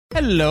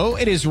Hello,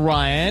 it is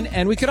Ryan,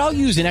 and we could all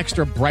use an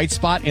extra bright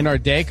spot in our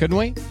day, couldn't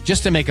we?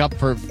 Just to make up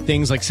for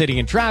things like sitting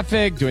in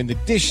traffic, doing the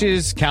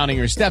dishes, counting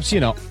your steps,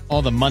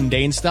 all the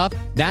mundane stuff.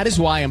 That is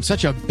why I'm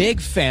such a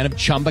big fan of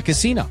Chumba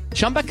Casino.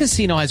 Chumba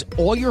Casino has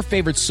all your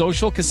favorite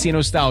social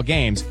casino-style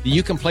games that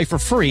you can play for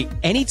free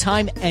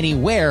anytime,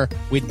 anywhere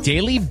with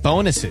daily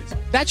bonuses.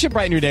 That should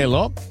brighten your day a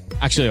little.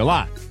 Actually, a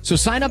lot. So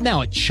sign up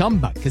now at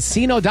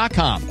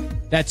ChumbaCasino.com.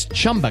 That's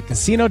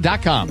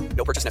ChumbaCasino.com.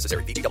 No purchase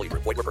necessary. VGW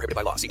Group. Void where prohibited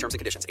by law. See terms and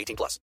conditions.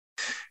 18+.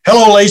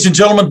 Hello, ladies and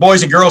gentlemen,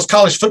 boys and girls,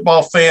 college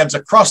football fans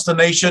across the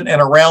nation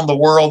and around the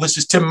world. This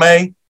is Tim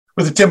May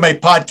with the Tim May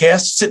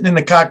Podcast, sitting in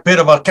the cockpit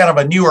of a kind of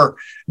a newer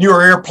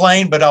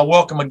airplane. But I'll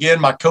welcome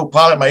again my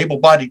co-pilot, my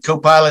able-bodied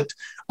co-pilot,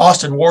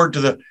 Austin Ward, to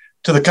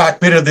the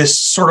cockpit of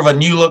this sort of a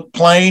new look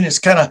plane. It's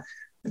kind of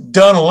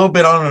done a little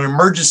bit on an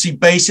emergency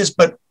basis.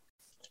 But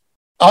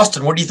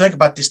Austin, what do you think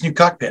about this new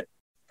cockpit?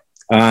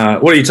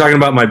 What are you talking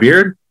about, my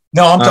beard?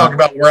 No, I'm talking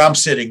about where I'm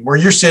sitting. Where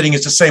you're sitting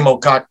is the same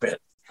old cockpit.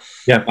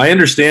 Yeah, I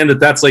understand that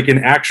that's like an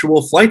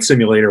actual flight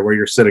simulator where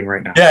you're sitting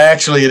right now. Yeah,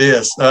 actually it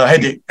is.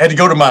 Had to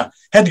go to my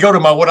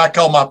what I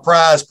call my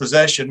prized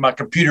possession, my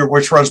computer,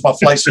 which runs my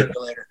flight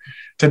simulator,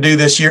 to do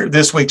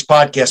this week's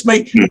podcast.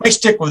 May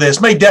stick with this.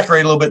 May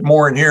decorate a little bit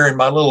more in here in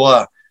my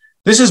little.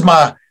 This is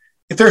my.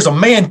 If there's a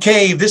man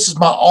cave, this is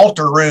my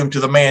altar room to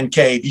the man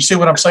cave. You see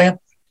what I'm saying?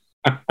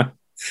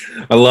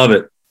 I love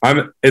it.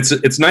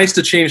 It's nice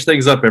to change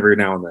things up every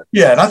now and then.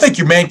 Yeah, and I think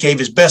your man cave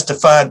is best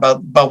defined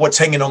by what's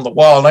hanging on the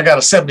wall. And I got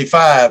a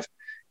 75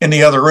 in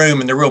the other room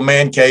in the real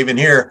man cave. And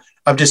here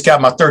I've just got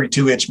my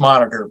 32-inch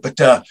monitor. But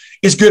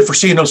it's good for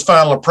seeing those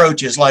final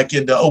approaches like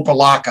into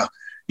Opelika,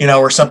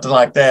 or something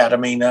like that. I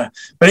mean, but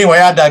anyway,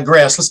 I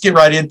digress. Let's get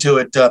right into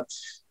it.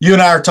 You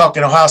and I are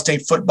talking Ohio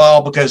State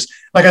football because,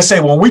 like I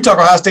say, when we talk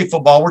Ohio State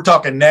football, we're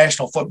talking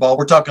national football.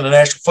 We're talking the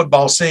national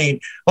football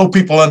scene. Hope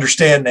people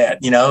understand that,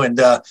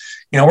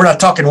 and we're not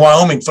talking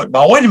Wyoming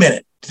football. Wait a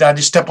minute. Did I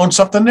just step on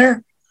something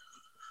there?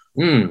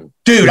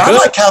 Dude, I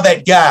like how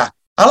that guy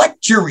 – I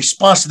liked your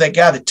response to that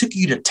guy that took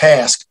you to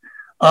task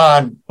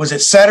on – was it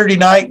Saturday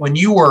night when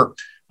you were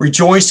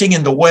rejoicing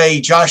in the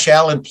way Josh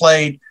Allen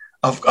played,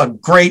 a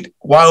great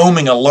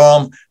Wyoming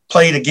alum,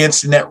 played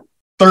against in that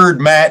third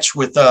match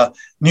with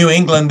New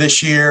England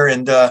this year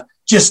and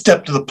just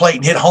stepped to the plate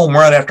and hit home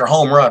run after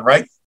home run,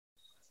 right?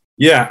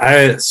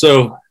 Yeah,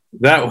 so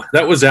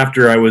that was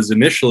after I was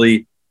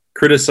initially –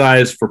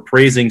 criticized for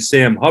praising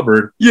Sam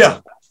Hubbard.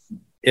 Yeah.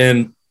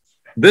 And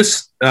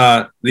this,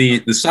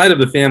 the side of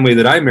the family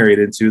that I married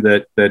into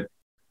that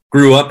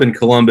grew up in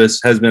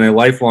Columbus has been a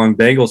lifelong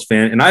Bengals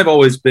fan. And I've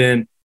always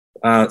been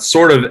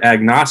sort of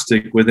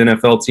agnostic with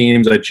NFL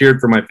teams. I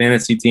cheered for my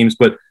fantasy teams,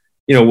 but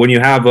when you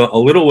have a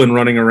little one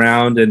running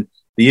around and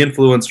the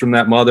influence from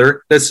that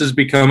mother, this has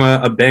become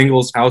a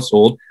Bengals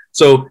household.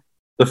 So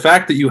the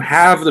fact that you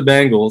have the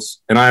Bengals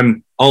and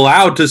I'm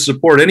allowed to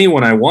support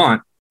anyone I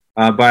want,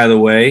 by the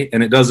way,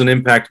 and it doesn't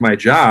impact my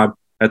job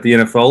at the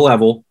NFL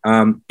level.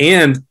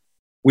 And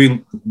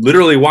we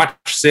literally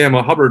watched Sam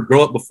Hubbard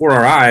grow up before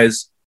our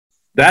eyes.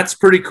 That's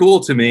pretty cool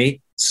to me.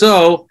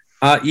 So,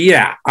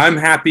 I'm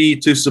happy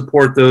to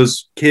support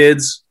those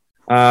kids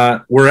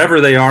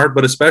wherever they are,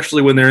 but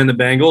especially when they're in the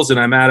Bengals and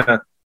I'm at a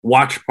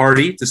watch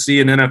party to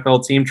see an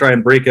NFL team try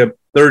and break a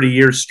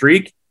 30-year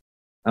streak.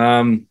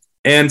 And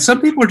some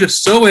people are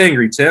just so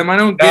angry, Tim. I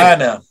don't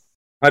get it.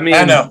 I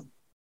know.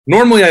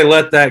 Normally I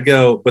let that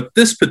go, but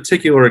this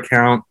particular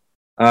account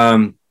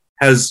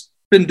has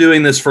been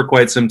doing this for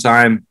quite some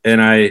time,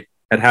 and I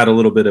had a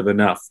little bit of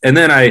enough. And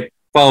then I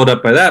followed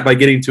up by that by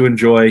getting to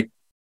enjoy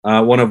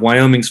one of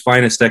Wyoming's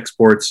finest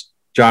exports,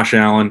 Josh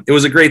Allen. It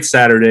was a great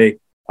Saturday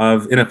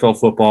of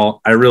NFL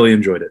football. I really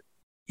enjoyed it.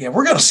 Yeah,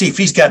 we're going to see if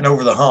he's gotten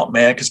over the hump,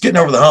 man, because getting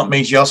over the hump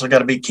means you also got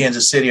to beat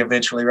Kansas City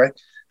eventually, right?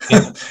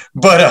 Yeah.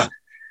 But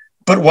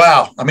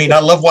wow, I mean, I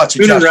love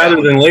watching Sooner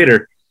rather than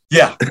later.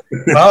 Yeah,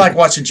 I like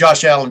watching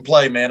Josh Allen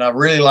play, man. I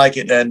really like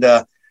it. And,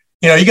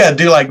 you got to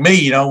do like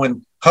me,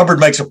 when Hubbard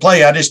makes a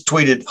play, I just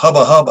tweeted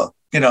hubba hubba.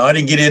 I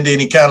didn't get into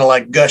any kind of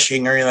like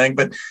gushing or anything.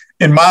 But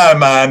in my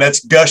mind,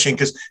 that's gushing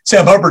because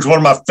Sam Hubbard's one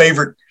of my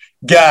favorite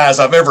guys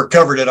I've ever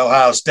covered at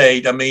Ohio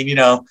State. I mean,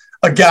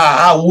 a guy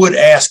I would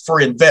ask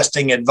for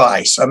investing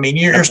advice. I mean,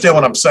 you understand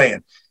what I'm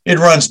saying? It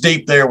runs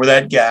deep there with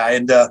that guy.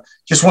 And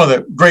just one of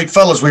the great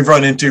fellows we've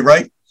run into,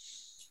 right?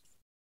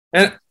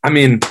 And I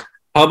mean –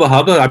 Hubba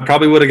hubba, I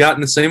probably would have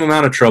gotten the same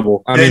amount of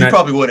trouble. I mean, you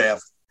probably would have.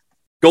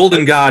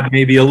 Golden God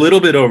maybe a little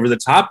bit over the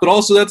top, but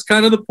also that's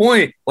kind of the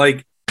point.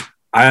 Like,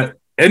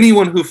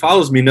 anyone who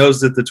follows me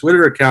knows that the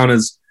Twitter account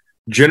is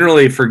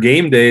generally for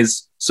game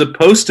days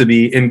supposed to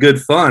be in good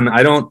fun.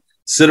 I don't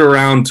sit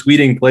around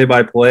tweeting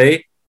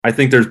play-by-play. I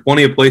think there's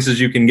plenty of places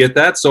you can get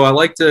that, so I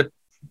like to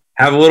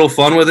have a little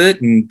fun with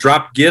it and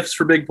drop GIFs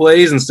for big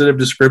plays instead of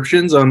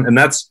descriptions. And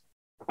that's,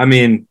 I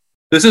mean,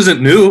 this isn't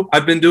new.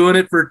 I've been doing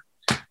it for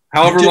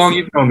however long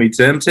you've known me,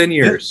 Tim, 10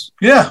 years.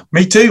 Yeah,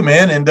 me too,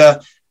 man. And I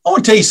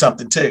want to tell you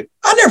something, too.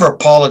 I never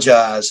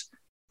apologize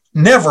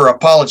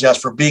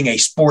for being a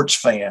sports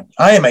fan.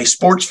 I am a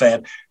sports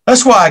fan.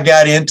 That's why I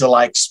got into,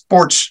 like,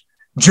 sports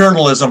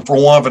journalism,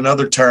 for want of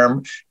another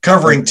term,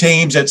 covering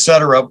teams, et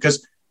cetera,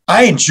 because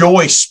I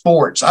enjoy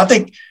sports. I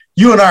think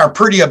you and I are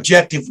pretty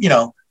objective,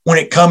 when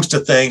it comes to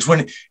things.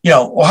 When,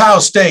 Ohio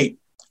State,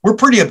 we're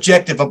pretty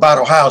objective about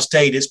Ohio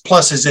State, its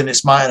pluses and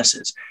its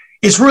minuses.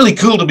 It's really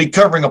cool to be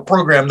covering a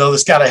program, though,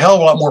 that's got a hell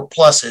of a lot more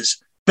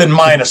pluses than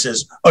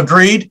minuses.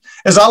 Agreed?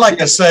 As I like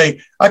to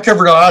say, I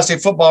covered Ohio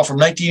State football from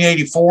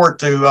 1984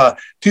 to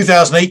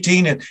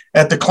 2018 and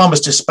at the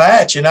Columbus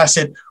Dispatch. And I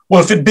said,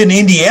 well, if it'd been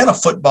Indiana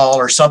football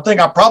or something,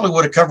 I probably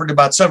would have covered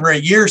about 7 or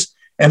 8 years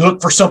and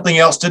looked for something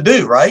else to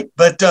do, right?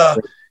 But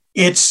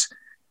it's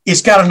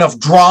got enough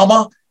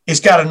drama. It's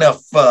got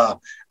enough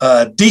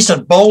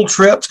decent bowl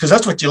trips, because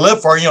that's what you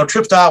live for.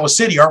 Trips to Iowa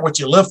City aren't what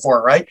you live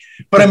for, right?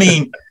 But I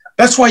mean,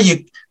 that's why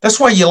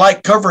you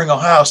like covering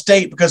Ohio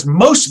State, because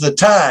most of the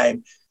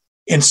time,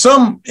 at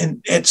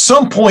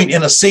some point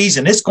in a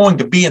season, it's going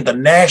to be in the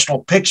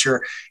national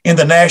picture, in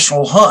the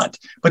national hunt.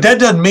 But that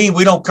doesn't mean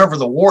we don't cover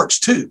the warts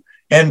too.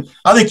 And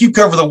I think you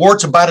cover the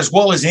warts about as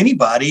well as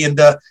anybody. And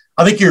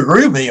I think you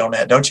agree with me on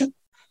that, don't you?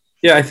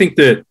 Yeah, I think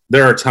that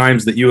there are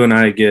times that you and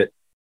I get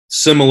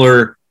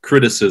similar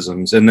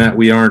criticisms and that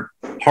we aren't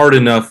hard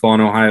enough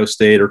on Ohio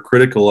State or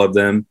critical of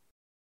them.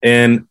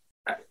 And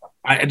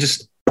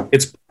it's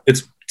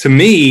to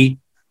me,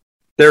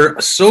 they're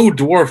so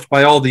dwarfed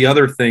by all the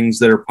other things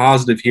that are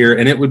positive here.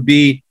 And it would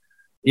be,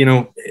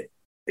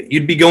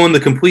 you'd be going the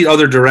complete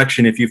other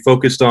direction if you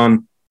focused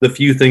on the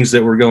few things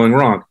that were going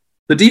wrong.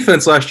 The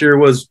defense last year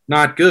was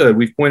not good.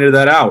 We've pointed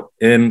that out.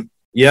 And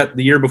yet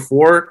the year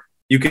before,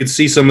 you could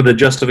see some of the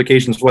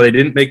justifications why they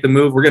didn't make the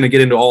move. We're going to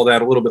get into all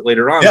that a little bit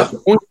later on. Yeah. But the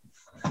point,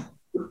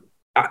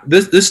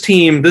 this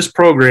team, this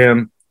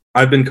program,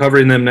 I've been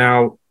covering them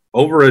now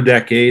over a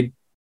decade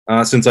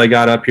since I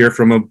got up here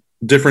from a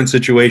different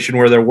situation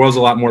where there was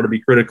a lot more to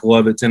be critical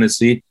of at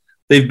Tennessee.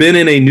 They've been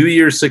in a New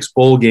Year's Six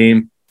bowl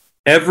game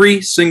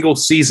every single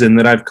season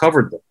that I've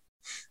covered them.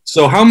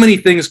 So how many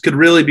things could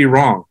really be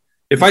wrong?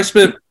 If I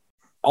spent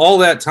all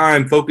that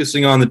time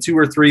focusing on the 2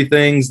 or 3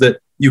 things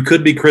that you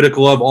could be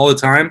critical of all the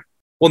time,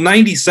 well,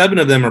 97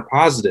 of them are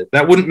positive.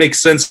 That wouldn't make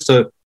sense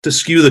to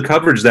skew the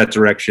coverage that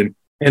direction.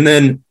 And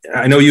then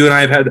I know you and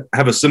I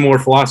have a similar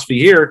philosophy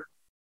here.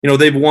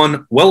 They've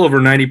won well over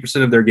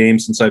 90% of their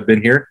games since I've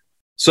been here.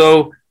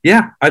 So,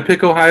 yeah, I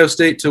pick Ohio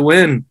State to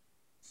win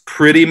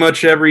pretty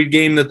much every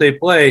game that they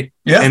play.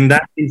 Yeah. And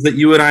that means that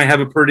you and I have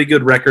a pretty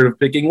good record of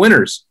picking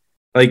winners.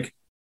 Like,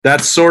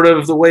 that's sort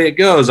of the way it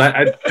goes.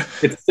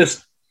 It's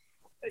just,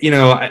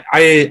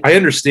 I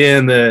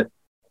understand that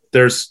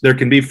there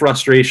can be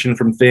frustration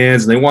from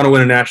fans and they want to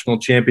win a national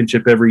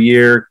championship every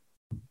year.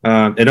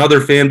 And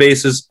other fan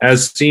bases,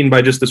 as seen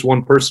by just this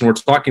one person we're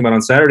talking about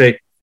on Saturday,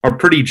 are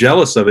pretty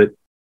jealous of it,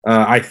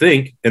 I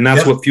think. And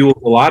that's what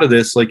fuels a lot of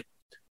this. Like,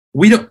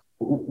 we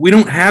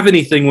don't have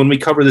anything when we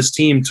cover this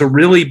team to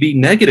really be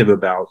negative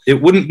about.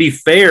 It wouldn't be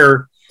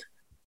fair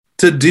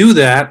to do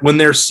that when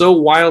they're so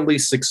wildly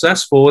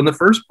successful in the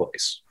first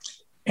place.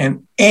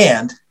 And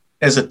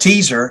as a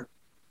teaser,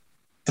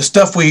 the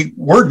stuff we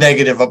were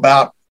negative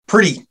about,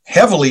 pretty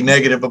heavily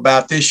negative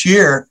about this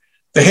year,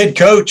 the head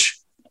coach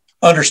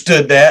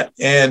understood that.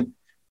 And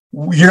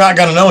you're not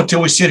going to know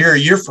until we sit here a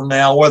year from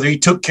now whether he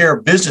took care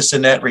of business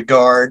in that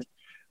regard.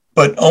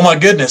 But, oh, my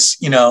goodness,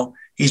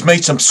 he's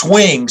made some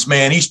swings,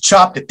 man. He's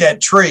chopped at that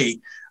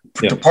tree,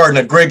 to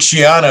pardon a Greg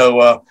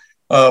Schiano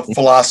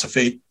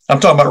philosophy. I'm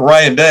talking about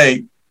Ryan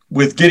Day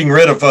with getting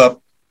rid, I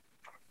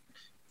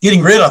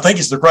think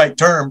is the right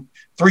term,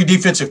 3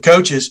 defensive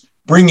coaches,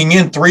 bringing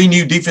in 3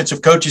 new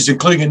defensive coaches,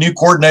 including a new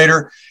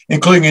coordinator,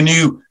 including a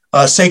new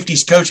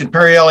safeties coach, and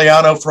Perry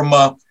Eliano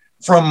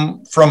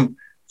from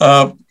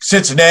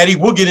Cincinnati.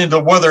 We'll get into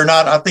whether or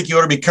not I think he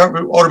ought to be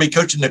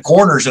coaching the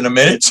corners in a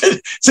minute,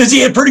 since he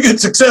had pretty good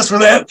success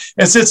with that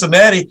at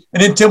Cincinnati.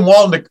 And then Tim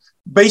Walton,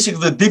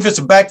 basically the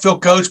defensive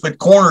backfield coach, but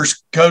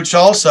corners coach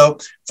also,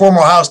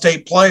 former Ohio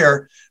State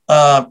player,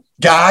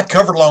 guy I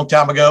covered a long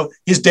time ago.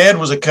 His dad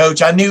was a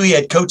coach. I knew he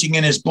had coaching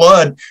in his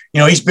blood.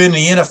 He's been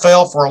in the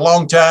NFL for a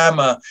long time.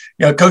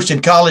 Coached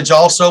in college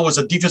also, was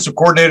a defensive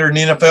coordinator in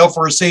the NFL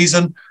for a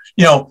season.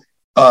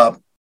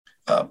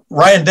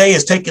 Ryan Day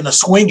has taken a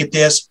swing at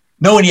this,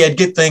 knowing he had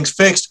to get things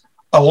fixed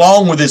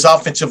along with his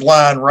offensive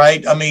line,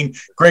 right? I mean,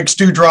 Greg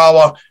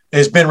Studrawa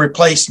has been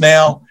replaced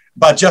now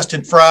by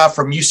Justin Fry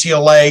from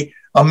UCLA,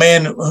 a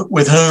man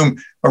with whom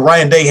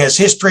Ryan Day has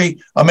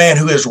history, a man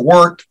who has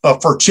worked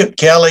for Chip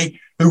Kelly,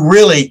 who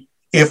really,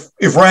 if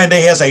Ryan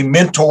Day has a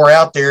mentor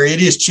out there,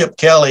 it is Chip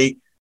Kelly,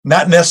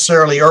 not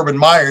necessarily Urban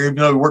Meyer, even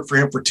though he worked for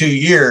him for 2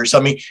 years. I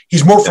mean,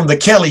 he's more from the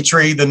Kelly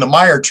tree than the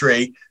Meyer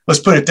tree. Let's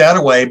put it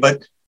that way.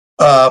 But,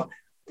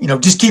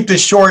 just keep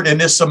this short in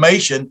this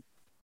summation.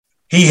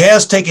 He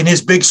has taken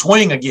his big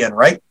swing again,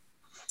 right?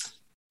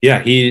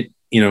 Yeah, he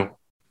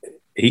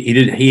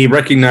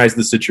recognized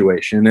the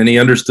situation and he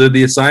understood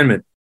the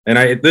assignment.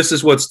 And this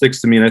is what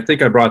sticks to me. And I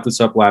think I brought this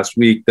up last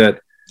week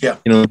that,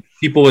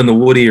 people in the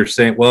Woody are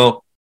saying,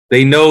 well,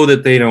 they know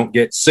that they don't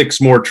get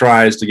 6 more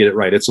tries to get it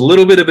right. It's a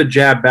little bit of a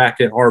jab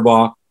back at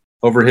Harbaugh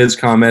over his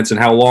comments and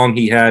how long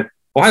he had.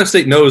 Ohio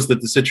State knows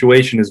that the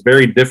situation is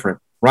very different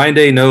Ryan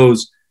Day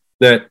knows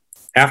that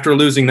after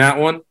losing that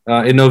one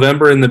in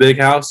November in the Big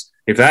House,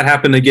 if that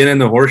happened again in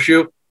the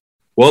Horseshoe,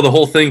 well, the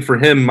whole thing for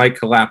him might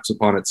collapse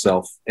upon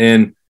itself.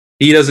 And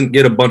he doesn't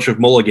get a bunch of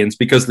mulligans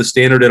because the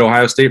standard at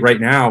Ohio State right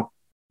now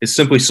is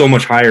simply so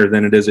much higher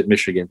than it is at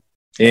Michigan.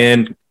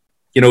 And,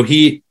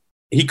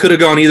 he could have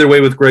gone either way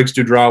with Greg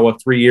Studrawa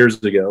 3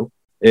 years ago.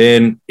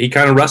 And he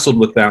kind of wrestled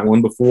with that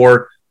one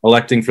before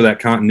electing for that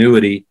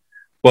continuity.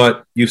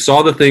 But you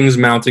saw the things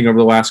mounting over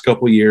the last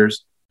couple of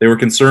years. They were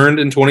concerned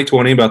in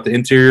 2020 about the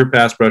interior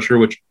pass pressure,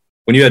 which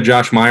when you had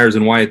Josh Myers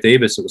and Wyatt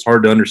Davis, it was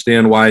hard to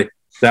understand why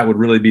that would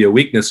really be a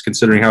weakness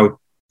considering how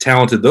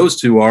talented those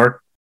two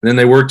are. And then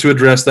they worked to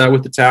address that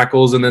with the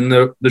tackles, and then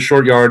the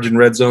short yards and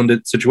red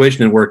zone situation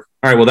didn't work.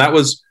 All right, well, that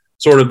was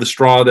sort of the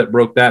straw that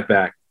broke that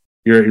back.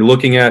 You're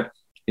looking at,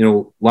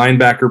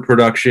 linebacker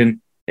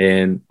production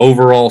and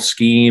overall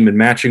scheme and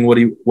matching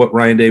what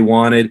Ryan Day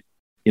wanted.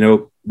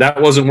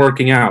 That wasn't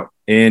working out.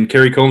 And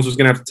Kerry Combs was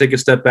going to have to take a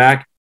step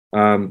back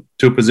to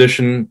a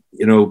position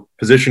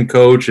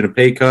coach and a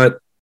pay cut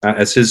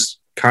as his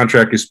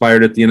contract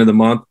expired at the end of the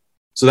month.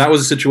 So that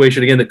was a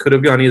situation, again, that could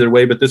have gone either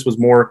way, but this was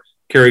more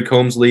Kerry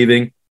Combs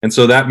leaving. And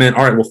so that meant,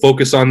 all right, we'll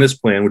focus on this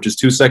plan, which is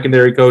 2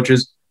 secondary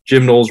coaches,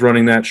 Jim Knowles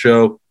running that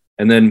show,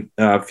 and then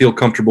feel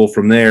comfortable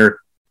from there.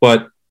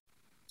 But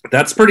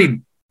that's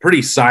pretty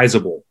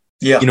sizable.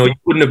 Yeah. You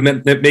wouldn't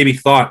have maybe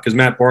thought, because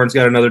Matt Barnes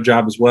got another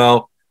job as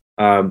well.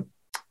 Al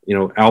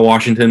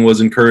Washington was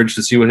encouraged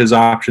to see what his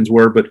options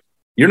were, but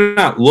you're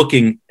not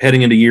looking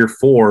heading into year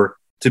 4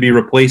 to be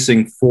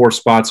replacing 4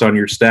 spots on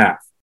your staff.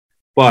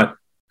 But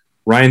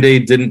Ryan Day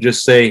didn't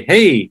just say,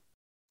 hey,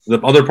 the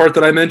other part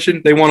that I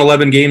mentioned, they won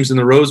 11 games in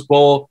the Rose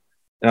Bowl.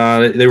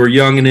 They were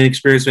young and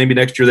inexperienced. Maybe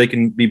next year they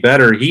can be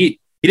better. He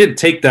didn't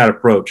take that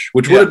approach,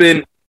 which would have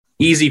been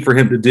easy for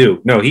him to do.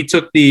 No, he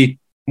took the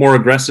more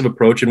aggressive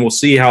approach, and we'll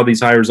see how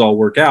these hires all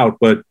work out.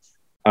 But,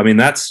 I mean,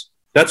 that's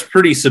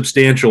pretty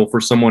substantial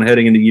for someone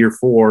heading into year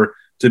 4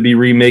 to be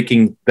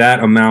remaking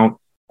that amount,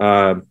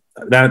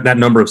 that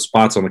number of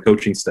spots on the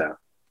coaching staff.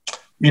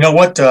 You know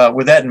what?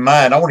 With that in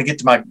mind, I want to get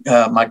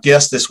to my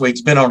guest this week.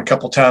 He's been on a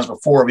couple of times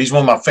before, but he's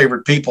one of my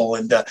favorite people.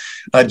 And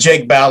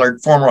Jake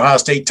Ballard, former Ohio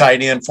State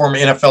tight end, former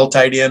NFL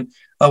tight end,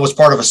 was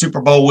part of a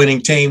Super Bowl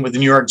winning team with the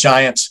New York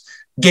Giants.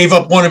 Gave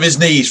up one of his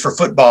knees for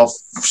football,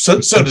 so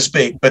to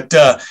speak. But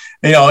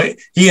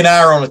he and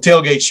I are on a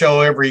tailgate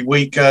show every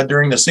week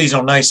during the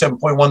season on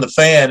 97.1 The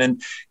Fan,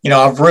 and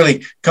I've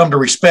really come to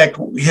respect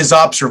his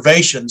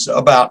observations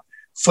about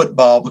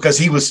football because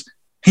he was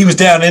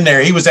down in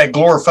there. He was that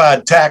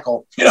glorified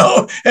tackle, at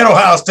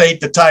Ohio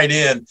State, the tight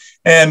end.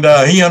 And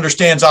he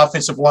understands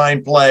offensive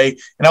line play.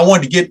 And I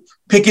wanted to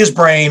pick his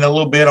brain a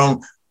little bit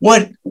on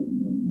what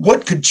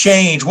could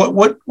change,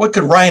 what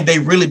could Ryan Day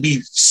really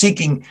be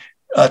seeking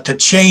to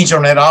change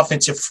on that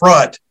offensive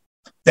front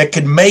that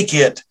could make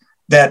it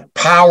that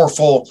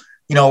powerful,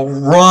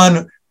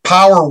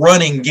 power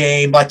running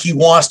game like he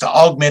wants to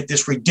augment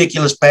this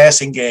ridiculous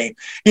passing game.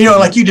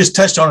 Like you just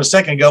touched on a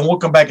second ago, and we'll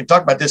come back and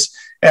talk about this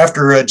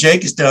after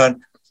Jake is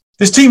done.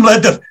 This team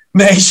led the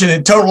nation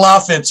in total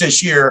offense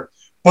this year,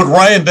 but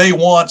Ryan Day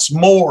wants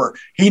more.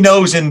 He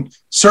knows in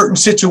certain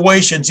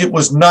situations it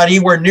was not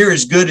anywhere near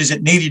as good as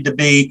it needed to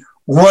be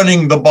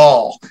running the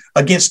ball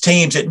against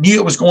teams that knew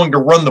it was going to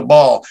run the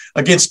ball,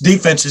 against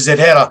defenses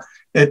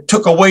that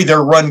took away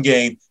their run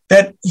game.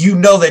 That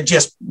that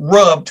just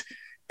rubbed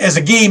as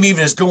the game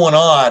even is going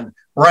on.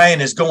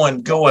 Ryan is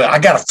going, I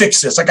got to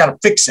fix this.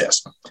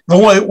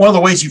 One of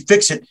the ways you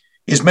fix it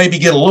is maybe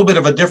get a little bit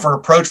of a different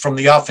approach from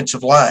the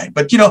offensive line.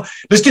 But,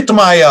 let's get to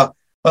my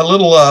a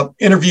little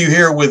interview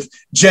here with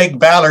Jake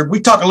Ballard.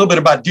 We talk a little bit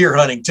about deer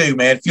hunting too,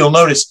 man. If you'll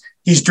notice,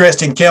 he's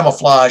dressed in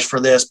camouflage for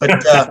this,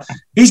 but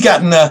he's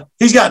gotten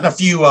a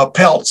few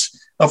pelts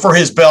for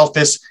his belt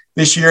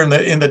this year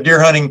in the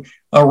deer hunting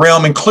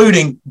realm,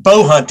 including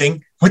bow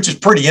hunting, which is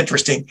pretty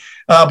interesting.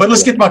 But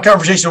let's get to my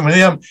conversation with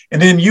him,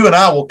 and then you and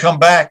I will come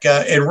back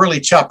and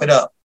really chop it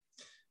up.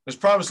 As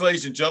promised,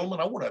 ladies and gentlemen,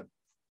 I want to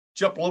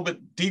jump a little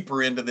bit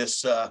deeper into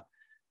this,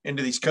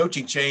 into these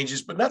coaching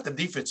changes, but not the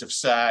defensive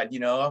side.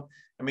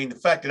 I mean, the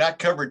fact that I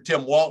covered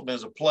Tim Walton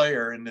as a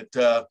player, and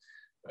that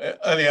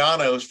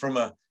Eliano is from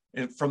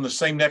the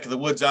same neck of the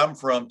woods I'm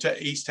from,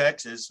 East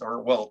Texas,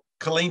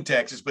 Killeen,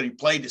 Texas, but he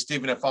played at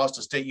Stephen F.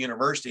 Austin State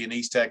University in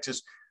East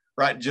Texas,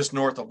 right just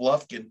north of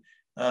Lufkin.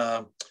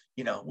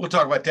 We'll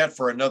talk about that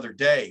for another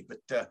day,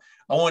 but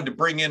I wanted to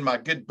bring in my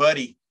good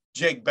buddy,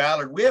 Jake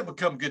Ballard. We have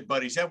become good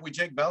buddies, haven't we,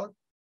 Jake Ballard?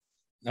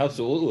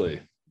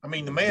 Absolutely. I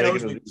mean, the man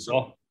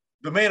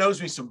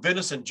owes me some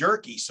venison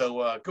jerky.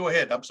 So go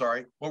ahead. I'm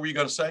sorry. What were you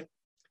going to say?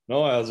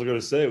 No, I was going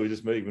to say we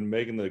just been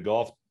making the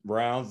golf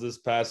rounds this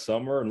past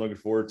summer and looking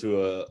forward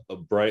to a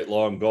bright,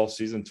 long golf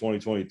season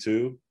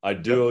 2022. I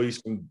do owe you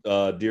some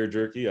deer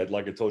jerky.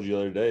 Like I told you the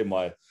other day,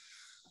 my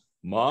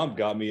mom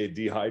got me a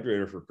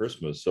dehydrator for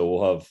Christmas, so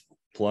we'll have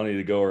plenty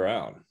to go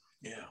around.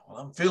 Yeah, well,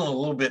 I'm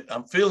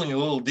feeling a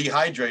little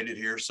dehydrated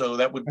here, so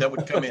that would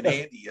come in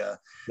handy. I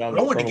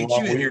wanted to get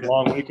you in here.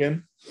 Long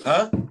weekend,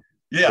 huh?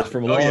 Yeah,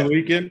 from a long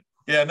weekend.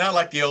 Yeah, not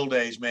like the old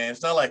days, man.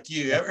 It's not like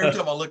you. Every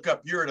time I look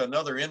up, you're at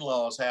another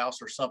in-law's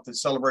house or something,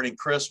 celebrating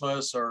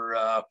Christmas, or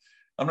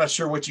I'm not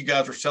sure what you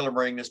guys were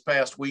celebrating this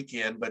past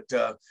weekend, but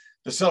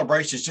the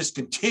celebrations just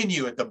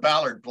continue at the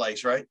Ballard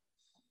place, right?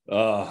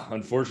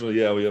 Unfortunately,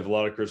 yeah, we have a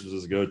lot of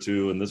Christmases to go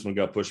to, and this one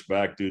got pushed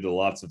back due to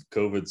lots of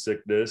COVID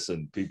sickness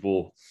and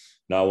people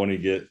not wanting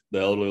to get the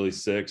elderly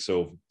sick.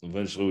 So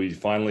eventually we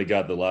finally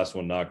got the last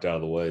one knocked out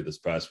of the way this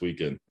past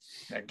weekend.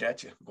 I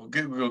got you. Well,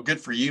 good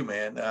for you,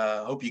 man.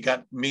 Hope you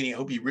got many.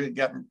 Hope you really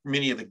got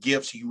many of the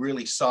gifts you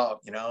really sought,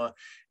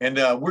 And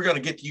we're going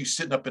to get to you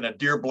sitting up in a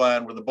deer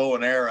blind with a bow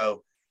and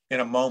arrow in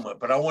a moment.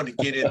 But I wanted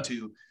to get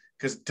into,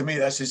 because to me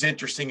that's as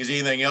interesting as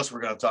anything else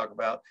we're going to talk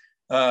about.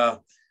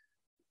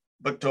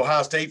 But to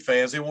Ohio State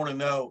fans, they want to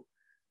know,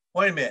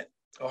 wait a minute,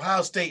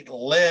 Ohio State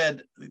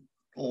led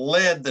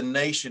the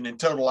nation in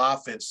total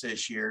offense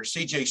this year.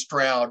 C.J.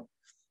 Stroud,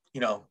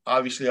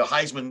 obviously a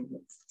Heisman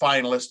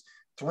finalist,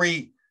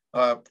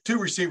 two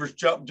receivers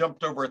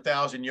jumped over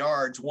 1,000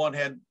 yards. One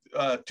had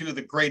two of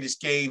the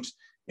greatest games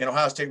in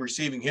Ohio State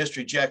receiving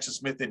history, Jackson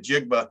Smith and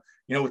Jigba,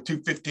 with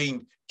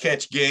 215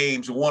 catch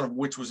games, one of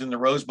which was in the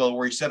Rose Bowl,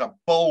 where he set a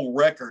bowl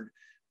record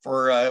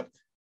for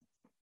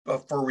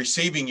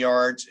receiving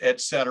yards,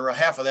 et cetera.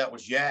 Half of that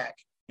was Yak,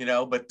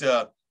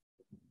 but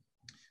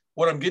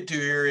what I'm getting to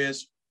here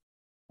is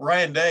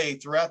Ryan Day.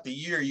 Throughout the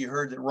year, you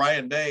heard that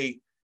Ryan Day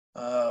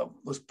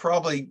was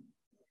probably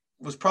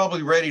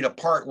ready to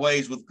part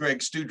ways with Greg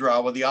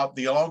Studraw,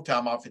 the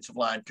longtime offensive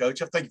line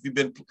coach. I think if you've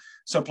been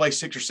someplace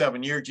 6 or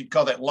 7 years, you'd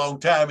call that long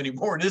time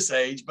anymore in this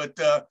age. But,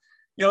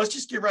 let's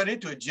just get right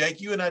into it, Jake.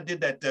 You and I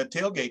did that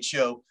tailgate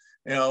show,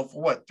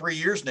 for 3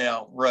 years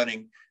now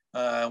running.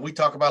 We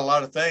talk about a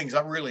lot of things.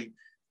 I really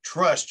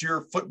trust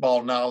your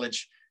football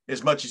knowledge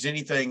as much as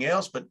anything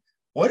else. But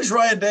what is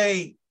Ryan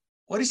Day?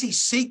 What is he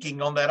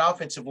seeking on that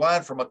offensive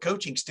line from a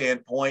coaching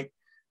standpoint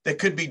that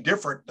could be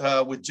different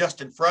with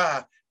Justin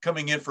Fry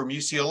coming in from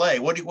UCLA?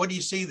 What do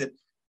you see that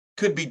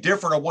could be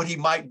different, or what he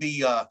might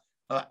be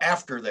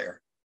after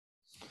there?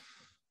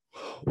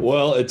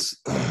 Well, it's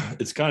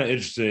kind of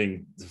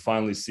interesting to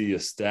finally see a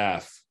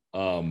staff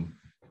from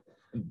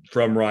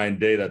Ryan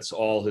Day that's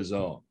all his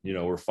own.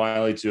 We're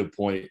finally to a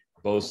point,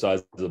 both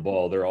sides of the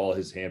ball, they're all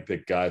his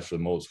handpicked guys for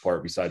the most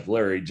part, besides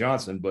Larry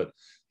Johnson, but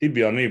he'd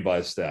be on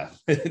anybody's staff,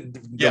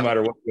 no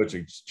matter what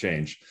coaching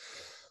change.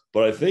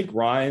 But I think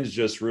Ryan's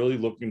just really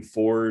looking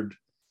for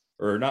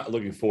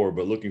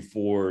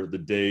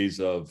the days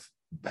of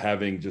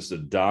having just a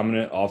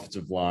dominant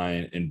offensive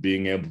line and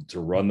being able to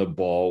run the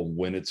ball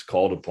when it's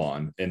called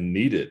upon and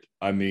needed.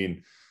 I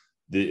mean,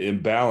 the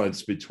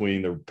imbalance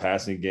between the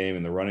passing game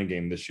and the running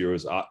game this year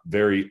was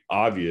very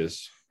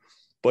obvious,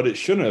 but it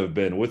shouldn't have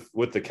been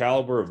with the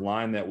caliber of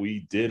line that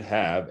we did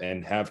have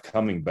and have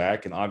coming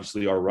back. And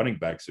obviously our running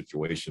back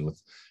situation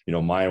with,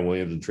 Mayan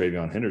Williams and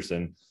Travion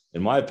Henderson,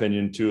 in my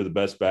opinion, two of the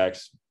best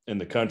backs in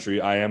the country.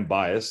 I am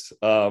biased,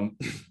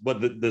 but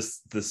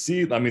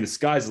the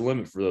sky's the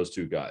limit for those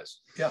two guys.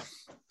 Yeah.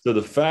 So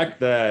the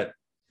fact that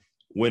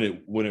when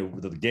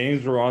the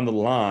games were on the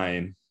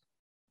line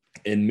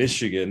in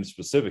Michigan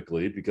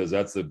specifically, because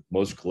that's the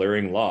most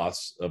glaring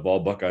loss of all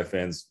Buckeye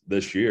fans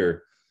this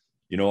year,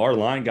 our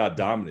line got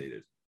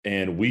dominated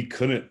and we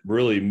couldn't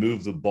really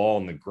move the ball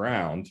on the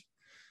ground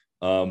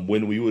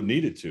when we would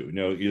need it to.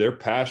 Their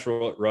pass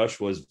rush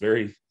was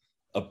very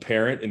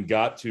apparent and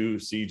got to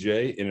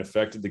CJ and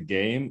affected the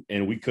game,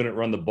 and we couldn't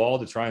run the ball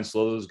to try and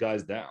slow those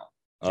guys down.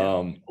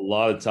 A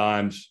lot of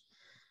times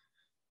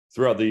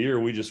throughout the year,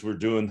 we just were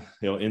doing,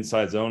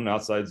 inside zone,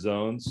 outside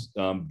zones,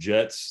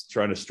 jets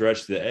trying to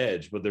stretch the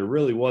edge, but there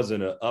really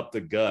wasn't a up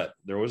the gut.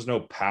 There was no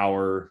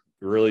power,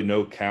 really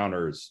no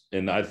counters.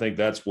 And I think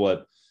that's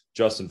what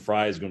Justin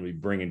Fry is going to be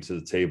bringing to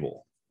the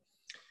table.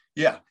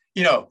 Yeah.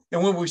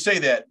 And when we say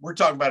that, we're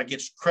talking about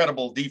against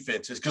credible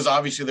defenses, because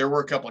obviously there were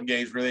a couple of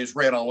games where they just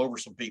ran all over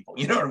some people,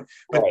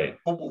 but right.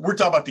 We're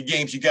talking about the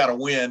games you got to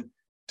win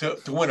to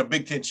win a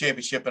Big Ten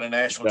championship and a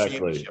national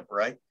championship,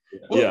 right?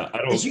 Well,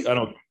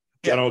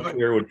 I don't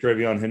care what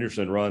Travion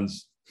Henderson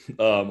runs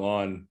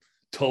on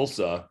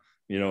Tulsa,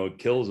 it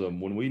kills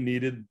them. When we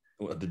needed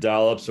to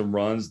dial up some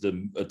runs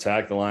to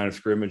attack the line of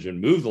scrimmage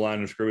and move the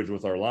line of scrimmage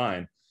with our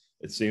line,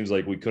 it seems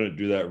like we couldn't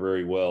do that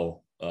very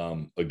well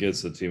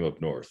against the team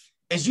up north.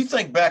 As you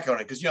think back on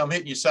it, because, I'm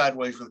hitting you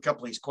sideways with a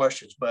couple of these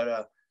questions,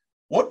 but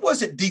what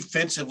was it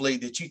defensively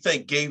that you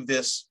think gave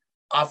this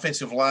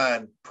offensive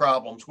line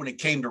problems when it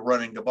came to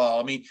running the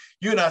ball? I mean,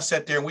 you and I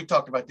sat there and we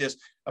talked about this.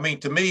 I mean,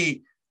 to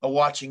me,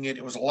 watching it,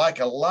 it was like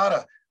a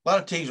lot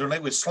of teams when they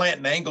would slant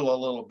and angle a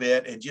little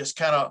bit and just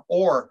kind of,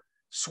 or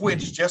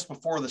switch just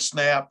before the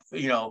snap,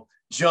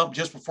 jump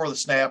just before the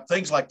snap,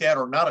 things like that,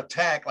 or not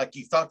attack like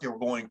you thought they were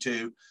going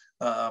to,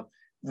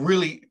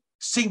 really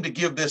seemed to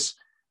give this,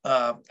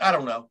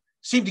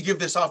 seemed to give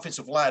this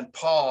offensive line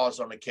pause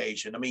on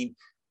occasion. I mean,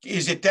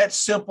 is it that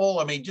simple?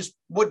 I mean, just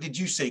what did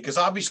you see? Because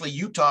obviously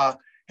Utah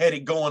had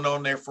it going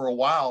on there for a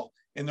while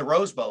in the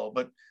Rose Bowl,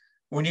 but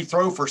when you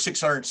throw for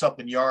 600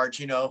 something yards,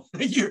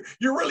 you're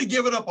really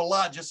giving up a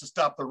lot just to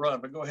stop the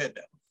run. But go ahead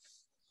now.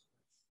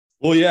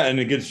 Well, yeah, and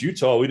against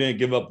Utah, we didn't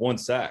give up one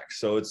sack,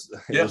 so it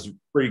Yeah. was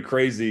pretty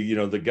crazy. You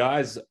know, the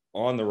guys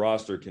on the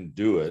roster can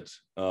do it.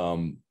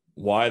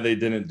 Why they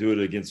didn't do it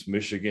against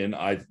Michigan?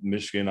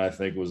 Michigan, I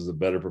think, was the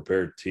better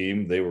prepared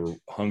team. They were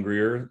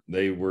hungrier.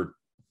 They were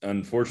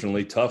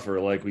unfortunately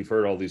tougher. Like we've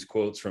heard all these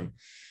quotes from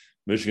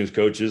Michigan's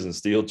coaches and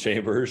Steel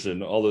Chambers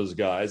and all those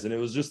guys, and it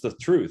was just the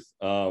truth.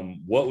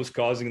 What was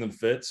causing them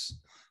fits?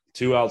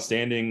 Two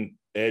outstanding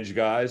edge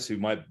guys who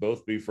might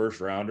both be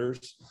first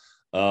rounders.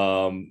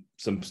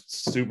 Some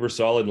super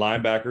solid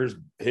linebackers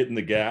hitting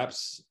the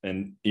gaps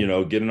and, you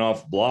know, getting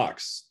off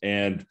blocks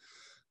and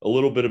a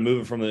little bit of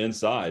moving from the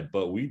inside.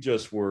 But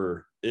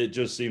it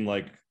just seemed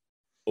like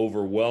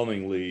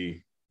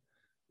overwhelmingly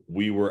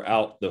we were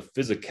the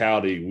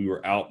physicality, we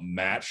were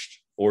outmatched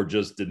or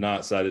just did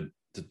not decide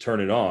to turn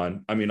it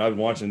on. I mean, I've been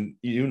watching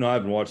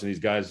these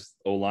guys,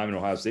 linemen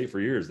Ohio State for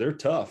years. They're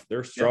tough.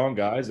 They're strong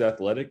guys,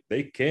 athletic.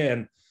 They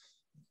could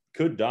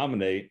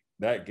dominate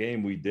that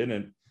game. We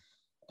didn't.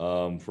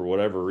 For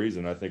whatever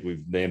reason, I think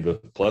we've named a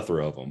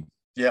plethora of them.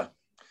 Yeah.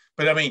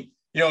 But I mean,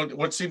 you know,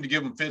 what seemed to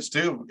give them fits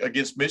too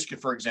against Michigan,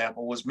 for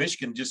example, was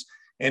Michigan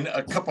and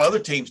a couple other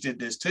teams did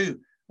this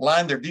too,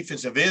 lined their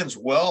defensive ends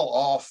well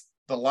off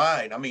the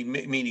line. I mean,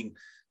 meaning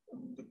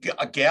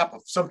a gap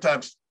of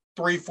sometimes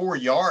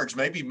 3-4 yards,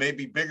 maybe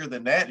bigger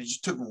than that. It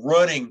just took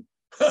running,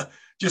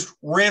 just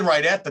ran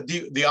right at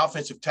the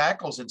offensive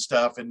tackles and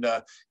stuff. And,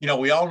 you know,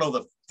 we all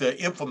know the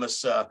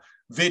infamous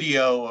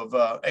video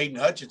of Aiden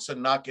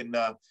Hutchinson knocking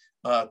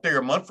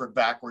Thayer Munford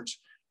backwards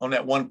on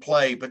that one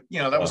play. But, you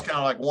know, that was kind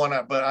of like one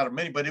out of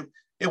many. But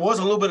it was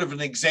a little bit of an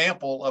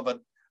example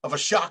of a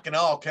shock and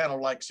awe kind of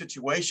like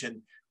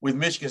situation with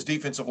Michigan's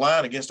defensive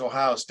line against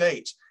Ohio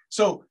State's.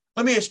 So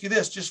let me ask you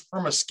this, just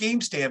from a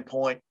scheme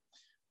standpoint,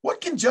 what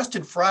can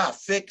Justin Fry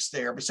fix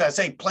there besides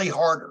saying play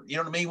harder? You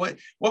know what I mean?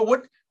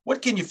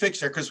 What can you fix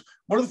there? Because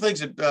one of the things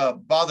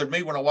that bothered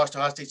me when I watched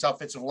Ohio State's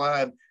offensive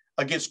line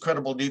against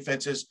credible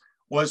defenses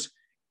was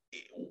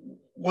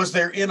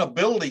their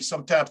inability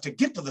sometimes to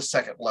get to the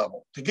second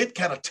level, to get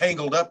kind of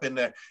tangled up in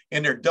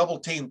their double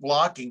team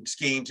blocking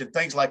schemes and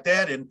things like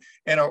that. And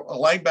a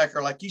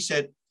linebacker, like you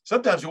said,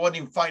 sometimes he wasn't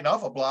even fighting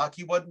off a block.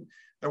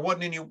 There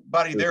wasn't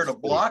anybody there to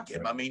block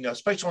him. I mean,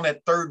 especially on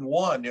that 3rd and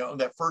 1, you know,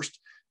 that first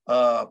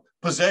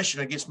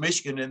possession against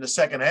Michigan in the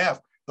second half,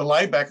 the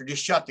linebacker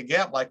just shot the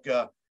gap like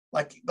the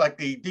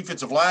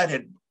defensive line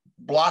had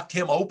blocked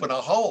him open a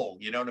hole.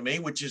 You know what I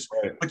mean? Which is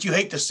what you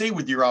hate to see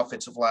with your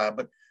offensive line.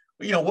 But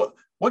you know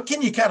what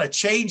can you kind of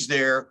change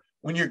there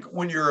when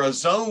you're a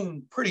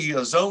zone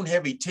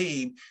heavy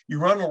team? You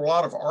run a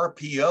lot of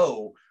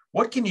RPO.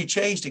 What can you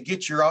change to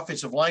get your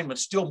offensive linemen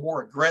still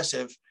more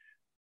aggressive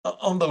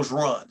on those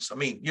runs? I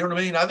mean, you know what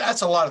I mean?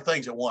 That's a lot of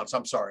things at once.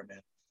 I'm sorry,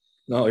 man.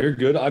 No, you're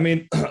good. I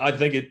mean, I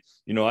think it.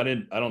 You know, I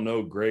don't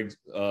know Greg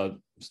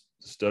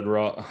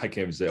Studraw. I can't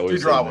even say.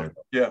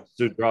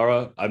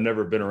 Studrawa. I've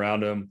never been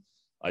around him.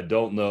 I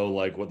don't know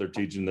like what they're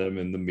teaching them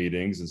in the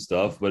meetings and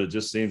stuff, but it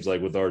just seems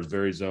like with ours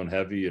very zone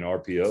heavy and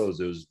RPOs,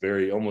 it was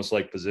very almost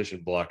like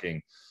position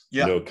blocking.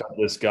 You know, cut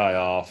this guy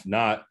off,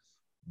 not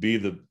be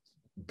the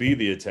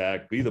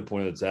attack, be the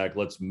point of the attack.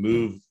 Let's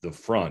move the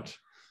front.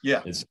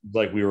 Yeah, it's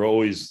like we were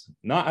always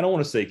not. I don't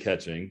want to say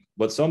catching,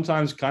 but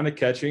sometimes kind of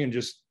catching and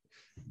just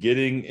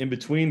getting in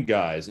between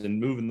guys and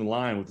moving the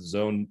line with the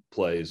zone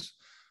plays.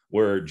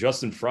 Where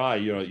Justin Fry,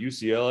 you know, at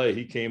UCLA,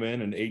 he came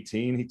in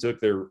 18. He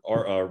took their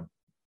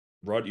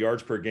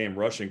yards per game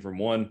rushing from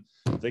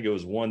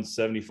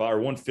 175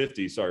 or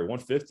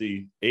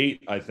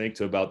 158, I think,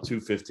 to about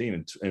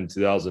 215 in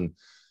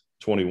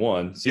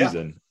 2021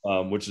 season,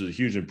 which is a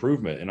huge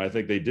improvement. And I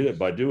think they did it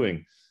by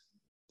doing,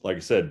 like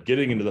I said,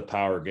 getting into the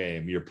power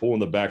game. You're pulling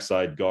the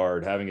backside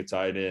guard, having a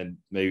tight end,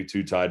 maybe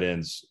 2 tight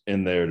ends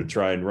in there to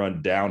try and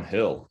run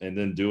downhill, and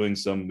then doing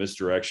some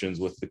misdirections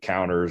with the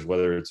counters,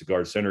 whether it's a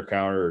guard center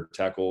counter or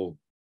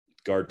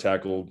guard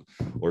tackle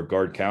or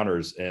guard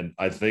counters. And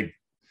I think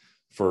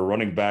for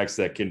running backs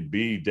that can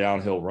be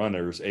downhill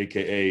runners,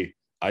 AKA,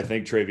 I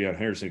think Travion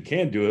Henderson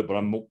can do it, but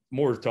I'm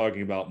more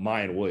talking about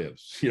Mayan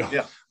Williams. You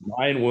know,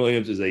 Mayan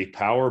Williams is a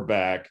power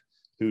back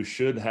who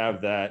should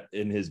have that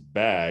in his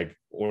bag,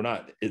 or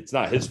not. It's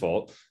not his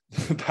fault.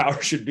 The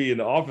power should be in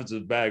the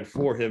offensive bag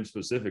for him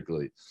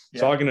specifically.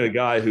 Talking to a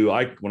guy who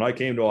when I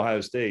came to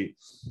Ohio State,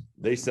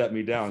 they sat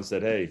me down and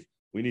said, hey,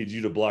 we need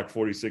you to block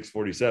 46,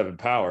 47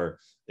 power,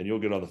 and you'll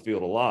get on the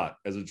field a lot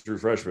as a true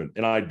freshman.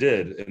 And I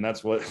did. And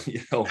that's what,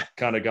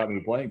 kind of got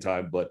me playing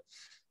time. But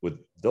with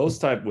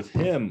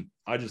him,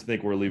 I just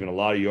think we're leaving a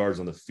lot of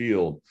yards on the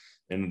field.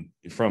 And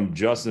from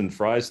Justin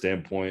Fry's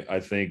standpoint, I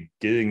think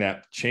changing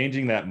that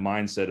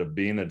mindset of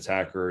being an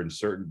attacker and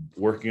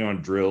working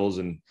on drills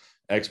and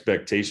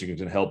expectation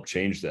can help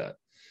change that.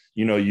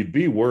 You know, you'd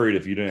be worried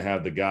if you didn't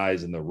have the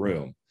guys in the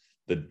room.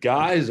 The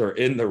guys are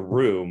in the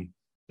room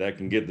that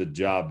can get the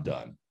job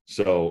done.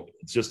 So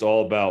it's just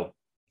all about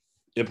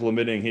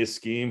implementing his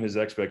scheme, his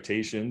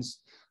expectations,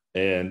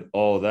 and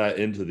all of that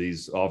into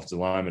these offensive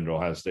linemen at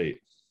Ohio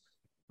State.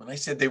 When I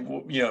said if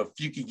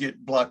you could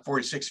get block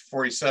 46,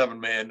 47,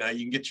 man,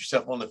 you can get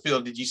yourself on the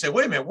field. Did you say,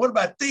 wait a minute, what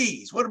about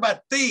these? What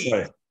about these?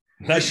 Right.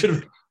 That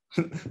should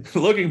have,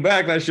 looking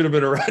back, that should have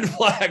been a red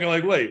flag. I'm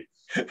like, wait,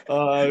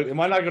 am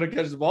I not going to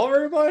catch the ball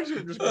very much?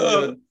 I'm just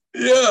going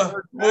yeah.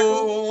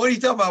 Well, what are you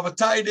talking about? I'm a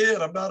tight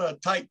end. I'm not a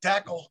tight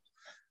tackle.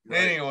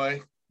 Right.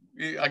 Anyway,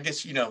 I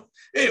guess, we've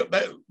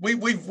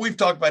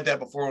talked about that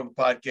before on the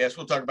podcast.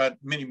 We'll talk about it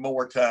many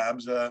more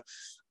times.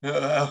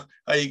 How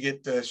you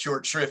get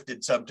short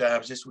shrifted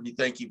sometimes, just when you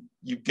think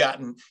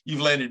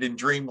you've landed in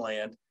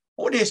dreamland.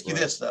 I want to ask you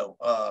this though.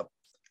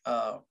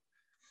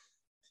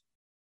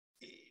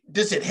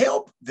 Does it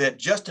help that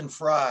Justin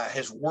Fry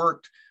has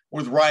worked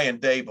with Ryan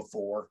Day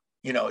before,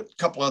 a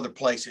couple other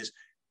places?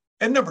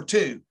 And number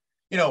two,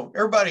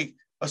 everybody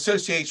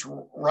associates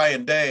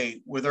Ryan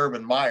Day with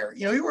Urban Meyer.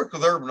 He worked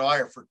with Urban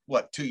Meyer for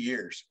 2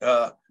 years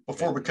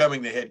before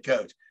becoming the head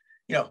coach.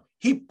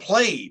 He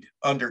played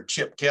under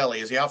Chip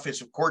Kelly as the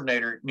offensive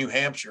coordinator at New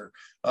Hampshire,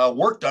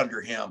 worked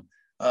under him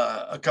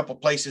a couple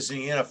places in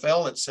the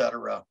NFL, et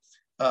cetera.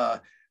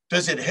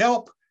 Does it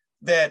help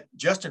that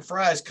Justin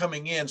Fry is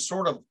coming in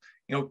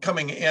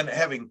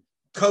having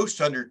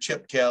coached under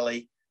Chip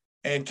Kelly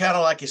and kind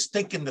of like is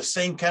thinking the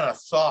same kind of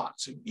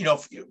thoughts,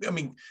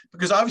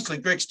 because obviously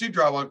Greg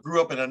Studrawa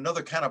grew up in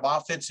another kind of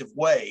offensive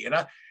way.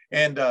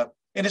 And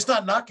it's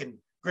not knocking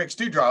Greg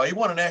Studrawa. He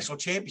won a national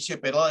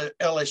championship at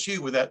LSU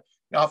with that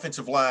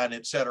offensive line,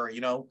 et cetera,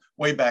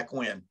 way back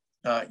when.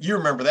 You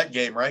remember that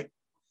game, right?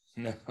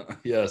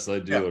 Yes, I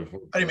do. Yeah.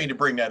 I didn't mean to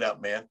bring that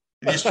up, man.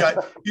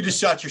 You just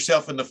shot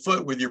yourself in the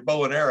foot with your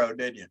bow and arrow,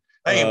 didn't you?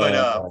 Hey,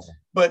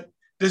 but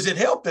does it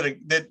help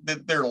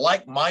that they're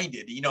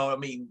like-minded?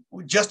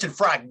 Justin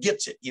Fry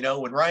gets it.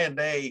 When Ryan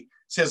Day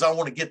says, I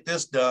want to get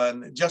this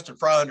done, Justin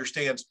Fry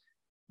understands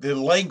the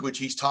language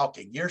he's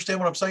talking. You understand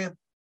what I'm saying?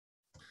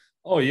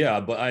 Oh, yeah.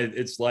 But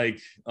it's like,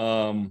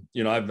 I've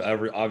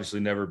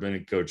obviously never been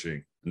in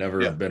coaching,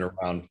 never been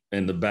around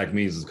in the back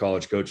means of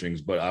college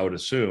coachings, but I would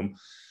assume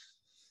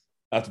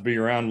after being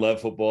around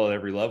football at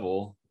every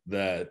level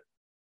that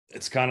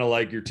it's kind of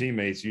like your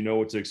teammates,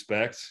 what to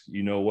expect,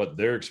 what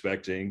they're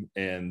expecting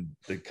and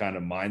the kind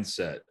of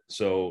mindset.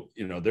 So,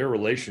 their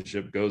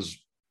relationship goes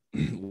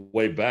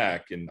way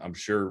back. And I'm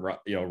sure,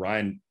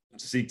 Ryan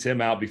seeked him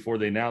out before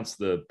they announced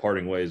the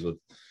parting ways with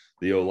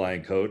the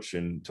O-line coach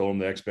and told him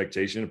the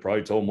expectation and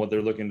probably told him what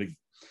they're looking to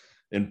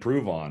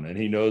improve on. And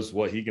he knows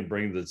what he can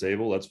bring to the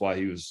table. That's why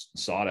he was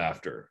sought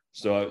after.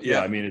 So,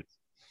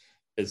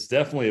 it's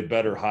definitely a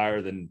better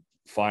hire than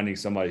finding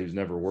somebody who's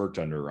never worked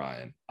under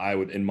Ryan, I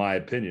would, in my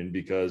opinion,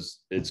 because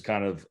it's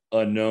kind of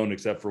unknown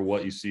except for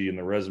what you see in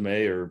the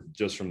resume or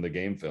just from the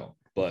game film.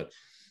 But,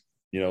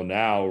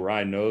 now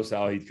Ryan knows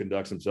how he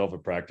conducts himself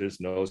at practice,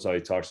 knows how he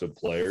talks to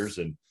players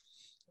and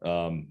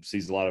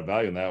sees a lot of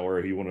value in that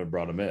where he wouldn't have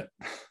brought him in.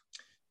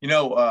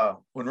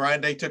 When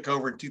Ryan Day took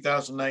over in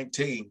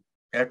 2019,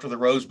 after the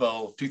Rose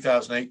Bowl of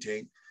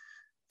 2018,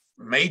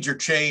 major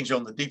change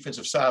on the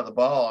defensive side of the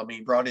ball.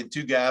 Brought in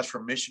 2 guys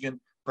from Michigan,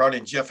 brought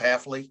in Jeff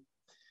Hafley.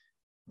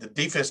 The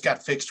defense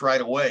got fixed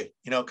right away,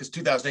 because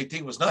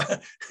 2018 was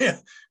not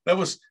that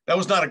was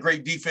not a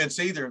great defense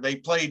either. They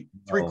played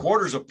 3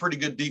 quarters of pretty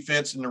good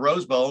defense in the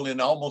Rose Bowl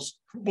and almost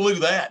blew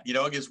that,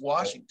 against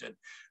Washington.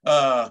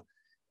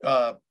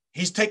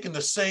 He's taking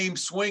the same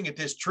swing at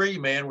this tree,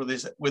 man,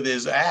 with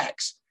his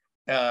axe,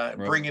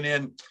 bringing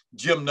in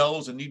Jim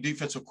Knowles, a new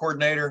defensive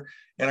coordinator,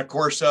 and of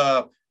course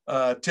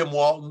Tim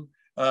Walton,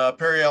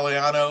 Perry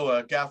Eliano,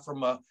 a guy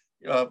from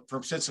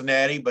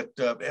Cincinnati, but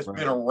has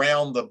been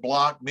around the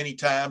block many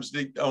times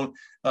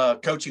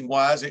coaching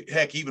wise.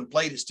 Heck, he even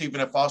played at Stephen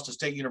F. Austin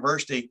State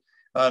University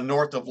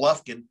north of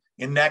Lufkin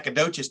in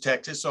Nacogdoches,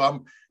 Texas.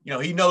 So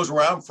he knows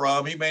where I'm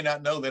from. He may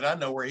not know that I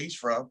know where he's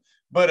from,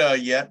 but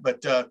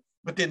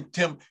then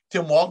Tim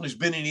Walton, who's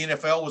been in the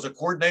NFL, was a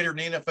coordinator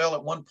in the NFL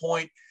at one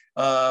point,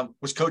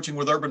 was coaching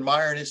with Urban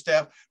Meyer and his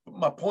staff. But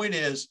my point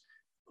is,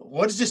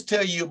 what does this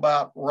tell you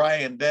about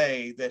Ryan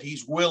Day that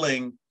he's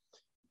willing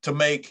to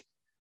make?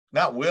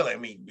 Not willing.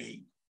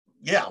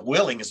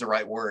 Willing is the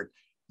right word,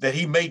 that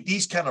he made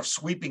these kind of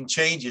sweeping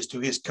changes to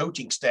his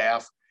coaching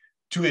staff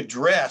to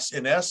address,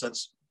 in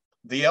essence,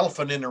 the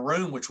elephant in the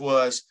room, which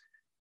was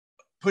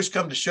push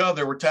come to shove.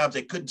 There were times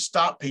they couldn't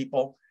stop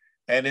people.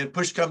 And then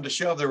push come to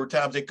shove, there were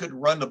times they couldn't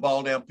run the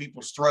ball down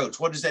people's throats.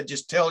 What does that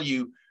just tell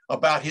you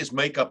about his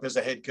makeup as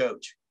a head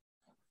coach?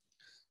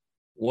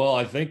 Well,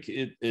 I think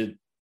it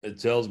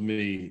tells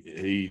me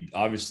he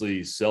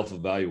obviously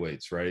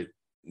self-evaluates, right?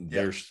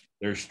 Yeah.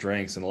 Their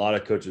strengths, and a lot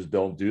of coaches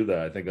don't do that.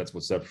 I think that's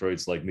what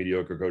separates like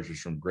mediocre coaches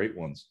from great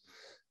ones.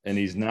 And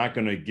he's not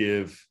going to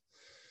give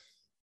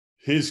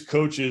his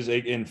coaches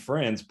and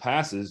friends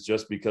passes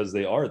just because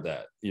they are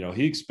that.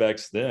 He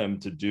expects them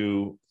to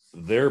do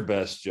their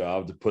best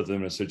job to put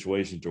them in a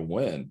situation to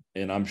win.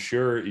 And I'm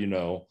sure in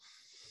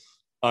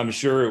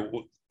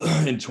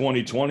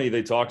 2020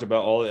 they talked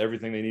about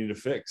everything they needed to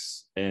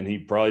fix, and he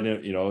probably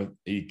didn't.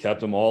 He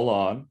kept them all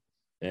on.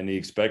 And he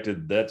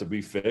expected that to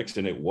be fixed,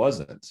 and it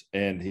wasn't.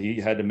 And he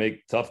had to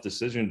make tough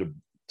decision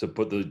to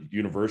put the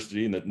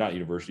university and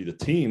the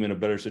team in a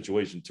better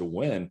situation to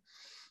win.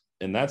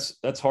 And that's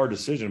hard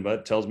decision,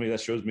 but that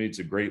shows me it's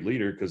a great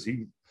leader, because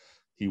he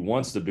he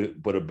wants to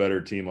put a better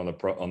team on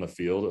the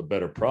field, a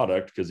better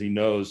product, because he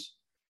knows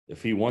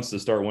if he wants to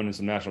start winning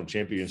some national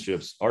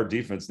championships, our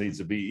defense needs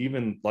to be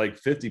even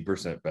like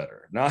 50%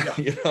 better. Not,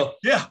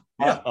 yeah.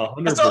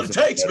 100%. That's all it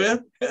takes,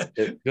 better.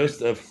 man.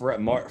 Just a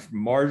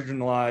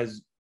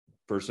marginalized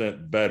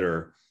percent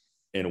better,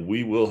 and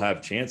we will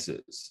have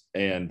chances.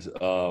 And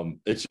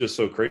it's just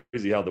so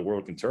crazy how the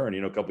world can turn.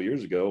 A couple of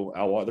years ago,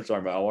 they're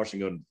talking about Al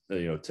Washington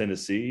going,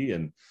 Tennessee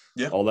and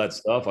all that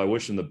stuff. I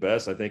wish him the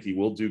best. I think he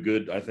will do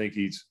good. I think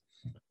he's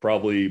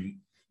probably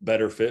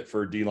better fit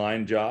for a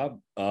D-line job.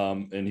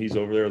 And he's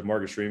over there with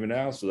Marcus Freeman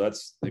now. So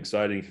that's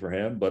exciting for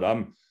him. But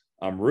I'm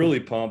really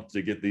pumped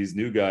to get these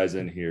new guys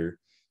in here.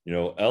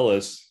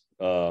 Ellis,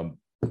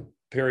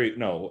 Perry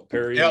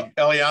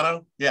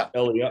Eliano. Yeah.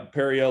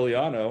 Perry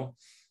Eliano,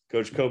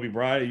 Coach Kobe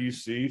Bryant at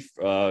UC.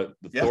 The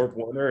Thorpe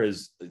winner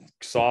is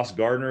Sauce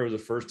Gardner, was a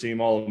first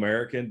team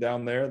All-American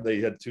down there.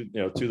 They had two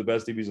of the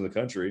best DBs in the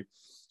country.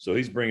 So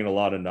he's bringing a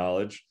lot of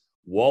knowledge.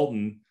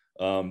 Walton,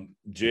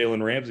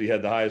 Jalen Ramsey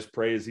had the highest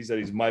praise. He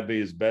said he might be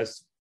his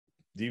best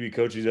DB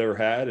coach he's ever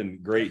had,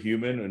 and great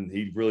human. And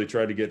he really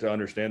tried to get to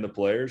understand the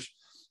players.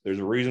 There's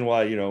a reason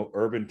why,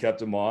 Urban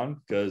kept him on,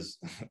 because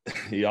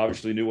he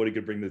obviously knew what he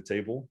could bring to the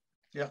table.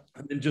 Yeah.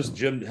 And then just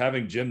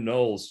having Jim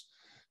Knowles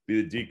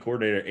be the D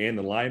coordinator and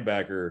the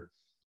linebacker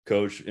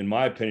coach. In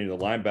my opinion, the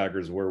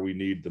linebackers is where we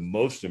need the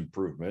most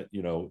improvement.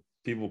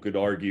 People could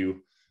argue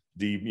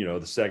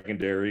the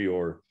secondary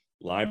or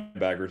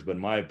linebackers, but in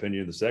my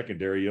opinion, the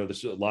secondary,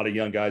 there's a lot of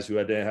young guys who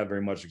didn't have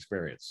very much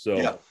experience.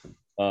 So,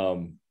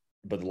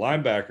 but the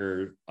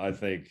linebacker, I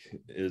think,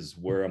 is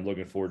where I'm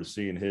looking forward to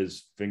seeing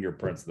his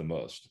fingerprints the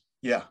most.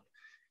 Yeah.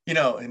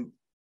 And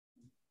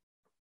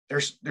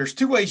there's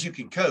two ways you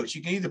can coach.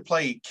 You can either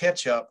play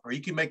catch up, or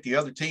you can make the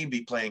other team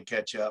be playing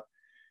catch up.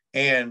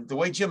 And the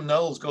way Jim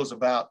Knowles goes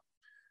about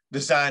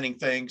designing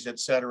things, et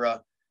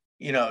cetera,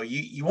 you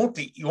want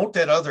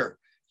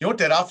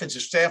that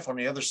offensive staff on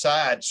the other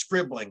side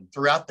scribbling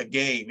throughout the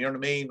game. You know what I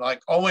mean?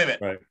 Like, oh, wait a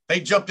minute, right, they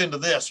jumped into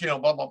this, blah,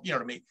 blah, you know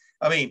what I mean?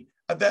 I mean,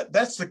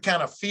 that's the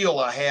kind of feel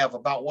I have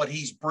about what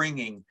he's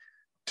bringing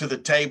to the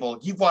table.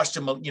 You've watched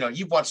him,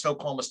 you've watched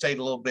Oklahoma State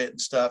a little bit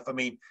and stuff. I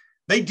mean,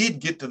 they did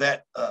get to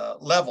that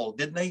level,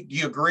 didn't they? Do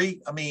you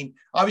agree? I mean,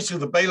 obviously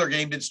the Baylor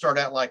game didn't start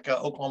out like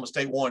Oklahoma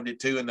State wanted it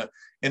to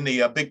in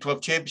the Big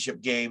 12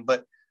 championship game,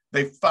 but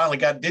they finally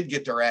did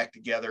get their act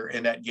together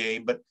in that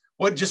game. But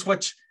what's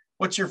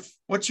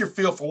your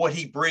feel for what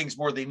he brings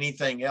more than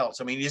anything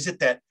else? I mean, is it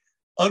that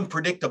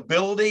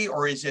unpredictability,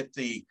 or is it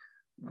the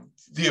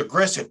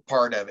aggressive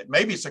part of it?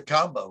 Maybe it's a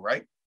combo,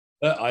 right?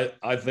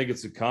 I think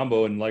it's a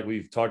combo. And like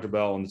we've talked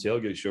about on the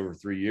Tailgate Show for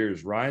 3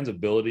 years, Ryan's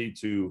ability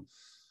to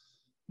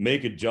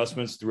make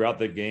adjustments throughout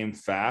the game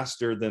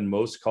faster than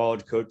most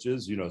college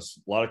coaches. A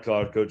lot of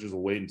college coaches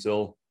will wait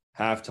until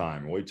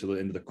halftime, wait till the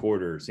end of the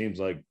quarter. It seems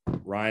like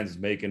Ryan's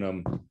making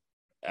them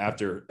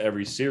after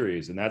every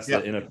series. And that's the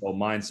NFL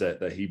mindset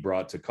that he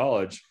brought to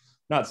college.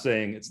 Not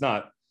saying it's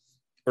not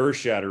earth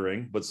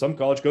shattering, but some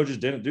college coaches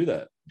didn't do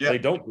that. They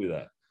don't do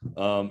that.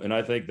 And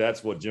I think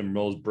that's what Jim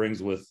Knowles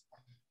brings with,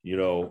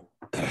 him.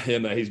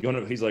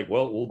 He's like,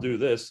 well, we'll do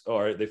this.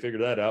 All right. They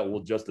figured that out.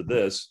 We'll adjust to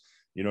this.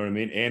 You know what I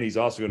mean? And he's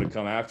also going to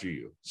come after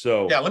you.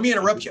 So let me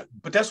interrupt you,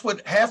 but that's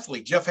what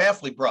Jeff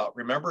Hafley brought,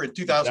 remember, in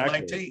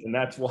 2019. Exactly. And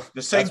that's why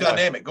the same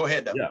dynamic. Go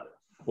ahead, though. Yeah.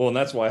 Well, and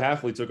that's why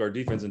Hafley took our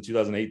defense in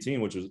 2018,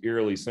 which was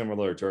eerily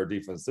similar to our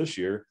defense this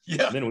year.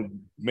 Yeah. And then we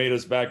made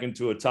us back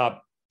into a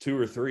top 2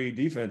 or 3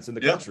 defense in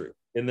the country.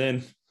 And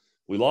then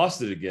we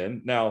lost it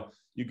again. Now,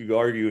 you could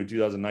argue in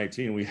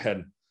 2019, we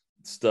had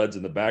studs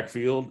in the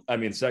backfield. I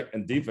mean,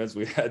 second defense,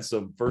 we had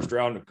a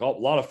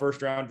lot of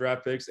first round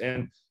draft picks,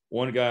 and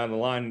one guy on the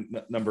line,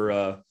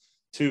 number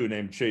 2,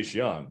 named Chase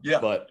Young. Yeah.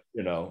 But,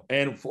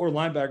 and 4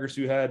 linebackers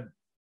who had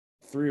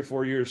 3 or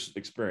 4 years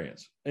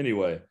experience.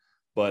 Anyway,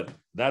 but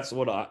that's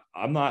what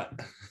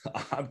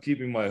I'm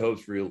keeping my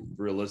hopes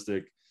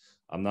realistic.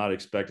 I'm not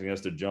expecting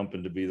us to jump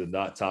into be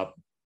the top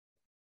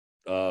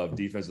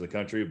defense in the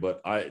country,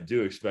 but I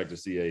do expect to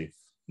see a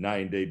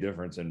 9-day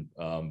difference in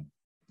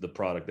the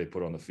product they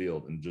put on the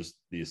field and just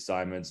the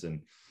assignments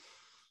and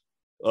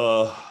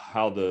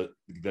how the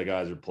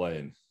guys are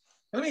playing.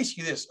 Let me ask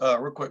you this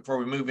real quick before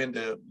we move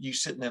into you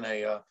sitting in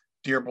a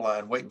deer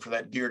blind waiting for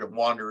that deer to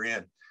wander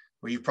in,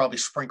 where you've probably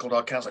sprinkled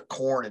all kinds of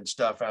corn and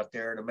stuff out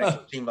there to make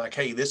it seem like,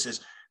 hey, this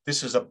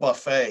is a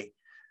buffet,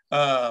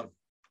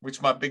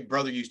 which my big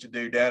brother used to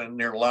do down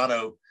near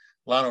Llano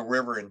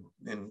River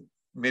in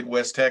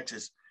Midwest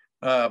Texas.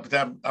 But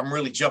I'm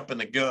really jumping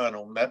the gun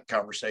on that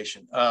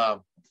conversation.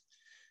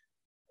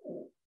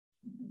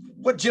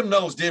 What Jim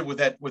Knowles did with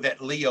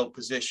that Leo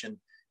position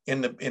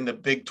in the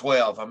Big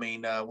 12, I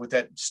mean, with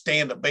that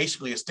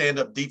basically a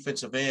stand-up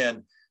defensive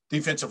end,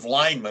 defensive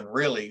lineman,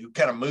 really, who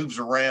kind of moves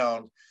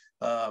around.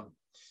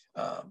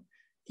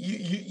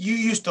 You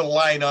used to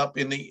line up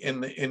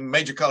in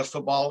major college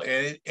football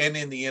and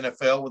in the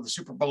NFL with the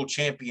Super Bowl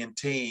champion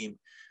team.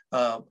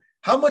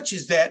 How much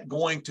is that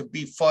going to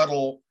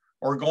befuddle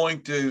or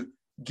going to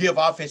give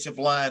offensive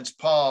lines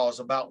pause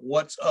about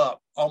what's up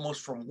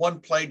almost from one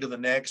play to the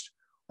next,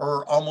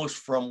 or almost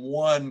from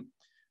one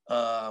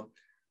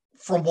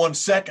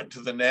second to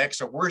the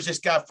next? Or where's this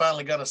guy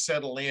finally going to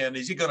settle in?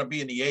 Is he going to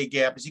be in the A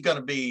gap? Is he going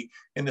to be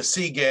in the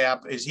C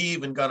gap? Is he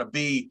going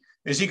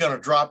to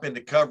drop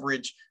into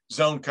coverage,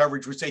 zone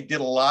coverage, which they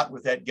did a lot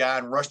with that guy,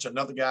 and rushed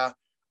another guy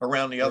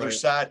around the other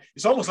side?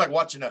 It's almost like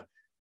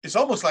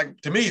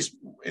to me,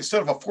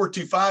 instead of a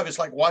 4-2-5, it's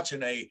like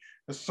watching a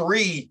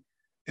 3.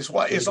 It's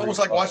almost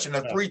like watching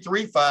a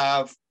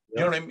 3-3-5. You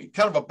know what I mean?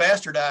 Kind of a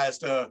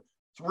bastardized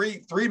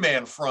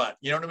three-man front.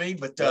 You know what I mean?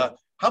 But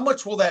how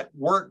much will that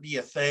work, do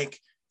you think,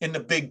 in the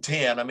Big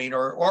Ten? I mean,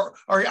 or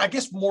I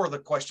guess more of the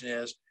question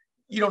is,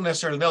 you don't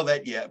necessarily know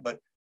that yet, but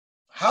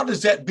how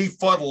does that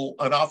befuddle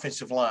an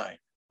offensive line,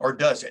 or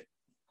does it?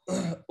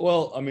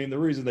 Well, I mean, the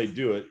reason they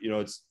do it,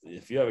 it's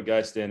if you have a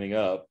guy standing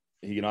up,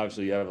 he can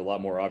obviously have a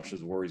lot more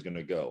options of where he's going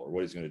to go or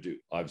what he's going to do.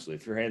 Obviously,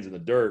 if your hand's in the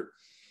dirt,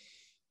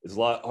 it's a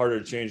lot harder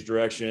to change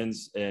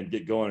directions and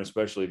get going,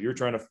 especially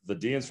if the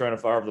DN's trying to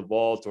fire up the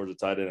ball towards a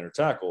tight end or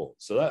tackle.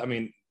 So that, I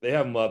mean, they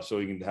have him up so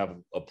he can have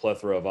a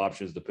plethora of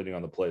options depending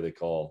on the play they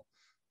call.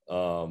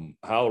 How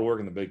it'll work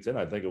in the Big Ten,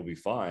 I think it'll be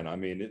fine. I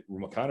mean, it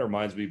kind of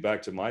reminds me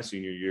back to my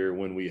senior year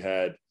when we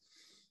had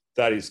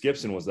Thaddeus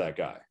Gibson was that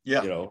guy.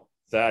 Yeah.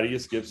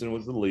 Thaddeus Gibson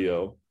was the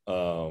Leo.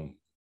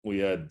 We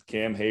had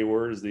Cam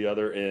Hayward as the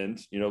other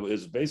end. It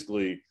was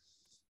basically,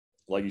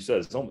 like you said,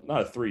 it's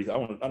not a 3. I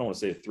don't want to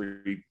say a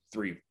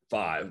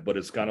 3-3-5, but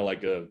it's kind of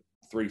like a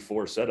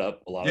 3-4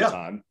 setup a lot of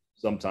time.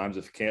 Sometimes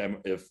if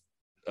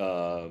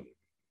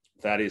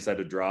Thaddeus had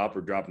to drop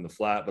in the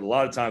flat, but a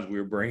lot of times we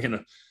were bringing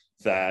a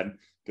Thad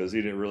because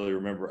he didn't really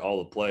remember all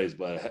the plays,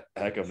 but a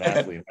heck of an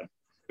athlete, had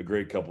a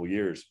great couple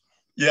years.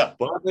 Yeah.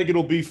 But I think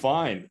it'll be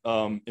fine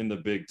in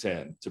the Big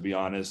Ten, to be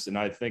honest. And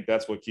I think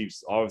that's what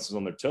keeps offenses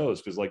on their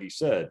toes because, like you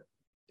said,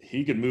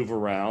 he could move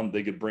around.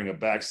 They could bring a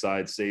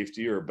backside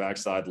safety or a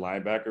backside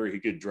linebacker. He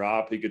could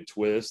drop, he could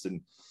twist.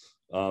 And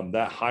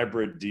that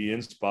hybrid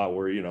DN spot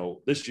where,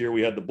 this year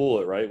we had the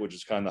Bullet, right, which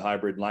is kind of the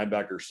hybrid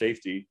linebacker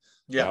safety.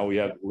 Yeah. Now we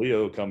have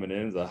Leo coming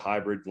in as a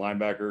hybrid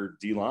linebacker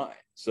D-line.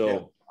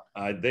 So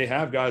they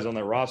have guys on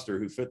their roster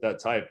who fit that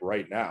type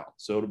right now.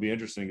 So it'll be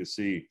interesting to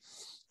see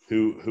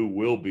who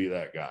will be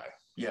that guy.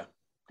 Yeah.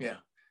 Yeah.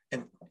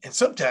 And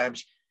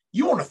sometimes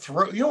you want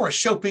to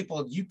show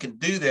people you can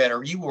do that,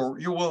 or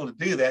you're willing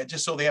to do that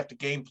just so they have to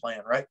game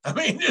plan, right? I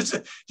mean,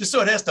 just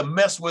so it has to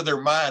mess with their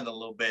mind a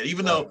little bit,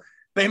 even though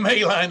they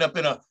may line up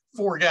in a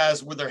 4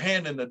 guys with their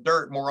hand in the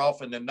dirt more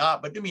often than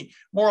not. But I mean,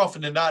 more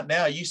often than not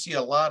now, you see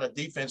a lot of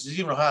defenses,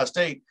 even Ohio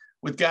State,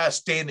 with guys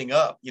standing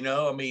up,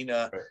 I mean,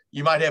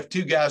 you might have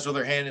 2 guys with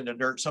their hand in the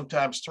dirt,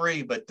 sometimes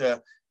 3, but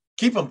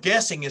keep them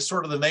guessing is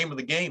sort of the name of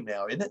the game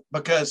now, isn't it?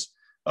 Because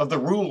of the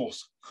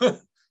rules.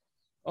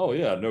 Oh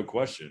yeah, no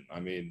question. I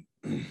mean,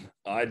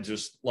 I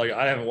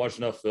haven't watched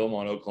enough film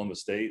on Oklahoma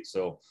State,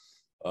 so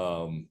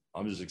I'm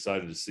just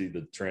excited to see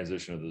the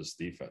transition of this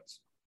defense.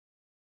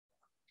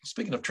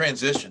 Speaking of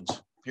transitions,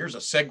 here's a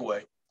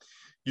segue.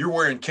 You're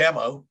wearing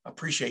camo. I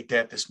appreciate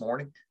that this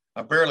morning.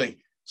 I barely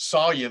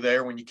saw you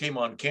there when you came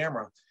on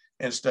camera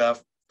and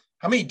stuff.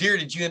 How many deer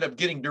did you end up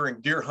getting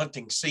during deer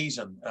hunting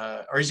season?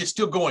 Or is it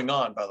still going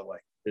on, by the way?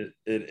 It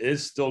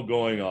is still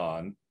going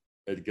on.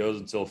 It goes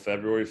until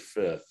February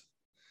 5th.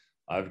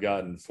 I've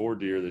gotten 4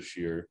 deer this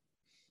year,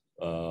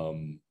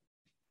 3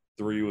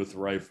 with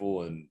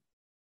rifle and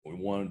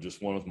one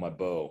with my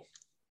bow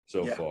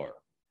so far.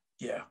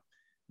 Yeah.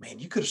 Man,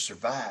 you could have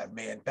survived,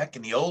 man, back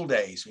in the old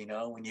days,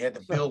 when you had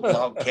to build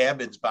log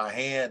cabins by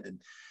hand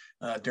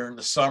and during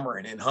the summer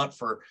and then hunt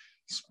for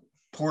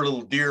poor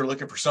little deer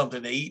looking for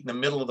something to eat in the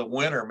middle of the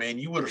winter. Man,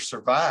 you would have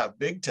survived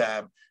big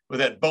time with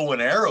that bow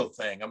and arrow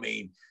thing. I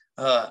mean,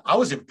 I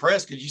was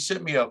impressed because you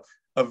sent me a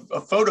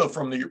photo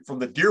from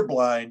the deer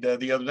blind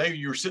the other day.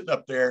 You were sitting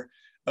up there,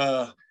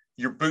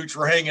 your boots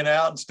were hanging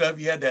out and stuff.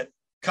 You had that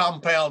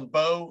compound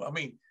bow. I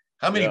mean,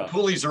 how many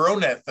pulleys are on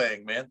that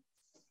thing, man?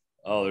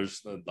 Oh,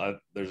 there's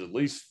at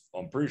least,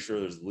 I'm pretty sure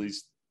there's at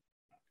least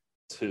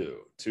two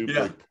big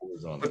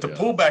pulleys on it. But the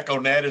pullback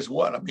on that is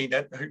what? I mean,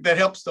 that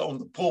helps on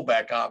the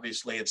pullback,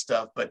 obviously, and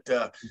stuff. But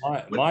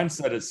mine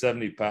said it's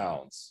 70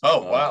 pounds.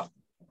 Oh, wow.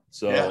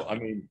 So, I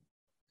mean,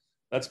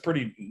 that's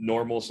pretty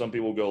normal. Some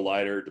people go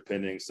lighter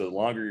depending. So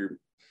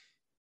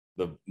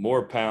the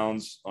more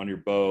pounds on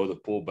your bow, the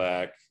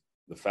pullback,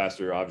 the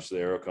faster, obviously,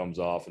 the arrow comes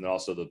off. And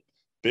also the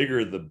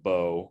bigger the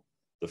bow,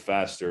 the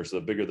faster. So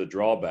the bigger the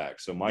drawback.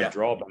 So my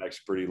drawback's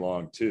pretty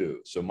long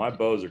too. So my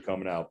bows are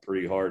coming out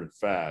pretty hard and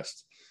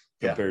fast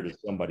compared to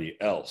somebody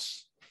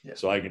else. Yeah.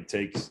 So I can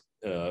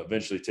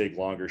eventually take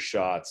longer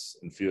shots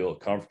and feel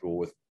comfortable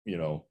with,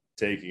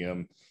 taking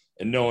them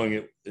and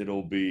knowing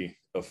it'll be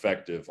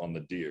effective on the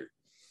deer.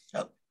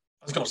 I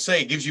was going to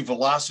say, it gives you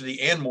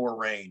velocity and more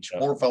range,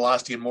 more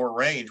velocity and more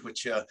range,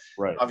 which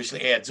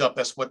obviously adds up.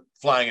 That's what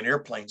flying an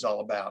airplane's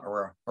all about,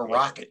 or a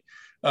rocket.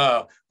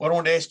 Well, I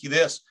wanted to ask you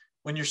this.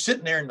 When you're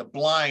sitting there in the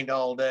blind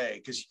all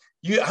day, because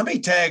how many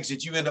tags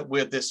did you end up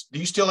with this? Do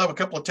you still have a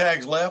couple of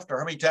tags left, or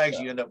how many tags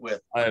do you end up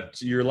with?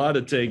 You're allowed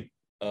to take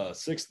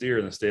 6 deer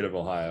in the state of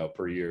Ohio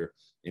per year,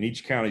 and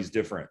each county is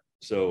different.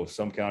 So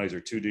some counties are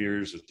 2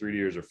 deers or 3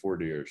 deers or 4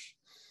 deers.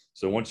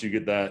 So once you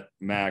get that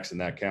max in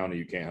that county,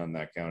 you can't hunt in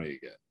that county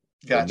again.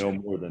 Gotcha. No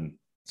more than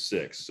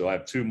 6. So I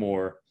have 2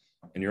 more,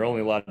 and you're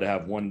only allowed to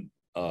have one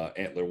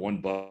antler,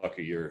 1 buck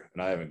a year,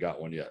 and I haven't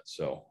got one yet.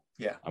 So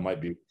yeah, I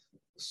might be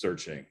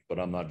searching, but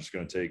I'm not just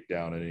going to take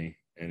down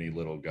any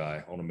little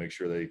guy. I want to make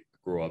sure they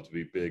grow up to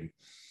be big,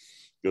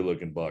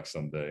 good-looking bucks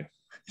someday.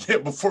 Yeah,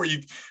 before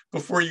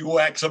you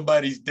whack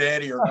somebody's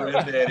daddy or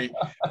granddaddy.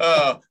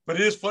 But it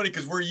is funny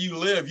because where you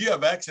live, you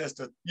have access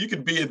to, you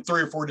can be in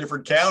 3 or 4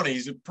 different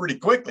counties pretty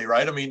quickly,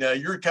 right? I mean,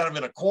 you're kind of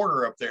in a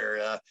corner up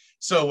there.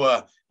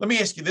 So let me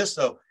ask you this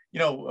though.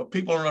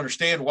 People don't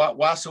understand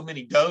why so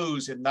many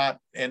does and not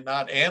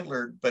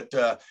antlered, but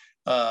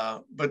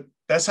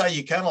that's how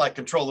you kind of like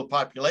control the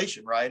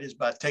population, right? Is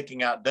by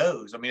taking out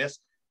does. I mean,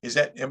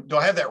 do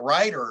I have that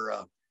right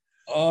or?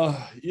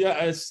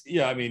 Yeah.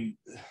 I mean,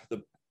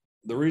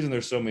 the reason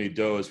there's so many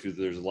doe is because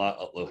there's a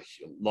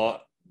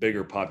lot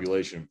bigger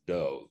population of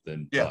doe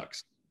than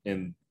bucks,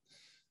 and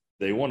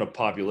they want a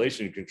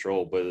population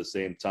control, but at the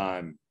same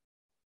time,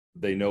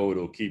 they know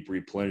it'll keep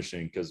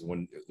replenishing because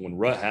when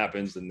rut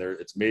happens and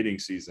it's mating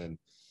season,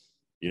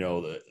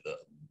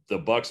 the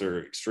bucks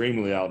are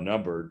extremely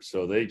outnumbered,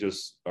 so they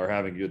just are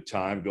having a good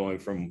time going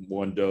from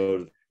one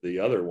doe to the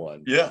other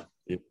one. Yeah,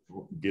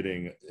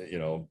 getting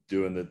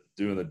doing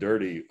the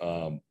dirty.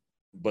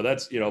 But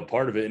that's,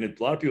 part of it. And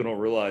a lot of people don't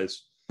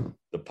realize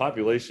the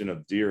population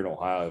of deer in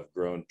Ohio have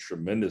grown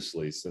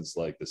tremendously since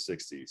like the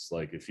 60s.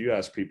 Like if you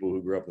ask people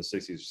who grew up in the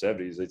 60s or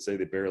 70s, they'd say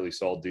they barely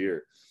saw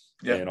deer.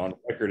 Yeah. And on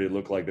record, it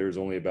looked like there was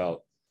only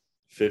about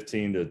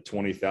 15 to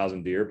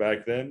 20,000 deer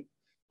back then.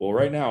 Well,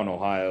 right now in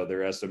Ohio,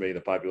 they're estimating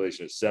the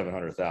population is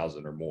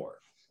 700,000 or more.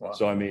 Wow.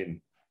 So, I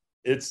mean,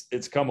 it's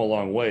come a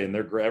long way, and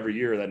every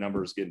year that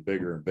number is getting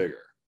bigger and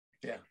bigger.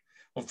 Yeah.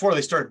 Before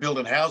they started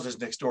building houses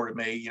next door to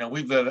me,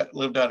 we've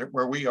lived out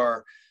where we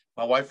are,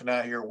 my wife and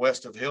I here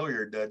west of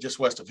Hilliard, just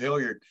west of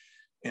Hilliard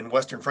in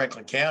Western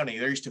Franklin County.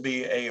 There used to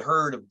be a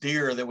herd of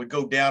deer that would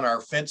go down our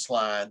fence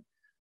line.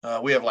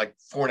 We have like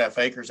 4.5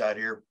 acres out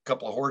here, a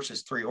couple of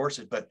horses, 3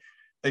 horses, but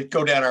they'd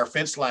go down our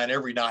fence line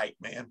every night,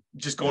 man,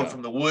 just going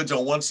from the woods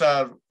on one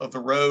side of the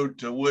road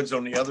to woods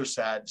on the other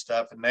side and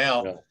stuff. And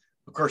now,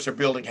 of course, they're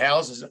building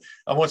houses.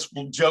 I once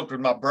joked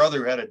with my brother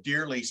who had a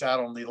deer lease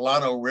out on the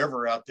Llano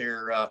River out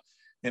there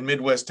in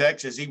Midwest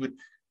Texas.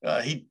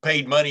 He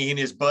paid money in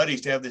his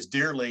buddies to have this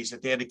deer lease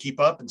that they had to keep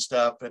up and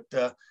stuff. But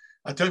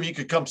I told him you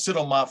could come sit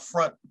on my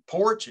front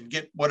porch and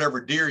get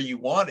whatever deer you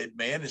wanted,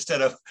 man,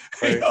 instead of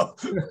paying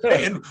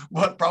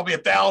probably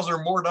 $1,000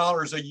 or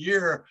more a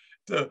year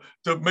to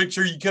make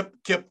sure you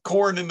kept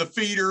corn in the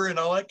feeder and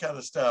all that kind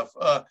of stuff.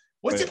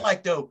 What's it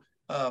like though,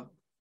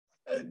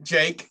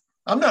 Jake?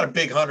 I'm not a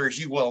big hunter, as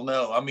you well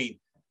know. I mean,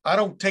 I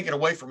don't take it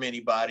away from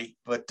anybody,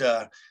 but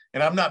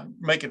and I'm not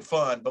making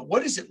fun. But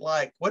what is it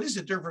like? What is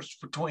the difference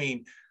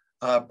between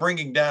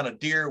bringing down a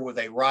deer with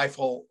a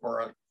rifle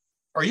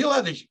are you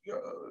allowed to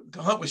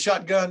hunt with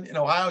shotgun in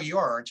Ohio? You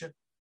are, aren't you?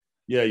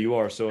 Yeah, you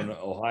are. So in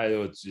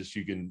Ohio, it's just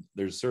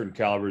there's certain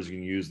calibers you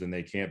can use, and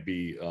they can't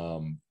be.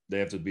 They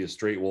have to be a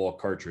straight wall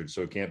cartridge,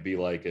 so it can't be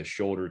like a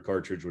shouldered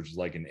cartridge, which is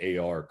like an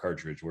AR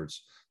cartridge, where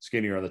it's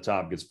skinnier on the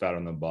top, gets fatter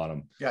on the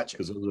bottom. Gotcha.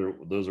 Because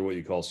those are what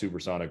you call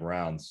supersonic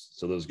rounds.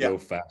 So those go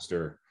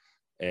faster,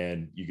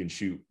 and you can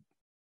shoot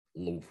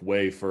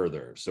way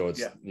further. So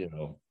it's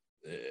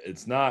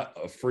it's not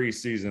a free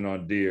season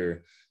on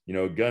deer.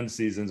 Gun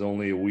season's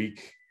only a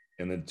week,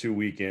 and then 2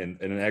 weekend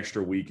and an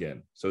extra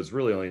weekend. So it's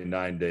really only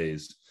 9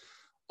 days.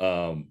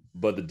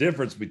 But the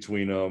difference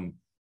between them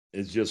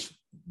is just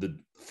the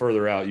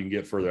further out you can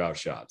get further out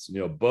shots.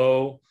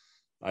 Bow,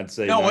 I'd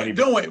say. No, wait,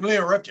 don't wait. Let me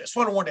interrupt you. That's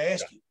what I wanted to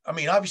ask you. I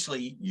mean,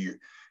 obviously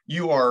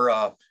you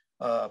are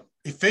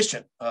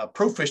efficient,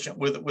 proficient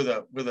with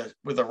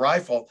a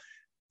rifle.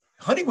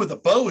 Hunting with a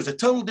bow is a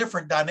total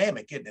different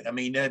dynamic, isn't it? I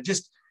mean,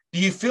 do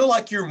you feel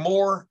like you're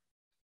more?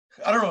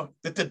 I don't know,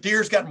 that the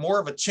deer's got more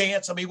of a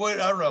chance. I mean, I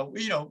don't know,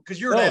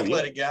 because you're an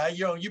athletic guy.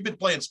 You've been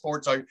playing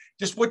sports.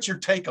 Just what's your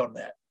take on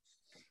that?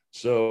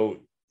 So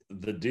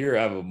the deer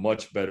have a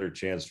much better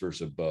chance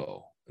versus a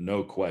bow,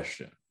 no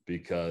question,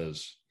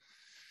 because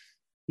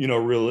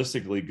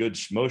realistically,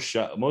 most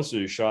of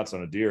your shots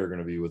on a deer are going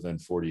to be within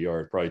 40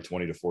 yards, probably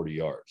 20 to 40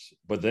 yards.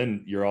 But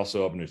then you're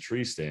also up in a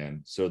tree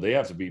stand, so they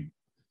have to be.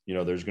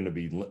 There's going to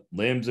be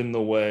limbs in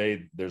the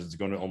way. There's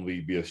going to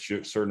only be a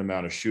certain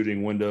amount of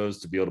shooting windows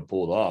to be able to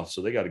pull it off.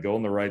 So they got to go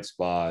in the right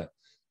spot.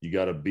 You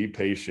got to be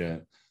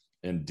patient.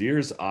 And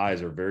deer's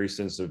eyes are very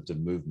sensitive to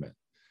movement.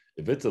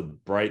 If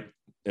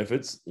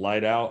it's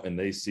light out and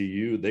they see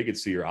you, they could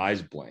see your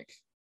eyes blink.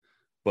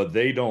 But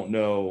they don't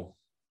know.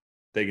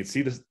 They can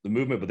see the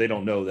movement, but they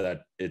don't know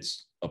that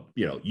it's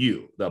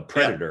you, the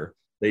predator.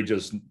 Yeah. They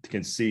just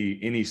can see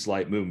any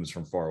slight movements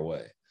from far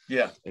away.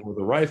 Yeah. And with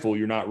a rifle,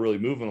 you're not really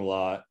moving a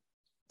lot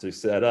to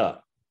set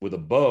up. With a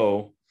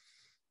bow,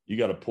 you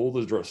got to pull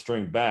the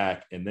string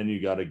back, and then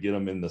you got to get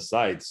them in the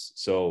sights.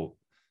 So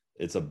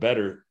it's a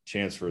better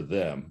chance for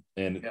them.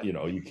 And,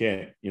 you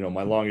can't,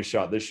 my longest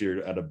shot this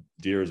year at a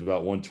deer is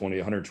about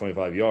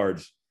 125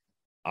 yards.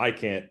 I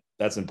can't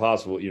that's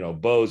impossible.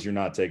 Bows, you're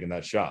not taking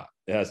that shot.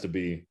 It has to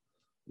be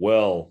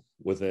well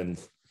within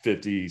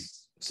 50,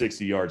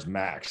 60 yards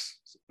max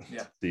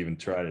to even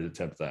try to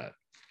attempt that.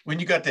 When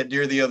you got that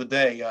deer the other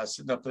day,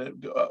 sitting up there,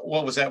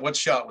 what was that? What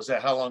shot was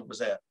that? How long was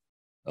that?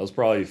 That was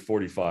probably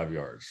 45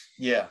 yards.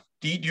 Yeah.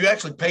 Do you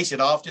actually pace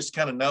it off? Just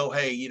kind of know,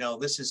 hey,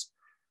 this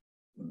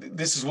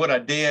is what I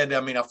did.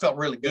 I mean, I felt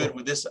really good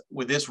with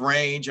this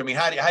range. I mean,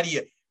 how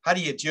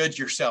do you judge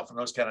yourself in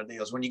those kind of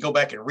deals when you go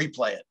back and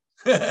replay it?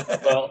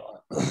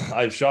 Well,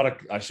 I shot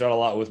a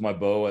lot with my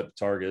bow at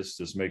targets,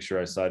 just make sure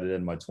I sighted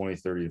in my 20,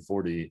 30, and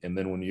 40. And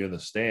then when you're in the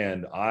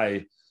stand,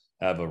 I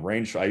have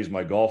I use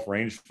my golf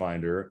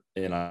rangefinder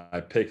and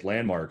I pick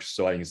landmarks.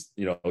 So I can,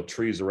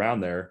 trees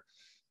around there.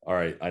 All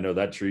right, I know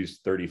that tree's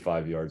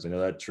 35 yards. I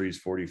know that tree's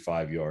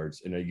 45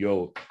 yards. And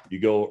you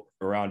go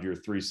around your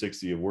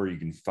 360 of where you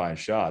can find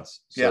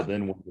shots. So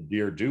then when the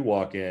deer do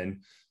walk in,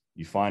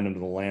 you find them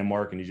to the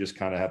landmark and you just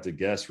kind of have to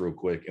guess real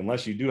quick,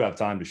 unless you do have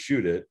time to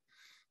shoot it,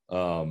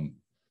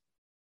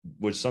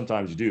 which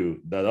sometimes you do.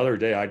 That other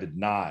day I did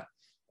not.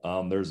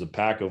 There's a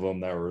pack of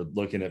them that were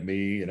looking at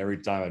me, and every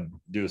time I'd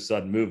do a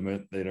sudden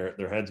movement,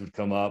 their heads would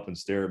come up and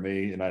stare at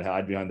me, and I'd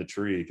hide behind the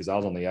tree because I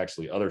was on the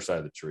actually other side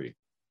of the tree.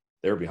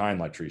 They were behind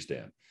my tree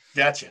stand.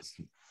 Gotcha.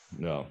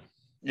 No.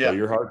 Yeah. So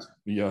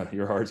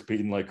your heart's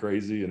beating like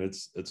crazy, and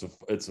it's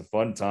a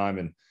fun time,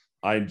 and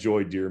I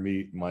enjoy deer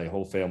meat. My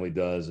whole family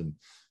does, and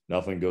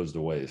nothing goes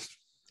to waste.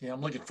 Yeah, I'm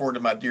looking forward to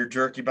my deer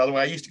jerky. By the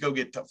way, I used to go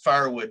get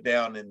firewood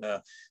down in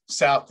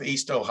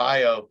southeastern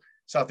Ohio,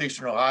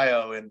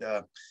 and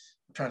I'm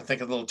trying to think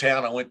of the little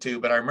town I went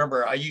to. But I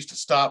remember I used to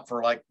stop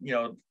for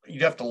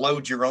you'd have to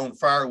load your own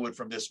firewood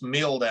from this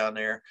mill down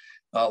there.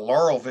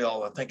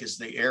 Laurelville, I think, is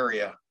the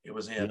area it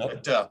was in.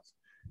 Yep.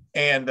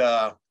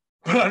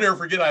 But I'll never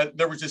forget,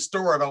 there was this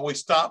store I'd always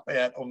stop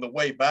at on the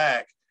way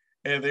back,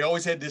 and they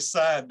always had this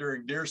sign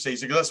during deer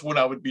season, because that's when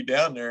I would be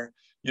down there.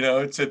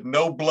 It said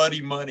 "No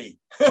bloody money."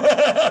 They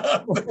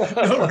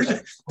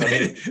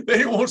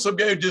didn't want some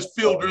guy who just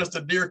field dressed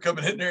a deer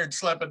coming in there and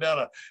slapping down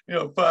a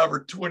 $5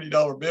 or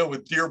 $20 bill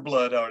with deer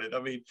blood on it. I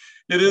mean,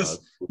 it is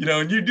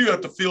and you do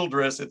have to field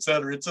dress, et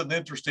cetera. It's an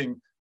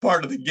interesting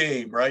part of the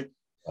game, right?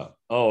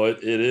 Oh,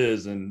 it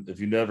is. And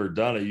if you've never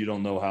done it, you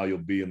don't know how you'll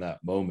be in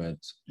that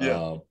moment.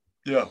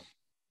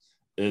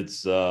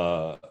 It's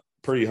a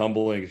pretty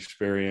humbling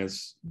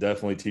experience.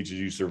 Definitely teaches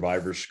you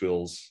survivor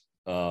skills.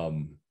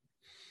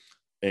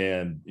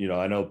 And,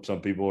 I know some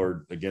people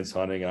are against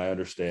hunting, and I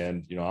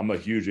understand. I'm a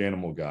huge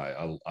animal guy.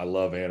 I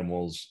love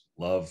animals,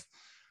 love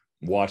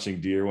watching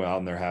deer out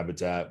in their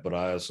habitat, but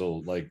I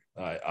also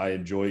I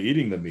enjoy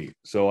eating the meat.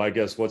 So I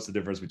guess what's the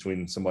difference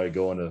between somebody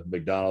going to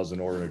McDonald's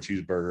and ordering a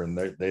cheeseburger and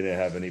they didn't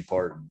have any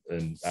part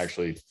in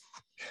actually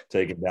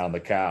taking down the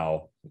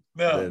cow,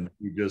 and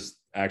you just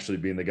actually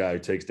being the guy who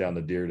takes down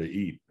the deer to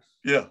eat?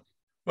 Yeah.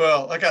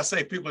 Well, like I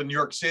say, people in New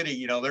York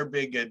City, they're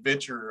big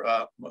adventure.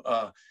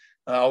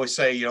 I always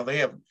say, they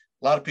have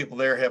a lot of people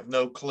there have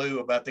no clue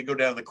about. They go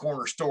down to the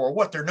corner store.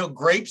 What? There are no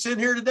grapes in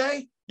here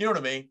today? You know what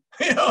I mean?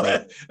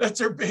 Right. That's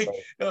their big.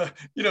 Right.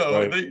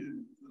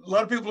 A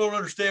lot of people don't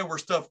understand where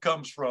stuff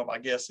comes from, I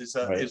guess, is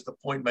the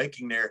point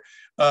making there.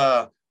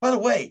 By the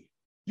way,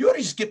 you ought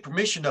to just get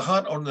permission to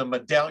hunt on the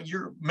Medallion.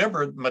 You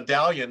remember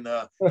Medallion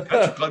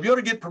Country Club? You ought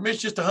to get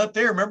permission just to hunt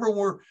there. Remember when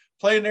we're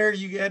playing there,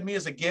 you had me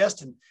as a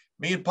guest, and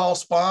me and Paul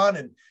Spahn,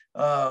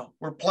 and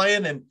we're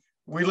playing, and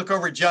we look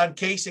over at John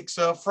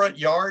Kasich's front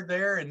yard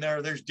there, and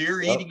there's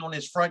deer eating on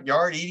his front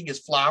yard, eating his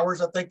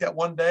flowers, I think, that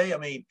one day. I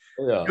mean,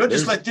 you'll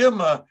just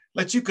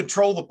let you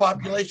control the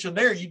population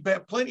there. You'd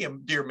have plenty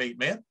of deer meat,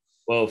 man.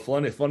 Well,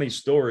 funny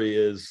story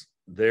is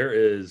there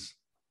is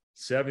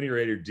 70 or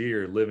 80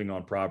 deer living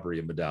on property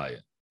in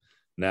Medallion.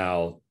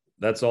 Now,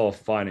 that's all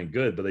fine and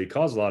good, but they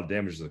cause a lot of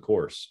damage to the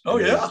course. Oh,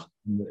 yeah.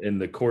 And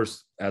the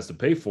course has to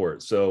pay for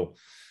it. So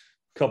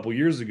a couple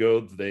years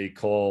ago, they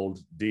called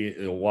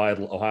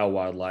Ohio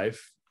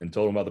Wildlife and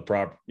told them about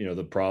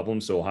the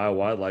problem. So Ohio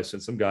Wildlife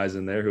sent some guys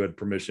in there who had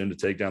permission to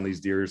take down these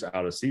deers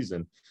out of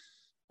season.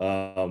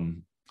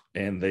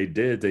 And they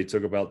did. They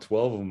took about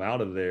 12 of them out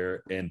of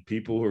there, and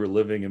people who were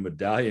living in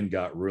Medallion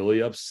got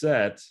really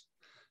upset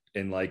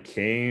and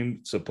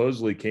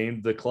supposedly came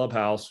to the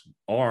clubhouse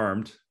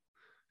armed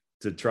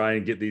to try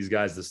and get these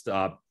guys to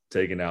stop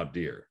taking out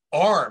deer.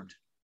 Armed.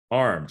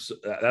 So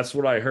that's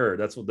what I heard.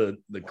 That's what the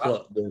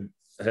club, the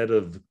head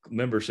of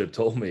membership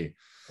told me.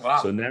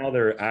 Wow. So now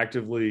they're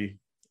actively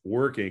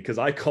working, because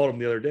I called him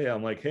the other day.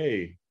 I'm like,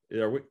 hey,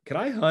 can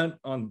I hunt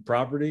on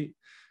property?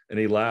 And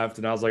he laughed,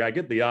 and I was like, I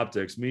get the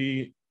optics.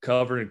 Me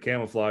covered in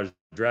camouflage,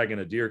 dragging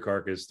a deer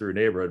carcass through a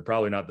neighborhood,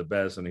 probably not the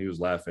best. And he was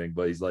laughing,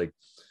 but he's like,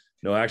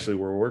 no, actually,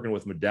 we're working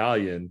with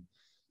Medallion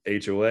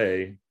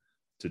HOA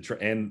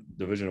and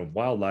Division of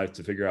Wildlife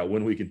to figure out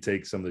when we can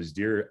take some of these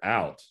deer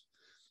out.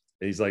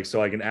 And he's like,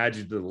 so I can add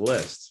you to the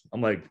list.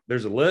 I'm like,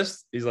 there's a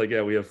list? He's like,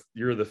 yeah,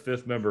 you're the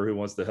 5th member who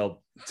wants to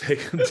help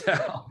take them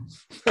down.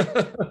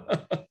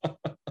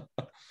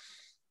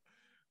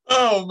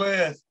 Oh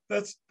man,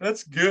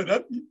 that's good.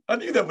 I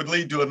knew that would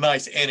lead to a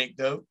nice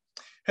anecdote.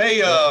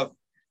 Hey,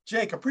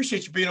 Jake, I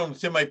appreciate you being on the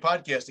Tim A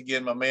podcast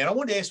again, my man. I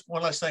wanted to ask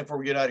one last thing before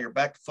we get out of here.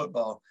 Back to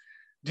football.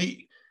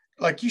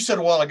 Like you said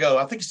a while ago,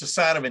 I think it's a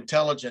sign of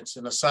intelligence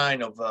and a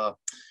sign of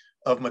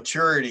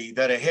maturity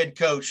that a head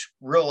coach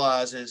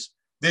realizes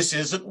this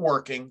isn't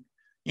working.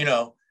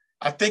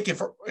 I think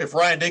if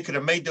Ryan Day could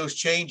have made those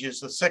changes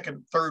the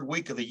second, third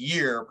week of the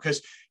year,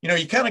 because,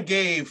 you kind of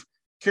gave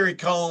Kerry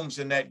Combs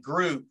and that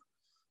group,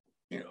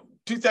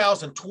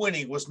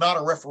 2020 was not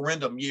a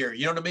referendum year.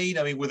 You know what I mean?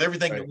 I mean, with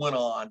everything that went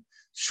on,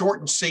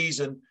 shortened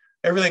season,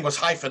 everything was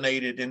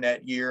hyphenated in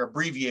that year,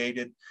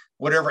 abbreviated,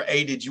 whatever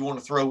aided you want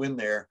to throw in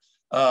there,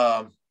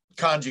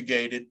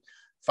 conjugated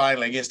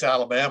finally against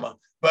Alabama.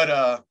 But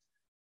a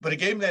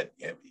game that,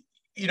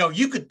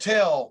 you could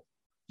tell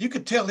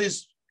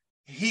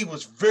he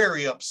was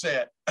very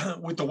upset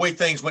with the way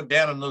things went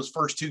down in those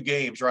first two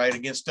games, right,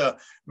 against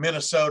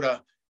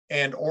Minnesota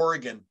and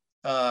Oregon.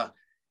 I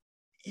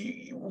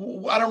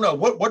don't know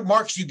what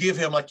marks you give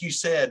him, like you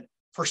said,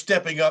 for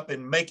stepping up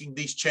and making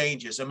these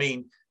changes. I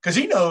mean, because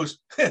he knows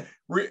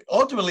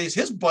ultimately it's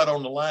his butt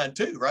on the line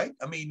too, right?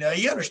 I mean,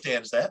 he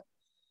understands that.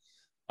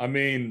 I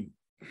mean,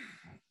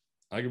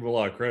 I give him a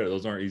lot of credit.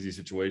 Those aren't easy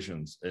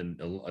situations.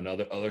 And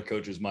other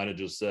coaches might have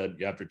just said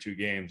after two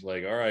games,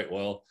 like, all right,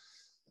 well,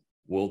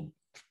 we'll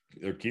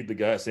keep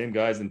the same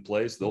guys in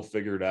place. They'll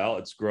figure it out.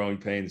 It's growing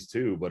pains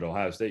too, but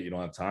Ohio State, you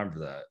don't have time for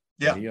that.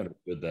 Yeah. And he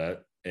understood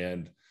that.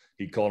 And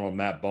he called on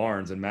Matt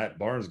Barnes, and Matt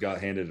Barnes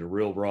got handed a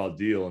real raw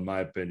deal, in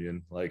my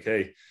opinion. Like,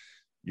 hey,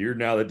 you're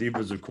now the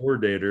defensive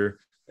coordinator,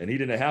 and he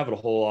didn't have a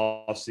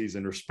whole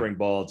offseason or spring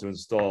ball to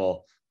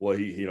install what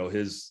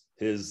his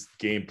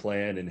game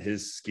plan and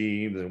his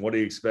scheme and what he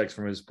expects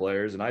from his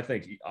players. And I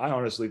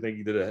honestly think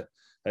he did a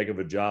heck of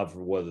a job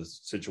for the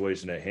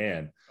situation at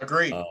hand.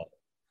 Agreed. I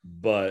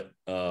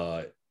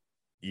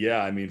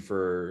mean,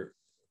 for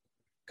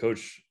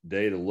Coach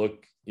Day to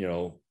look,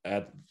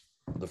 at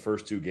the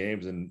first two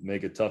games and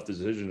make a tough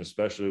decision,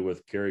 especially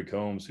with Kerry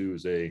Combs,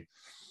 who's a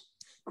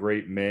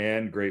great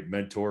man, great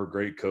mentor,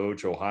 great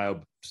coach,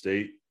 Ohio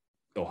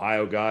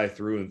guy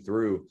through and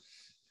through.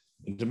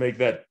 And to make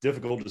that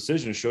difficult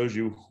decision shows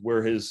you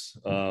where his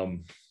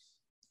priorities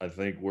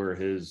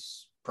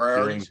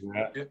feelings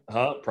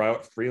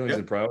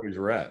and priorities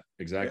are at.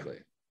 Exactly.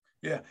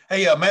 Yeah.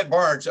 Hey, Matt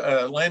Barnes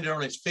landed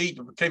on his feet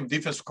and became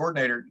defensive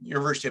coordinator at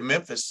University of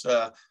Memphis,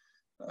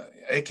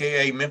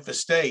 AKA Memphis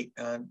State.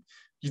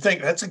 You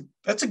think that's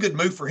a good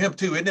move for him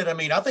too, isn't it? I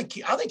mean, I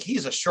think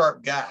he's a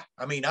sharp guy.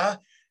 I mean, I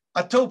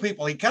told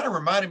people he kind of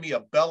reminded me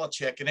of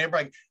Belichick, and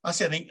everybody. I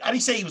said I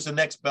didn't say he was the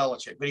next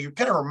Belichick, but he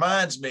kind of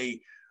reminds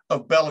me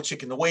of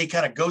Belichick in the way he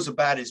kind of goes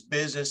about his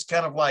business,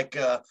 kind of like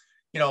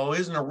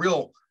isn't a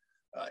real.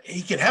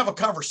 He can have a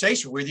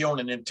conversation with you on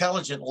an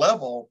intelligent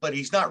level, but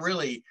he's not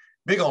really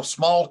big on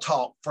small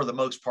talk for the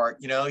most part.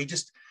 I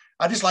just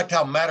liked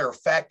how matter of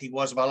fact he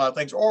was about a lot of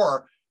things,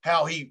 or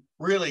how he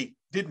really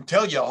didn't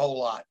tell you a whole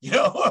lot.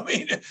 I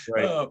mean,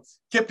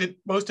 kept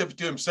most of it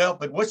to himself.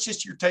 But what's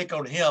just your take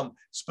on him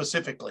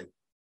specifically?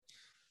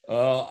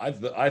 I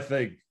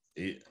think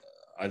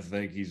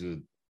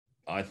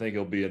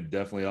he'll be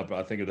definitely up.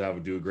 I think he'll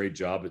do a great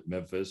job at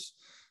Memphis.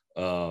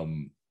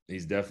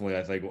 He's definitely,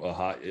 I think, a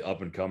hot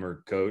up and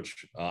comer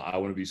coach. I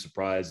wouldn't be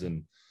surprised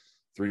in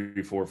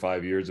 3, 4,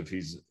 5 years if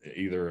he's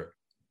either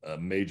a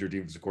major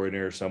defensive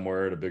coordinator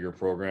somewhere at a bigger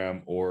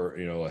program, or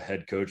a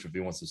head coach if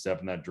he wants to step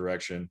in that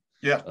direction.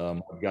 Yeah.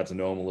 I've got to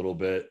know him a little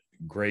bit.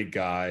 Great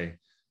guy,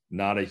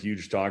 not a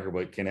huge talker,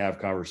 but can have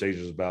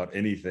conversations about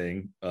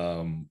anything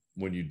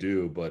when you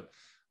do. But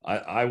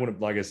I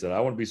wouldn't, like I said, I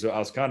wouldn't be I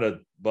was kind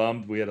of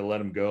bummed we had to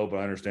let him go, but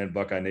I understand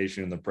Buckeye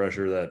Nation and the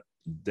pressure that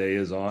Day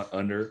is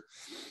under.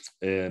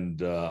 And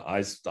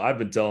I've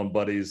been telling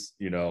buddies,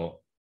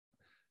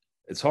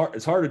 it's hard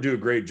to do a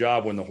great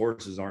job when the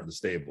horses aren't in the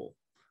stable.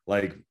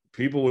 Like,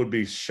 people would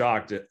be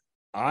shocked.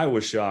 I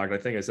was shocked. I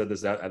think I said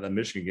this at the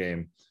Michigan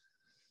game.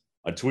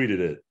 I tweeted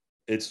it.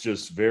 It's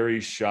just very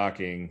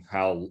shocking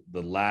how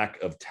the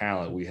lack of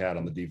talent we had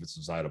on the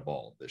defensive side of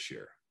ball this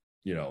year.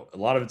 A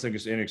lot of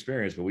it's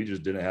inexperience, but we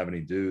just didn't have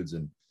any dudes,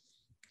 and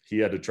he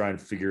had to try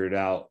and figure it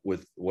out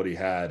with what he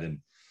had. And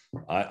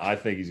I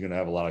think he's going to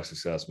have a lot of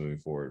success moving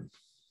forward.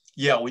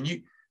 Yeah, when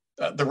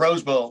the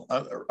Rose Bowl,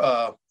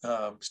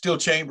 Steel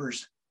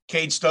Chambers,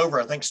 Cade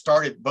Stover, I think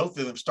both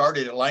of them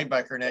started at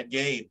linebacker in that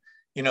game.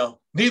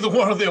 Neither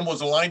one of them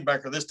was a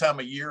linebacker this time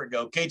a year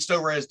ago. Cade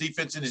Stover has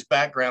defense in his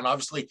background.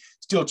 Obviously,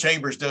 Steel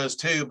Chambers does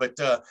too, but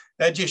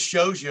that just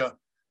shows you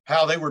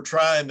how they were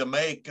trying to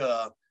make,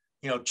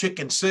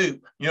 chicken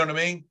soup. You know what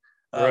I mean?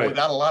 Right.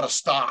 Without a lot of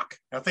stock,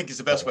 I think is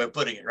the best way of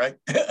putting it, right?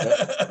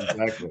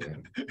 Exactly.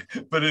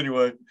 But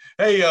anyway,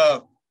 hey,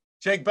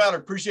 Jake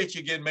Ballard, appreciate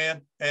you again,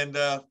 man. And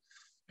I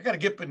got to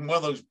get in one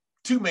of those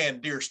 2-man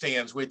deer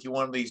stands with you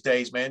one of these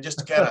days, man, just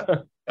to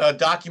kind of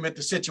document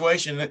the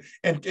situation.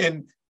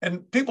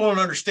 And people don't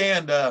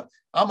understand.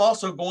 I'm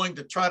also going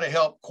to try to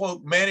help,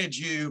 quote, manage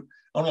you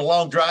on a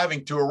long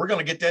driving tour. We're going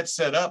to get that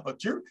set up,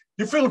 but you're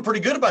feeling pretty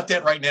good about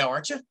that right now,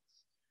 aren't you?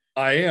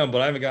 I am,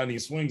 but I haven't got any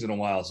swings in a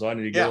while, so I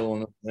need to get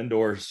on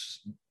indoor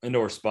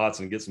spots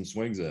and get some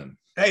swings in.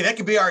 Hey, that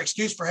could be our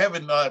excuse for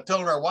having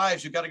telling our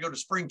wives you got to go to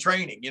spring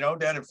training,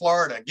 down in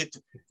Florida, get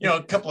to,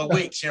 a couple of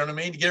weeks, you know what I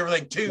mean, to get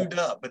everything tuned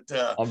up.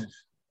 But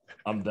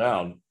I'm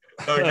down.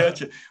 I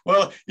gotcha.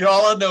 Well,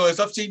 all I know is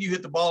I've seen you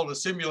hit the ball in a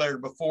simulator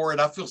before,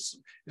 and I feel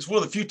it's one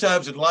of the few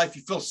times in life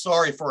you feel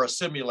sorry for a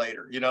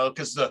simulator,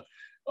 because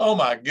oh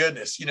my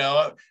goodness,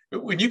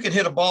 when you can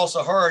hit a ball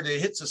so hard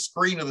it hits the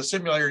screen of the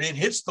simulator and then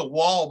hits the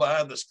wall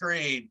behind the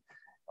screen,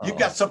 you've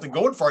got something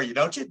going for you,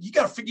 don't you? You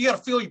got to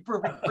feel you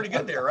pretty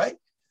good there, right?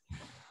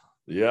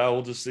 Yeah,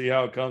 we'll just see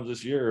how it comes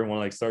this year when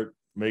I start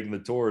making the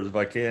tours, if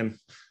I can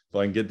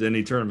get to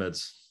any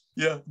tournaments.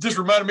 Yeah, just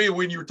reminded me of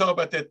when you were talking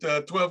about that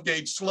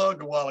 12-gauge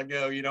slug a while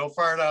ago,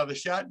 firing out of the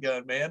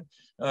shotgun, man.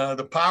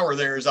 The power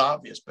there is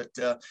obvious, but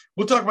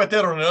we'll talk about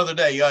that on another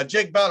day.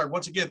 Jake Ballard,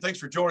 once again, thanks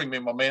for joining me,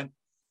 my man.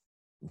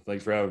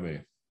 Thanks for having me.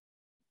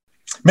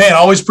 Man, I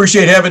always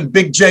appreciate having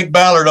big Jake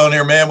Ballard on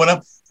here, man.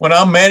 When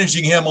I'm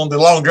managing him on the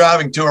long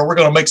driving tour, we're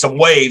going to make some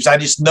waves. I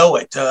just know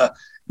it.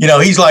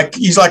 He's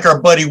like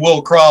our buddy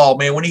Will Crawl,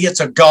 man. When he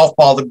hits a golf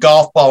ball, the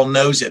golf ball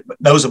knows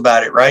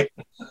about it, right?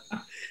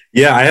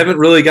 Yeah, I haven't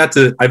really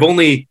I've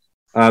only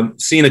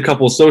seen a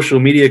couple of social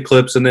media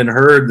clips and then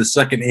heard the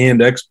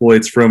secondhand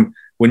exploits from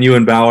when you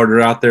and Ballard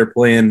are out there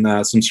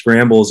playing some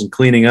scrambles and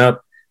cleaning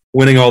up,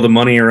 winning all the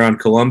money around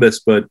Columbus.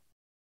 But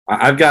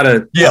I've got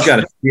to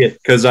see it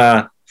because,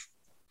 I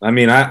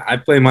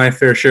play my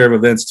fair share of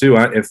events too.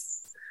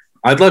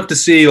 I'd love to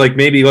see,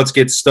 maybe let's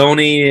get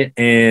Stoney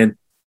and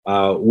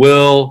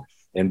Will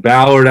and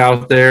Ballard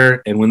out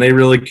there, and when they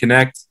really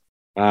connect.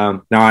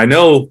 Now, I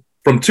know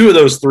from two of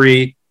those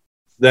three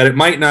that it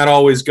might not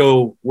always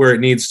go where it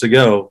needs to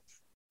go,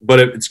 but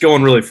it's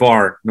going really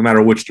far no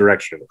matter which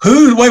direction.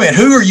 Wait a minute.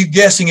 Who are you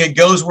guessing it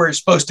goes where it's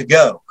supposed to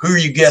go? Who are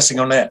you guessing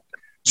on that?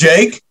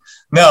 Jake?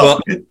 No,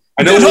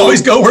 I know it doesn't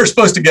always go where it's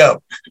supposed to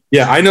go.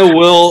 Yeah, I know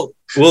Will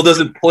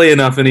doesn't play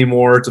enough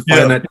anymore to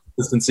find that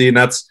consistency, and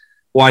that's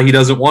why he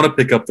doesn't want to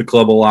pick up the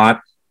club a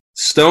lot.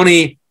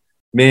 Stoney,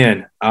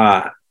 man,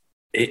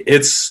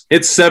 it's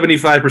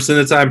 75%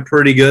 of the time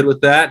pretty good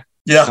with that.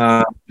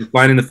 Yeah.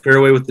 Finding the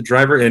fairway with the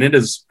driver, and it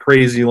is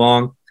crazy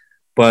long.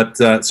 But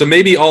so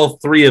maybe all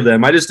three of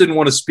them. I just didn't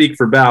want to speak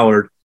for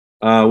Ballard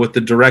with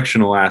the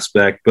directional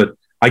aspect. But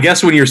I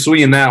guess when you're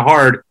swinging that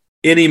hard,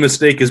 any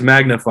mistake is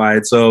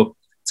magnified. So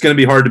it's going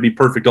to be hard to be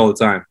perfect all the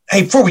time.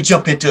 Hey, before we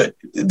jump into it,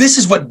 this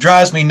is what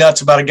drives me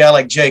nuts about a guy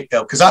like Jake,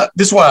 though, because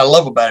this is what I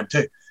love about him,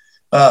 too.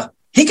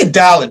 He could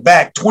dial it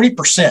back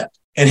 20%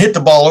 and hit the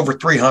ball over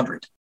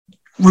 300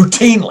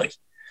 routinely.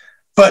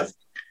 But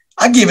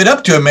I give it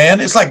up to him, man.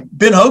 It's like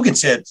Ben Hogan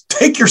said,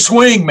 take your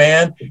swing,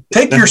 man.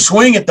 Take your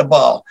swing at the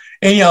ball.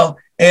 And,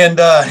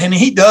 and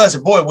he does.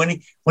 And boy,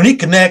 when he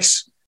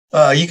connects,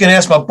 you can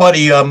ask my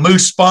buddy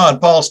Moose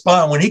Spahn, Paul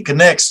Spahn, when he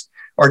connects,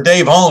 or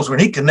Dave Holmes, when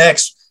he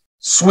connects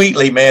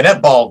sweetly, man,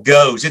 that ball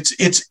goes.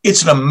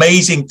 It's an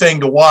amazing thing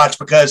to watch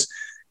because,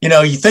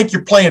 you think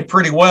you're playing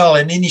pretty well,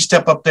 and then you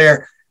step up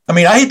there. I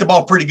mean, I hit the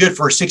ball pretty good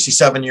for a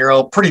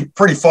 67-year-old,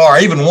 pretty far.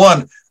 I even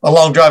won a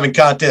long driving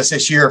contest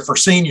this year for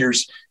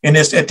seniors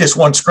at this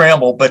one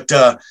scramble. But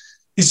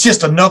it's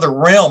just another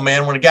realm,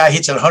 man, when a guy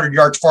hits it 100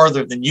 yards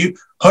farther than you,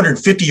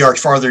 150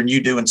 yards farther than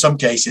you do in some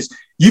cases.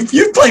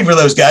 You've played for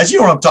those guys. You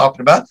know what I'm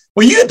talking about.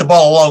 Well, you hit the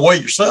ball a long way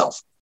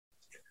yourself.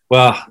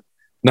 Well,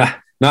 I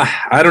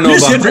don't know.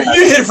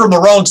 You hit it from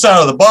the wrong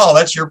side of the ball.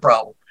 That's your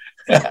problem.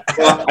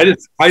 Well,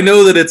 I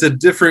know that it's a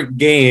different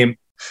game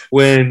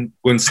when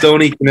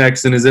Stoney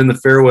connects and is in the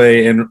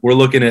fairway, and we're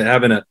looking at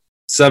having a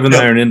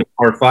 7-iron into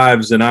par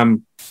fives, and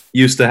I'm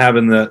used to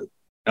having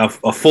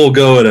a full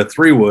go at a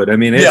 3-wood. I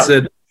mean,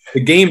 the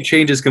game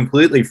changes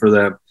completely for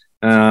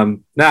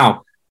them.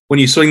 Now, when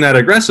you swing that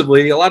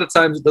aggressively, a lot of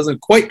times it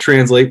doesn't quite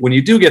translate when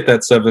you do get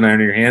that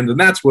 7-iron in your hand, and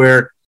that's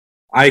where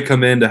I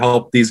come in to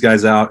help these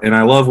guys out. And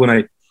I love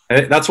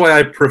that's why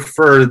I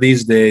prefer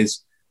these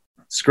days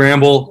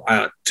scramble,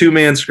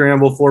 2-man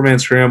scramble, 4-man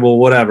scramble,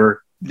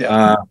 whatever.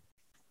 Yeah.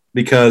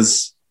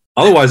 Because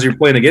otherwise you're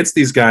playing against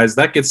these guys.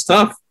 That gets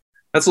tough.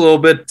 That's a little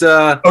bit.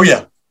 A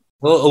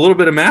little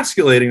bit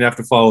emasculating to have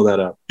to follow that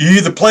up. You're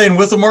either playing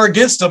with them or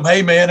against them.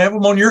 Hey, man, have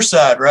them on your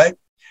side, right?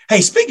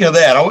 Hey, speaking of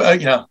that,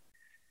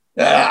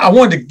 I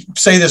wanted to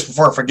say this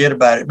before I forget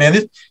about it,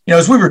 man.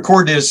 As we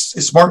record this,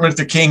 it's Martin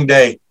Luther King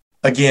Day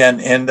again,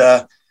 and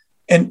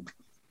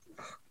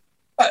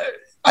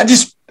I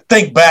just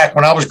think back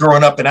when I was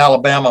growing up in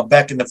Alabama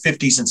back in the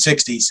 50s and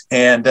 60s,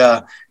 and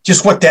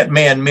just what that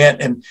man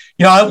meant. And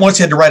I once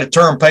had to write not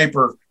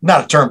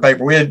a term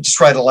paper. We had to just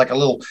write a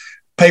little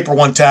paper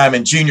one time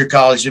in junior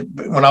college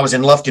when I was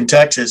in Lufkin,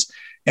 Texas,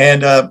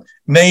 and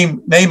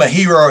name a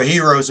hero or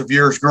heroes of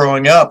yours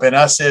growing up. And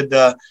I said,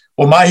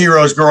 well, my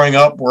heroes growing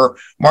up were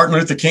Martin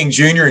Luther King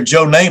Jr. and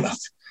Joe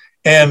Namath.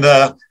 And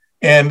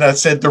I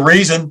said, the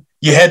reason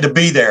you had to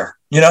be there,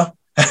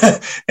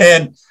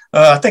 and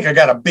I think I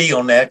got a B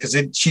on that because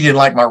she didn't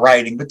like my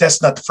writing, but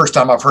that's not the first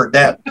time I've heard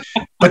that.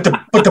 But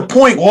the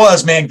point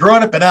was, man,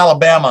 growing up in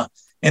Alabama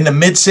in the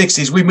mid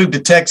 60s, we moved to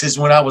Texas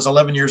when I was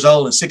 11 years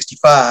old in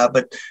 65.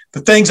 But the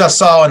things I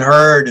saw and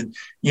heard,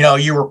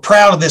 You were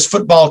proud of this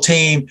football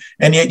team,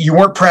 and yet you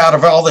weren't proud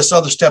of all this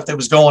other stuff that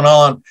was going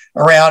on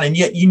around. And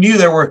yet you knew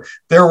there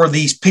were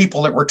these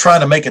people that were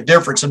trying to make a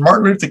difference. And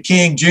Martin Luther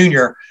King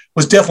Jr.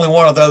 was definitely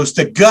one of those.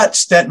 The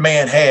guts that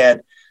man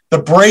had, the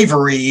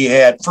bravery he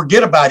had,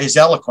 forget about his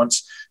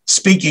eloquence,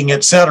 speaking,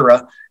 et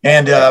cetera.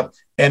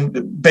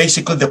 And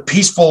basically the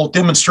peaceful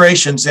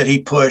demonstrations that he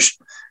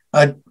pushed.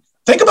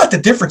 Think about the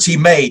difference he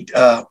made,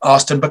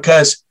 Austin,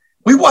 because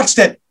we watched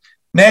that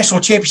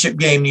national championship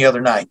game the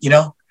other night,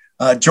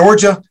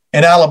 Georgia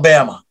and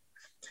Alabama.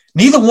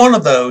 Neither one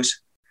of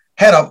those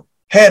had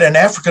an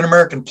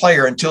African-American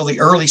player until the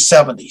early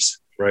 70s.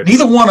 Right.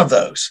 Neither one of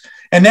those.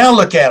 And now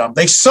look at them.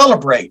 They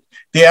celebrate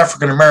the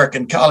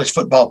African-American college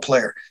football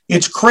player.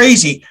 It's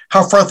crazy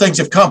how far things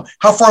have come,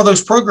 how far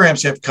those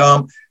programs have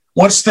come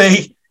once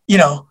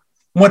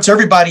once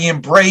everybody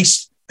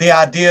embraced the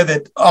idea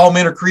that all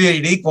men are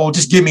created equal,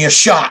 just give me a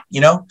shot,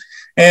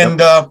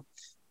 And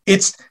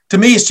it's, to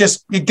me,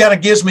 it kind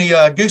of gives me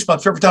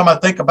goosebumps every time I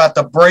think about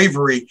the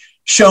bravery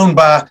shown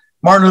by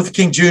Martin Luther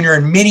King Jr.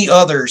 and many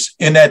others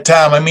in that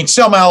time. I mean,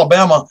 Selma,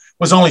 Alabama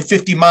was only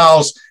 50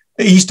 miles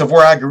east of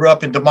where I grew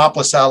up in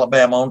Demopolis,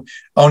 Alabama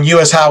on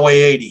US Highway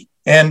 80.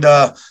 And,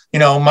 all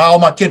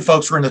my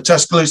kinfolks were in the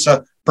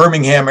Tuscaloosa,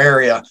 Birmingham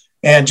area.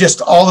 And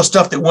just all the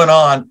stuff that went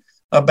on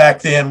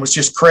back then was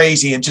just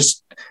crazy. And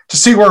just to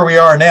see where we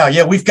are now,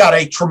 we've got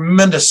a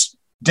tremendous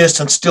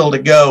distance still to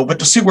go. But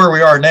to see where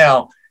we are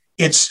now,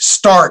 it's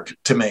stark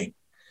to me.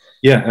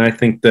 Yeah, and I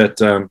think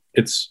that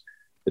it's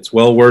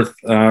well worth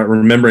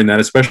remembering that,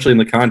 especially in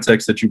the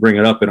context that you bring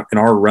it up in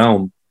our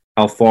realm,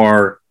 how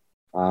far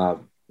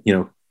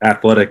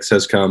athletics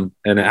has come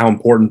and how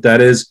important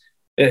that is.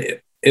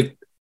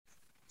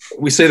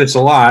 We say this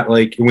a lot,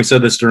 and we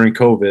said this during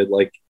COVID.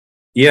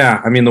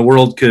 The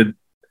world could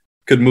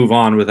move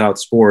on without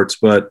sports,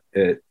 but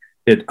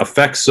it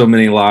affects so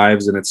many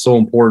lives, and it's so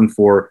important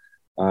for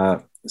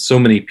so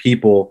many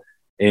people.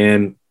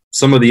 And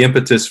some of the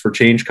impetus for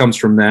change comes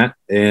from that.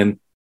 And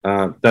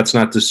that's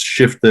not to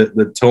shift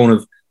the tone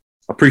of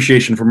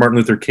appreciation for Martin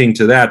Luther King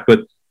to that,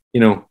 but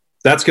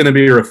that's going to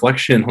be a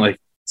reflection.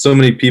 So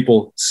many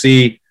people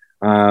see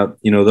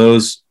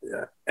those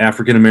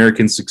African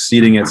Americans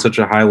succeeding at such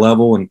a high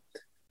level, and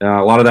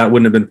a lot of that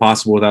wouldn't have been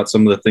possible without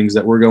some of the things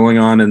that were going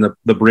on and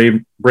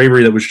the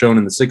bravery that was shown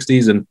in the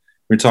 60s. And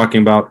we're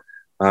talking about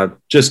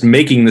just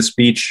making the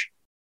speech.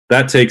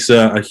 That takes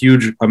a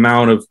huge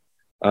amount of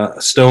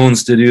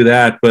stones to do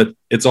that. But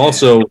it's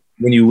also,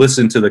 when you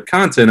listen to the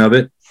content of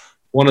it,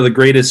 one of the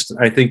greatest,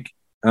 I think,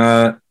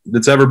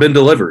 that's ever been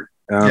delivered.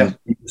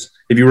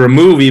 If you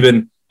remove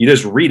you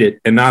just read it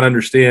and not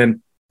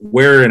understand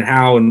where and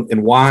how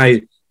and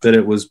why that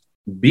it was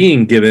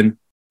being given,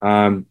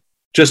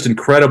 just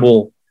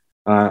incredible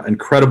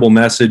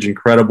message,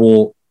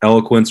 incredible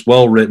eloquence,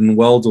 well written,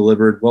 well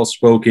delivered, well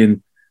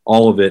spoken,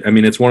 all of it. I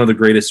mean, it's one of the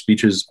greatest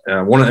speeches,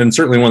 and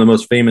certainly one of the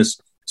most famous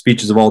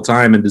speeches of all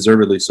time, and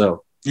deservedly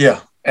so.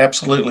 Yeah,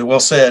 absolutely, well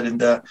said.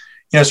 And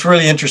it's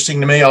really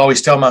interesting to me. I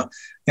always tell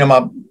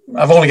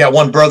I've only got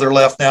one brother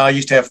left now. I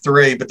used to have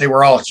three, but they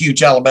were all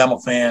huge Alabama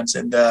fans,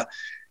 and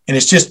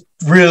it's just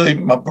really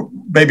my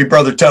baby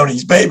brother Tony.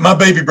 My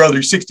baby brother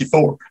is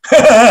 64,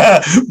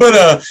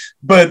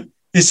 but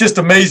it's just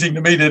amazing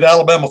to me that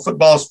Alabama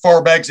football, as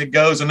far back as it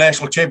goes, the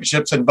national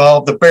championships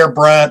involved, the Bear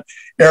Bryant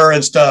era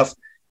and stuff,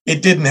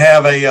 it didn't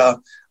have a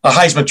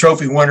Heisman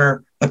Trophy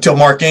winner until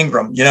Mark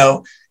Ingram,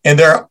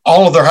 and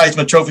all of their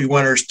Heisman Trophy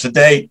winners to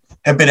date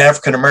have been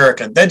African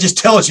American. That just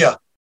tells you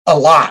a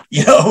lot,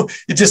 I think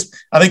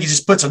it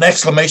just puts an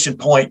exclamation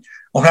point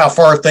on how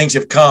far things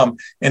have come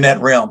in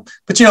that realm.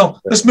 But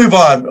let's move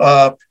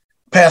on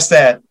past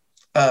that.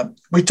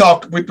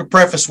 The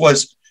preface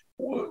was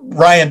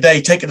Ryan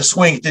Day taking a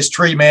swing at this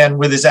tree man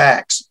with his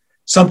axe.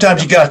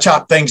 Sometimes you got to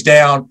chop things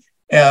down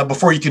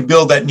before you can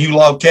build that new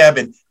log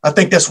cabin. I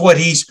think that's what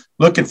he's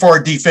looking for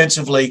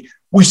defensively.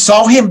 We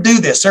saw him do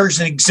this. There's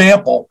an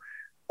example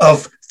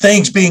of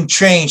things being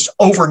changed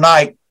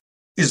overnight,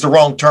 is the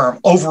wrong term,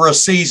 over a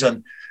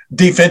season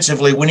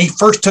defensively. When he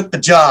first took the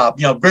job,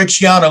 Greg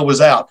Schiano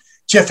was out.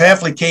 Jeff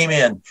Hafley came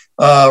in.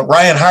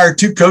 Ryan hired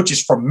two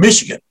coaches from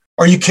Michigan.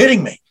 Are you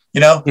kidding me?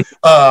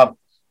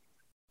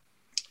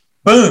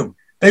 Boom.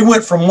 They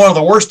went from one of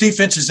the worst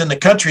defenses in the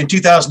country in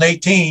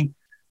 2018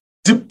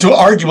 to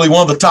arguably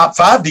one of the top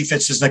 5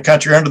 defenses in the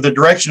country under the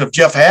direction of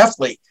Jeff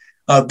Hafley.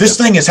 This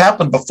thing has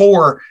happened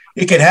before.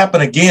 It can happen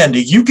again.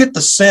 Do you get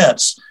the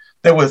sense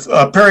that with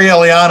Perry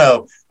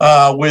Eliano,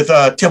 with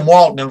Tim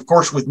Walton, and, of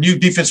course, with new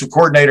defensive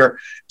coordinator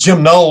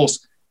Jim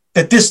Knowles,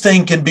 that this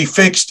thing can be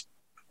fixed,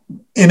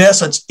 in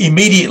essence,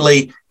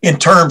 immediately in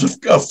terms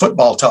of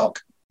football talk?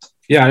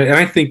 Yeah, and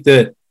I think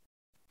that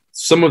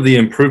some of the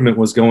improvement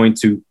was going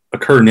to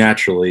occur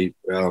naturally.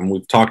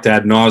 We've talked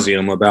ad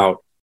nauseum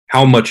about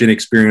how much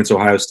inexperience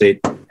Ohio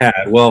State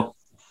had. Well,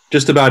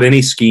 just about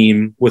any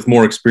scheme with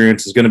more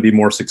experience is going to be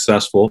more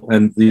successful,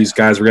 and these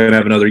guys were going to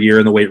have another year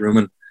in the weight room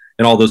and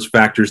all those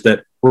factors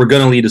that were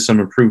going to lead to some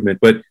improvement.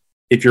 But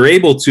if you're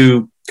able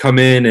to come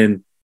in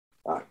and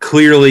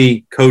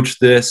clearly coach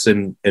this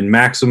and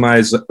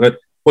maximize, but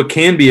what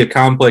can be a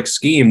complex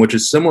scheme, which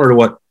is similar to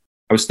what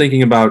I was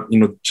thinking about,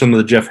 some of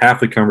the Jeff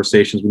Hafley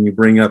conversations when you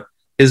bring up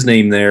his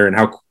name there and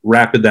how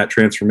rapid that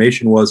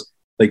transformation was.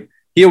 Like,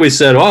 he always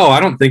said, I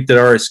don't think that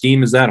our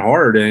scheme is that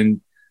hard.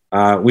 And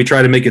we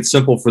try to make it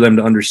simple for them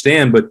to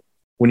understand. But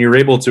when you're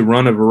able to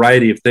run a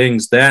variety of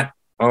things that,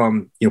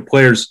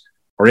 players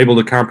are able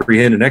to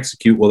comprehend and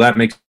execute, well, that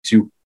makes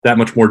you that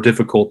much more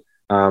difficult,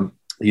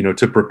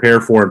 to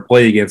prepare for and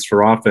play against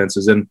for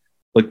offenses. And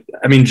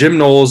Jim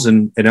Knowles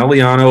and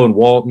Eliano and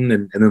Walton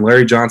and then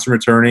Larry Johnson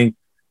returning,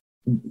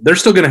 they're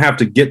still going to have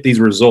to get these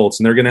results,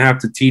 and they're going to have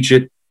to teach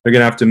it. They're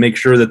going to have to make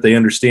sure that they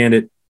understand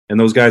it, and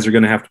those guys are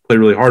going to have to play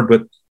really hard.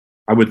 But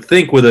I would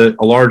think with a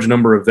large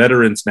number of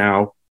veterans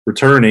now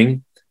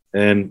returning,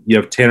 and you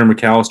have Tanner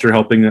McAllister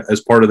helping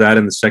as part of that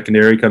in the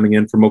secondary coming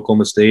in from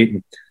Oklahoma State,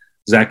 and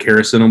Zach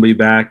Harrison will be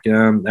back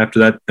after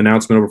that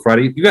announcement over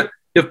Friday. You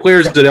have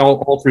players at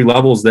all three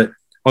levels that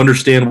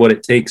understand what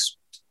it takes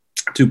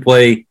to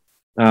play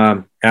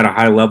at a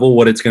high level,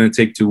 what it's going to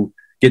take to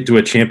get to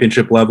a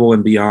championship level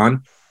and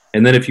beyond.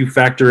 And then if you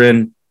factor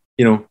in,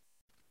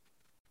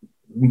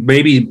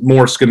 maybe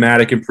more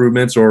schematic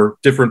improvements or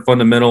different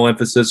fundamental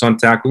emphasis on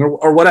tackling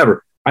or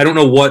whatever. I don't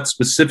know what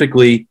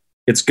specifically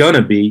it's going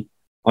to be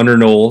under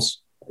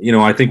Knowles.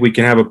 I think we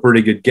can have a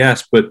pretty good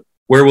guess, but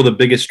where will the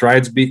biggest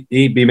strides be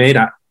made?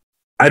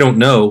 I don't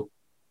know.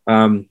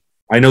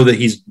 I know that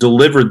he's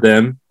delivered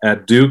them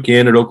at Duke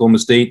and at Oklahoma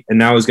State, and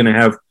now he's going to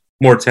have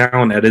more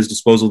talent at his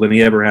disposal than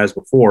he ever has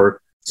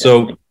before.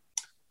 So,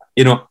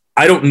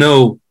 I don't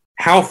know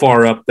how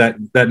far up that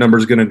number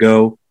is going to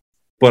go,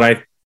 but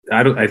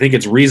I think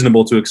it's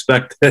reasonable to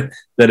expect that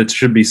it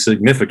should be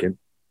significant.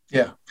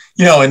 Yeah.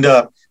 And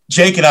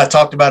Jake and I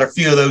talked about a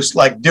few of those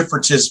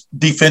differences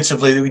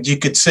defensively that you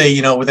could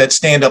see, with that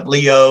stand-up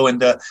Leo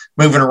and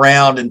moving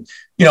around and,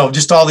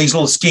 just all these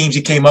little schemes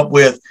he came up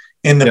with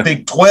in the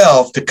Big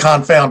 12 to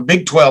confound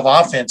Big 12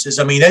 offenses.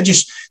 I mean,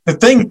 the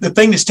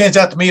thing that stands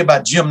out to me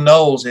about Jim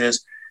Knowles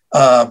is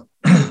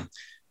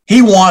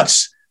he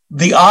wants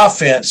the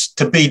offense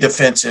to be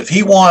defensive.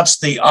 He wants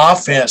the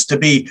offense to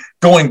be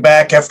going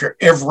back after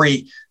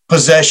every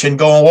possession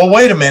going, well,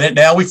 wait a minute,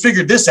 now we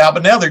figured this out,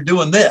 but now they're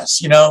doing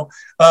this,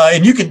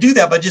 and you can do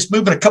that by just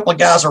moving a couple of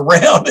guys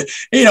around,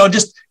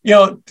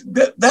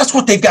 that's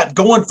what they've got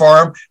going for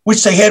them,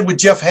 which they had with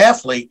Jeff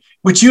Hafley,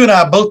 which you and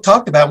I both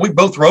talked about. We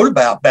both wrote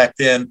about back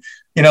then,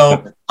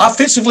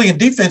 offensively and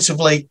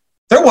defensively,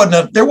 there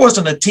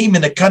wasn't a team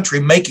in the country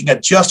making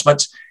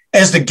adjustments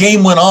as the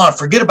game went on.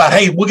 Forget about,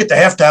 hey, we'll get to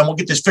halftime, we'll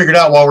get this figured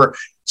out while we're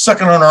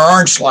sucking on our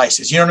orange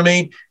slices. You know what I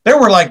mean? There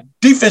were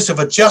defensive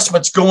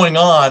adjustments going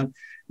on.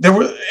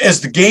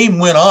 As the game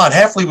went on.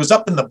 Hafley was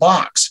up in the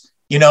box.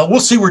 We'll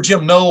see where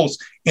Jim Knowles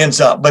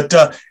ends up, but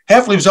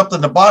Hafley was up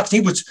in the box.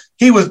 They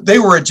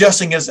were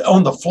adjusting as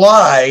on the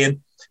fly,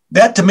 and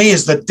that to me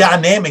is the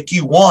dynamic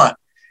you want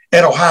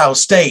at Ohio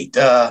State.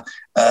 I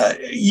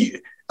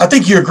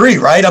think you agree,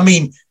 right? I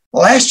mean,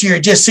 last year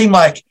it just seemed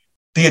like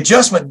the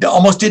adjustment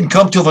almost didn't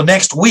come till the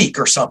next week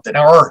or something,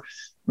 or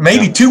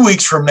maybe 2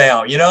 weeks from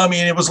now.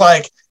 It was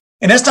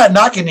and that's not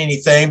knocking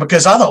anything,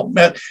 because I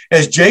thought,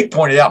 as Jake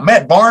pointed out,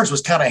 Matt Barnes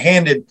was kind of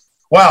handed,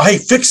 wow, hey,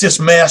 fix this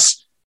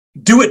mess,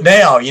 do it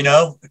now,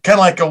 kind of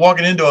like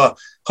walking into a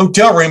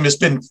hotel room that's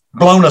been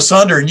blown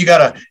asunder and you got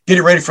to get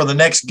it ready for the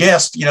next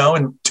guest,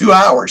 in 2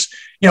 hours.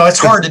 It's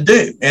hard to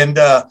do. And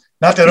not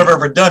that I've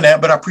ever done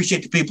that, but I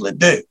appreciate the people that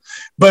do.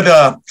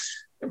 But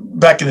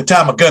back in the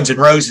time of Guns N'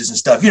 Roses and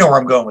stuff, you know where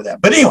I'm going with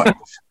that. But anyway,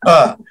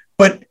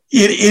 but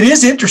it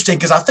is interesting,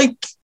 because I think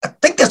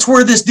that's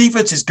where this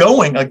defense is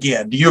going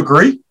again. Do you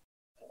agree?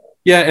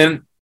 Yeah,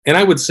 and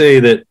I would say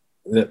that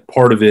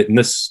part of it, and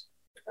this,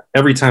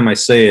 every time I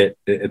say it,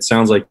 it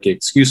sounds like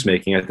excuse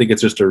making. I think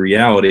it's just a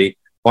reality.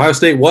 Ohio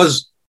State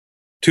was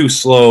too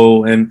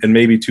slow and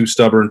maybe too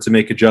stubborn to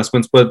make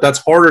adjustments, but that's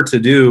harder to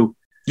do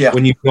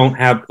when you don't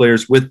have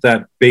players with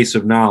that base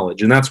of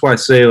knowledge. And that's why I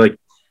say,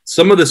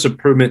 some of this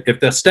improvement, if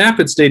the staff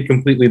had stayed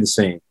completely the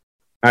same,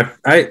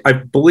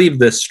 I believe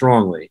this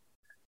strongly,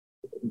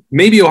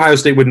 maybe Ohio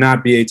State would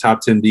not be a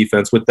top 10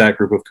 defense with that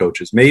group of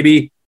coaches.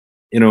 Maybe,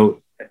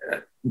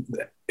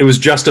 it was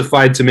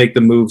justified to make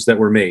the moves that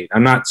were made.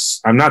 I'm not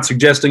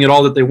suggesting at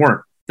all that they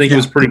weren't. I think it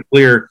was pretty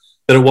clear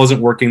that it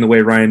wasn't working the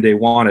way Ryan Day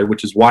wanted,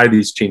 which is why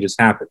these changes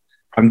happened.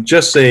 I'm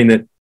just saying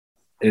that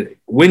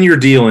when you're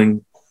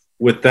dealing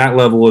with that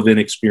level of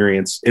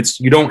inexperience,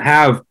 you don't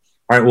have,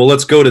 all right, well,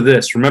 let's go to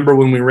this. Remember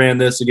when we ran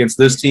this against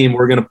this team,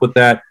 we're going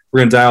to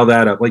dial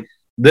that up.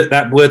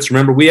 That blitz,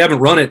 remember, we haven't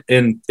run it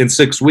in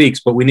 6 weeks,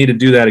 but we need to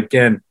do that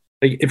again.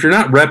 If you're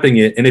not repping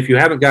it, and if you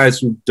haven't guys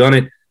who've done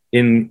it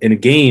in a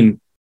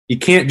game, you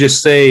can't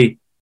just say,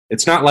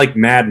 it's not like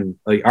Madden.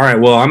 All right,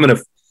 well, I'm going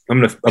to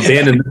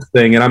abandon this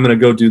thing and I'm going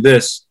to go do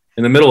this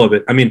in the middle of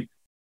it. I mean,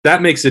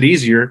 that makes it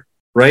easier,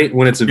 right?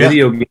 When it's a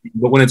video game,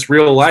 but when it's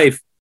real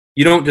life,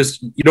 you don't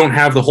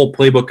have the whole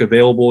playbook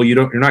available.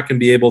 You're not going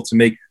to be able to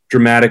make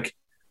dramatic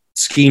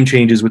scheme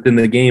changes within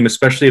the game,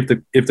 especially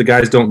if the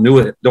guys don't know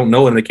it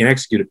and they can't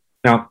execute it.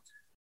 Now,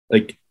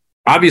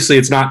 obviously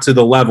it's not to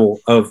the level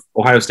of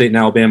Ohio State and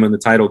Alabama in the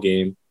title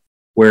game,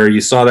 where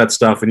you saw that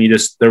stuff and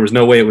there was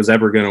no way it was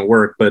ever going to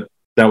work, but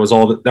that was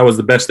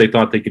the best they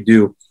thought they could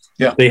do.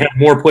 Yeah. They had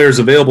more players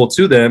available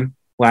to them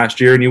last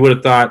year, and you would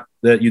have thought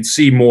that you'd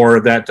see more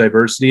of that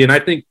diversity. And I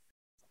think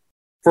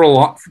for a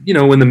lot,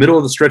 in the middle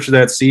of the stretch of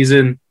that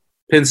season,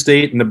 Penn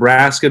State and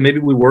Nebraska, maybe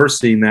we were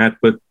seeing that,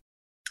 but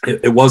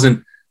it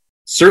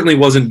certainly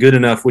wasn't good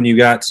enough when you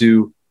got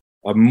to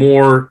a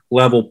more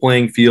level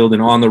playing field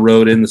and on the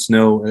road in the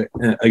snow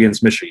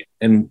against Michigan.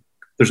 And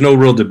there's no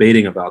real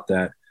debating about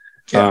that.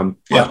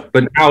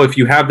 But now if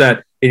you have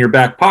that in your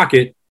back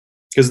pocket,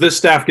 because this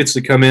staff gets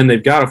to come in,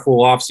 they've got a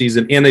full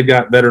offseason, and they've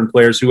got veteran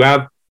players who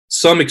have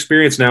some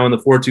experience now in the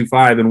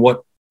 4-2-5 and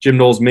what Jim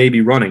Knowles may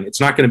be running.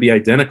 It's not going to be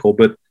identical,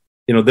 but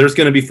there's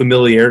going to be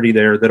familiarity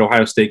there that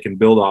Ohio State can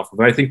build off of.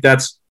 I think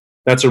that's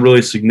a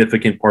really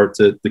significant part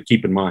to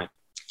keep in mind.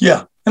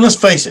 Yeah, and let's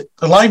face it,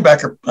 the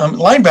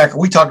linebacker.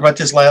 We talked about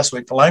this last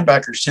week. The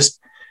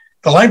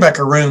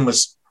linebacker room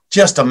was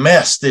just a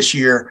mess this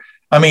year.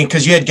 I mean,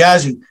 because you had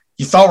guys who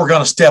you thought were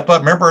going to step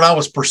up. Remember, and I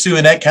was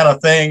pursuing that kind of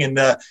thing,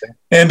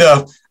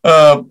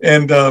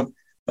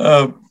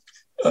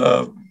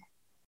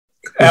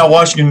 Al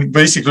Washington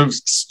basically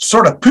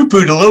sort of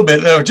poo-pooed a little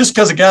bit. Just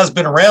because a guy's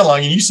been around long,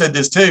 and you said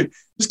this too,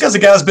 just because a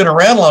guy's been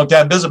around a long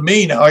time doesn't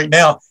mean right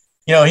now,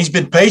 he's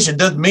been patient,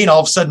 doesn't mean all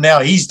of a sudden now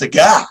he's the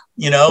guy,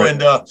 right.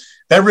 And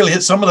that really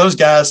hit some of those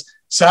guys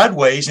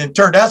sideways. And it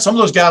turned out some of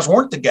those guys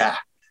weren't the guy,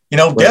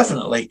 right.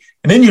 Definitely.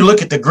 And then you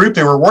look at the group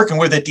they were working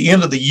with at the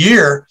end of the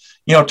year,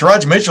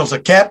 Taraji Mitchell's a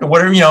captain,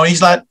 whatever,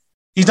 he's not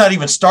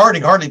even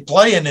starting, hardly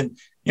playing. And,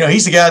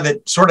 he's the guy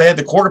that sort of had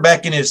the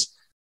quarterback in his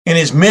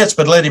mitts,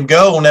 but let him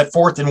go on that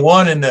 4th and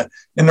 1 in the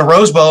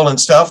Rose Bowl and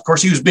stuff. Of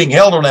course, he was being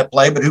held on that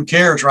play, but who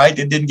cares, right?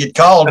 It didn't get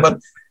called.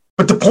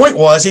 But the point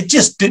was, it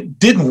just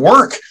didn't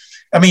work.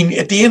 I mean,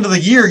 at the end of the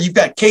year, you've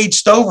got Cade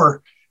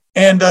Stover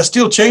and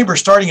Steele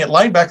Chambers starting at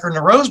linebacker in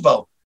the Rose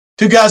Bowl.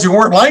 Two guys who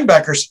weren't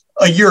linebackers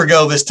a year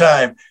ago this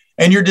time.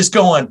 And you're just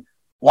going,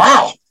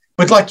 wow.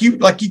 But like you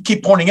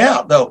keep pointing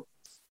out, though,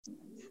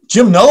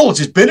 Jim Knowles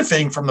is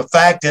benefiting from the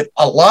fact that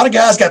a lot of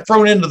guys got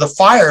thrown into the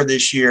fire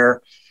this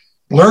year,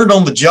 learned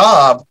on the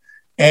job,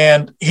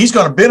 and he's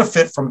going to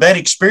benefit from that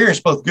experience,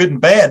 both good and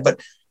bad. But,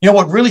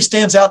 what really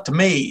stands out to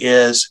me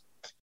is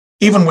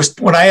even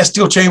when I asked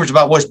Steele Chambers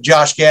about what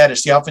Josh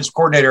Gaddis, the offensive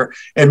coordinator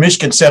at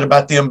Michigan, said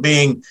about them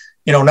being,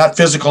 not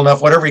physical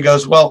enough, whatever, he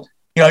goes, well,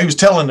 he was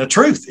telling the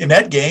truth in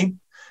that game.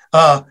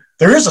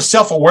 There is a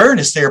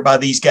self-awareness there by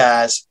these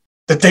guys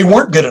that they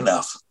weren't good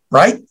enough,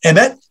 right? And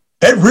that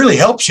really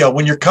helps you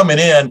when you're coming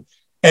in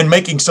and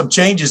making some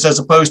changes, as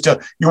opposed to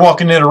you're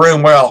walking in a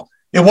room, well,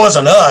 it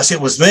wasn't us, it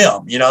was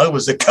them, it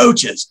was the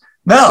coaches.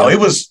 No, it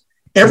was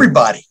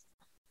everybody.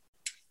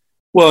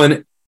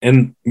 Well,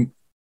 and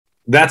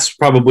that's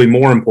probably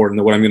more important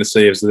than what I'm going to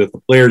say is that the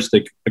players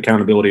take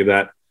accountability of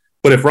that.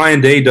 But if Ryan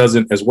Day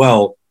doesn't as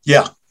well,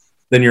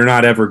 then you're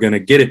not ever going to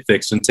get it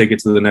fixed and take it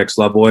to the next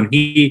level. And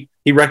he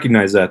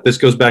recognized that. This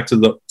goes back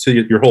to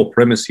your whole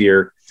premise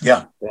here.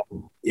 Yeah.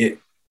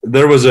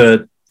 There was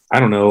a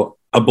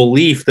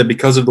belief that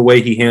because of the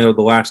way he handled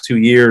the last 2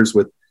 years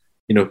with,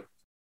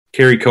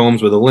 Kerry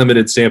Combs with a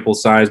limited sample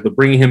size, but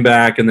bringing him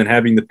back and then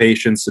having the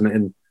patience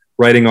and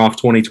writing off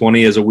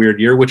 2020 as a weird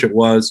year, which it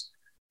was,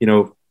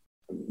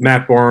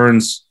 Matt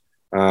Barnes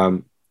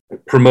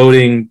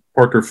promoting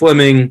Parker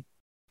Fleming,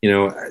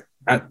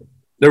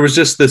 there was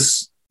just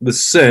this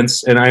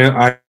sense, and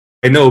I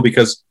know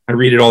because I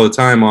read it all the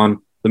time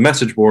on the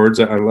message boards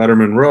at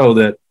Letterman Row,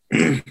 that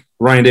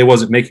Ryan Day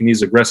wasn't making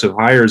these aggressive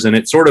hires, and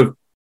it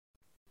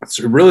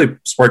really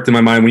sparked in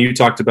my mind when you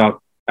talked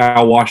about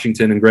Al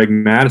Washington and Greg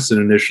Madison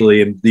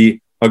initially, and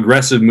the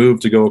aggressive move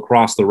to go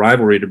across the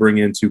rivalry to bring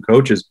in two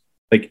coaches.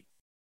 Like,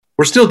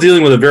 we're still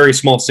dealing with a very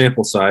small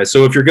sample size.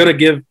 So if you're going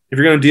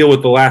to deal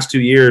with the last 2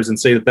 years and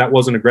say that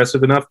wasn't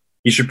aggressive enough,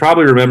 you should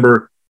probably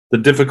remember the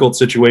difficult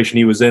situation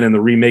he was in and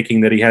the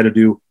remaking that he had to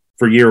do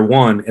for year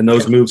one and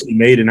those moves he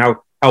made and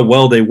how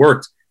well they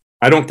worked.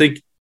 I don't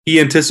think he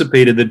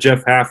anticipated that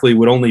Jeff Hafley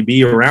would only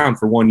be around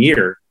for 1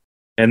 year.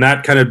 And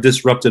that kind of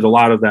disrupted a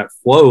lot of that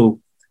flow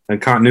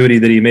and continuity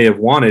that he may have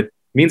wanted. It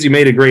means he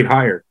made a great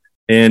hire.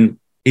 And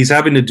he's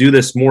having to do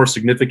this more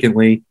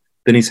significantly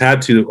than he's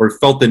had to or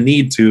felt the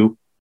need to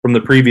from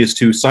the previous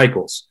two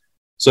cycles.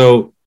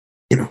 So,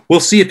 we'll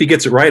see if he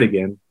gets it right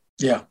again.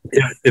 Yeah.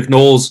 If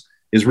Knowles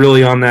is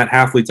really on that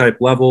Hafley type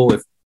level,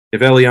 if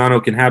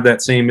Eliano can have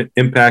that same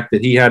impact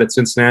that he had at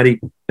Cincinnati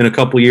in a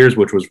couple years,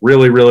 which was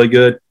really, really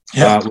good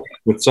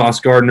with Sauce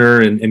Gardner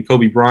and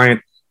Kobe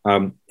Bryant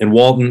and Tim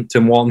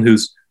Walton,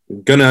 who's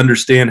going to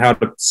understand how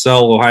to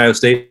sell Ohio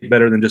State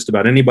better than just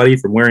about anybody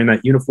from wearing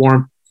that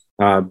uniform,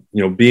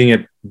 being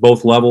at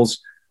both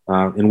levels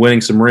and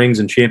winning some rings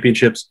and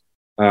championships.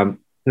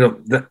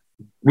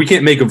 We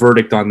can't make a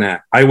verdict on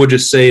that. I would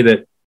just say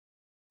that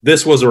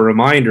this was a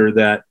reminder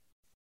that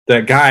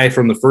that guy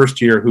from the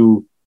first year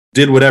who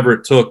did whatever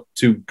it took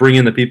to bring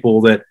in the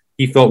people that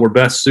he felt were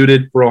best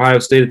suited for Ohio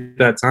State at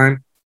that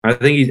time. I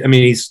think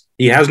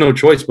he has no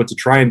choice but to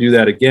try and do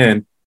that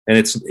again.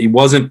 And he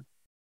wasn't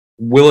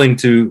willing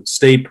to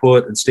stay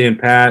put and stand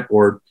pat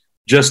or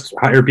just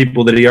hire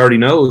people that he already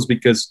knows,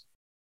 because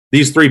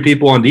these three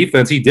people on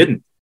defense, he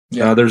didn't.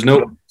 Yeah.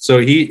 So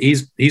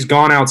he's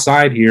gone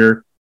outside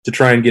here to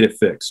try and get it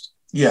fixed.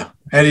 Yeah,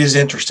 that is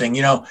interesting.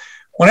 You know,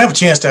 when I have a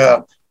chance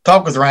to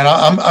talk with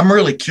Ryan, I'm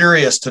really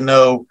curious to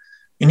know,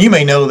 and you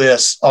may know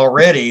this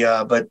already,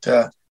 but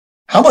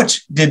how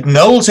much did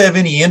Knowles have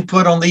any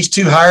input on these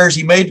two hires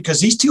he made? Because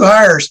these two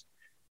hires,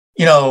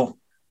 you know,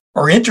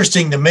 are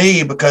interesting to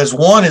me, because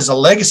one is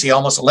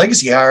almost a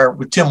legacy hire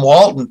with Tim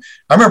Walton.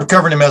 I remember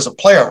covering him as a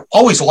player.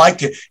 Always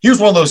liked it. He was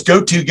one of those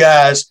go-to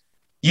guys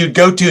you'd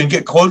go to and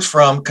get quotes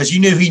from, because he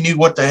knew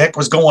what the heck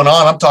was going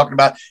on. I'm talking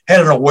about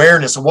had an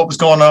awareness of what was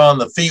going on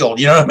the field.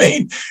 You know what I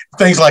mean?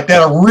 Things like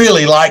that. I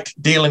really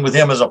liked dealing with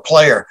him as a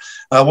player.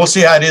 We'll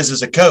see how it is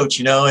as a coach,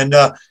 you know. And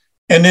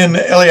then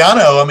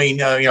Eliano, I mean,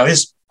 you know,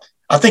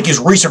 I think his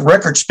recent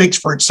record speaks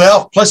for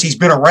itself. Plus, he's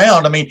been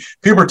around. I mean,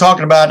 people are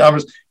talking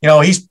about,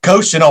 he's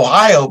coached in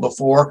Ohio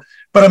before,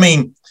 but I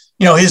mean,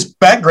 you know, his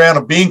background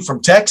of being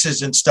from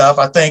Texas and stuff,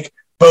 I think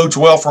bodes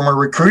well from a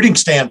recruiting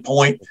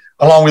standpoint,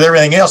 along with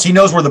everything else. He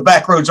knows where the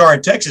back roads are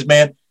in Texas,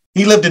 man.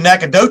 He lived in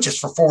Nacogdoches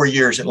for 4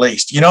 years at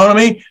least. You know what I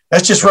mean?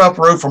 That's just right up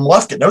the road from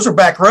Lufkin. Those are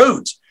back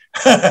roads.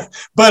 But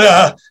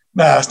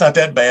it's not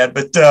that bad.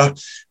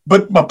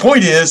 But my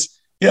point is,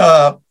 you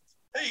know,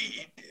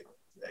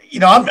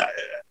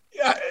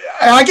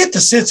 I get the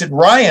sense that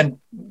Ryan,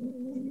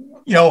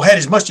 you know, had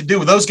as much to do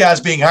with those guys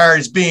being hired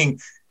as being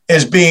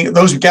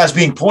those guys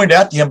being pointed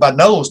out to him by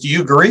Knowles. Do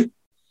you agree?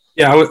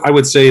 Yeah, I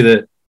would say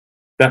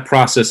that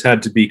process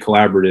had to be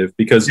collaborative,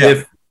 because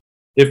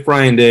if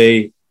Ryan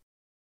Day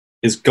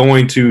is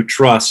going to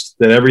trust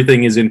that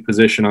everything is in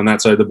position on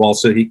that side of the ball,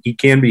 so he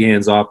can be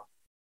hands off,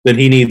 then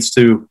he needs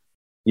to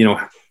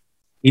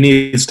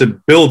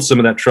build some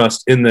of that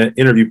trust in the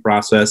interview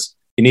process.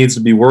 He needs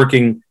to be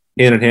working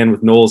hand in hand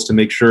with Knowles to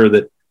make sure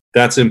that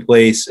that's in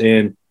place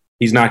and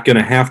he's not going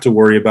to have to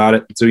worry about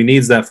it. So he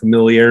needs that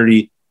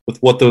familiarity with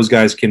what those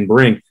guys can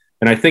bring.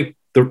 And I think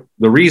the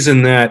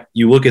reason that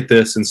you look at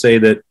this and say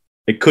that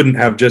it couldn't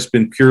have just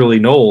been purely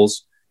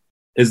Knowles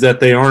is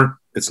that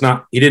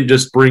he didn't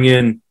just bring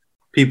in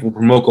people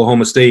from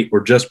Oklahoma State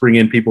or just bring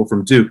in people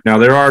from Duke. Now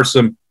there are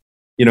some,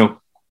 you know,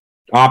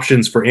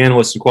 options for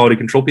analysts and quality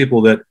control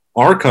people that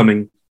are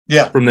coming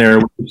from there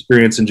with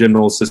experience in Jim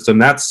Knowles' system.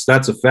 That's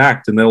a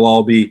fact, and they'll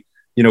all be,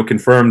 you know,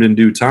 confirmed in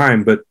due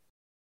time. But,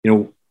 you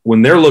know,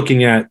 when they're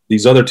looking at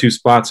these other two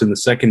spots in the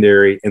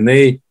secondary, and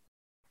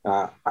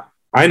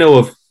I know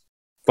of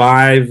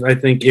 5, I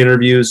think,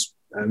 interviews,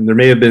 and there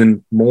may have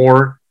been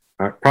more,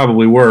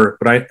 probably were,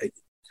 but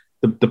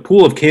the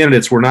pool of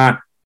candidates were not,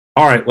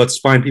 all right, let's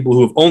find people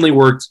who have only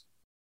worked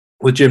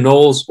with Jim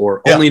Knowles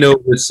or only know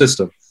his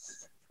system.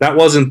 That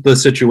wasn't the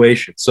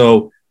situation.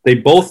 So they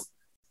both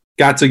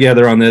got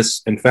together on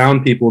this and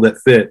found people that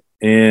fit.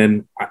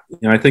 And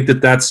I think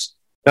that's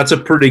a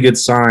pretty good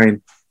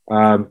sign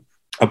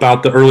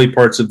about the early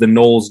parts of the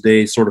Knowles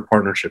Day sort of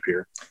partnership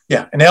here.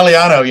 Yeah. And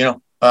Eliano, you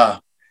know,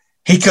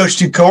 he coached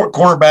 2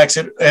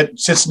 cornerbacks at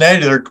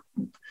Cincinnati that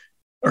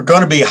are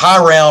going to be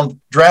high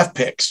round draft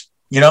picks,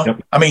 you know?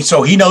 Yep. I mean,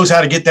 so he knows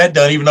how to get that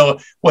done, even though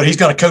he's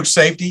going to coach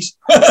safeties.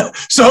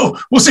 So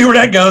we'll see where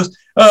that goes.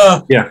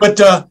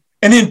 But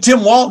and then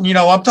Tim Walton, you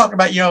know, I'm talking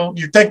about, you know,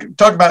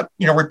 talking about,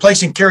 you know,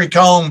 replacing Kerry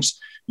Combs,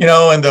 you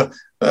know, and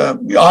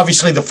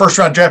obviously the first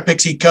round draft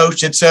picks he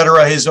coached, et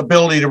cetera, his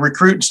ability to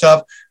recruit and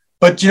stuff.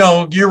 But, you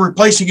know, you're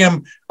replacing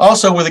him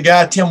also with a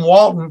guy, Tim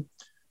Walton,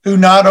 who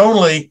not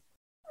only,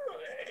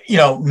 you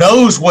know,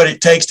 knows what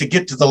it takes to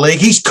get to the league.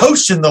 He's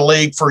coached in the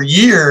league for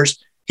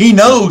years. He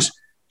knows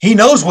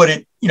what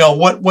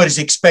is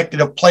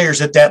expected of players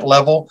at that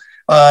level.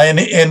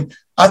 And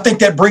I think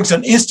that brings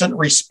an instant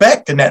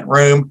respect in that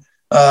room.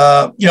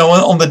 You know,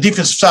 on the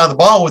defensive side of the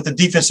ball with the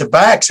defensive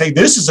backs, hey,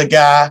 this is a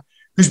guy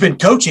who's been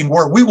coaching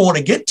where we want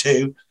to get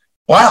to.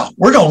 Wow,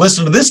 we're going to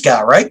listen to this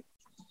guy, right?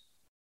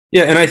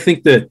 Yeah, and I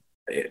think that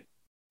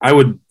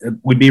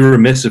we'd be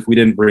remiss if we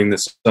didn't bring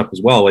this up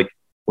as well. Like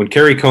when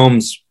Kerry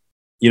Combs,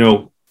 you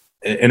know,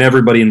 and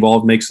everybody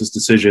involved makes this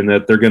decision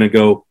that they're going to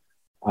go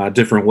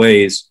different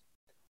ways,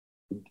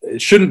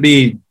 it shouldn't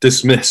be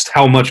dismissed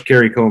how much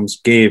Kerry Combs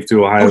gave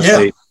to Ohio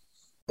State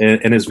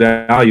and his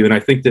value. And I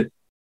think that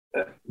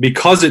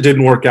because it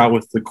didn't work out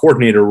with the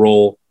coordinator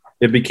role,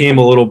 it became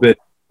a little bit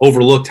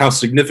overlooked how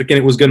significant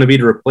it was going to be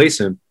to replace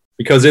him.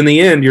 Because in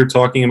the end, you're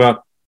talking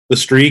about the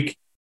streak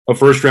of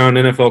first-round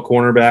NFL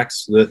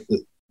cornerbacks,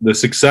 the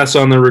success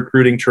on the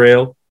recruiting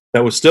trail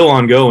that was still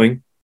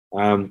ongoing,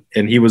 and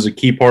he was a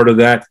key part of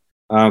that,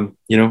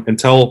 you know,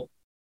 until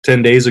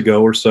 10 days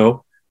ago or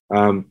so.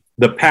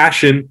 The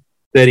passion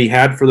that he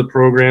had for the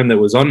program that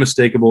was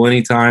unmistakable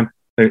anytime,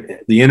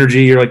 the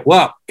energy, you're like,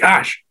 well,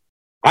 gosh,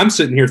 I'm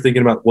sitting here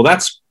thinking about, well,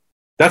 that's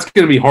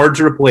going to be hard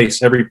to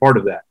replace every part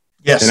of that.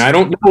 Yes. And I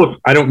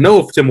don't know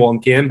if Tim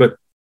Walton can, but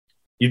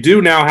you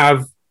do now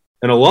have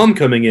an alum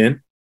coming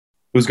in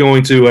who's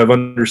going to have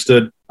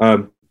understood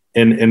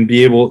and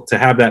be able to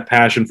have that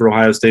passion for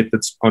Ohio State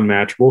that's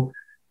unmatchable.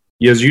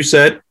 As you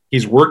said,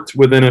 he's worked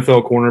with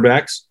NFL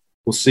cornerbacks.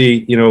 We'll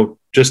see, you know,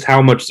 just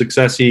how much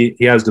success he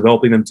has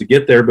developing them to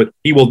get there, but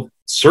he will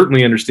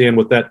certainly understand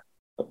what that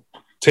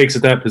takes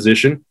at that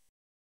position.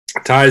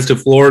 Ties to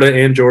Florida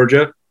and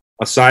Georgia,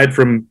 aside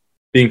from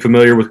being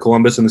familiar with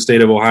Columbus and the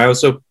state of Ohio.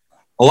 So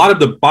a lot of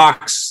the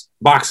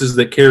boxes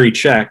that Kerry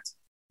checked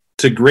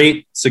to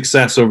great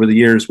success over the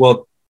years,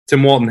 well,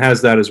 Tim Walton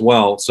has that as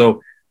well.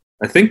 So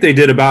I think they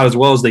did about as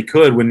well as they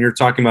could when you're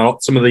talking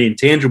about some of the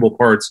intangible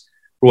parts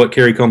for what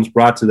Kerry Combs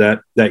brought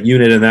to that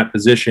unit and that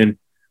position.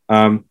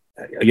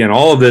 Again,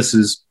 all of this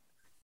is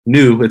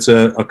new. It's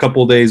a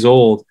couple days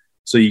old,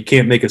 so you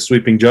can't make a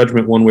sweeping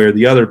judgment one way or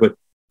the other. But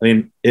I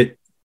mean,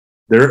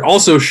 there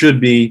also should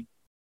be,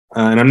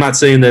 and I'm not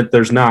saying that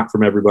there's not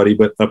from everybody,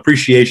 but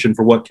appreciation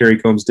for what Kerry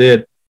Combs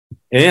did,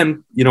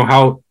 and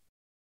how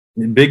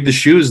big the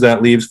shoes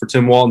that leaves for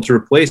Tim Walton to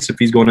replace if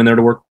he's going in there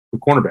to work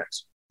with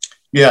cornerbacks.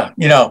 Yeah,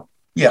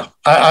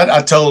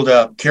 I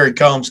told Kerry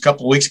Combs a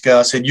couple of weeks ago.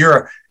 I said,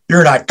 "You're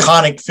an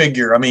iconic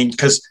figure." I mean,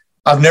 because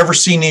I've never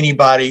seen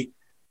anybody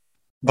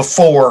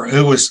before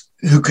who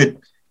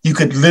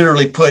could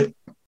literally put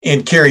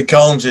in Kerry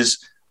Combs's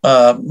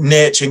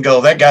niche and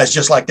go, that guy's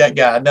just like that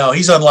guy. No,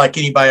 he's unlike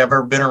anybody I've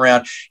ever been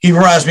around. He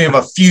reminds me of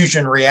a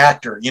fusion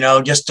reactor,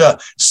 just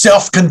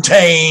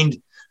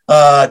self-contained,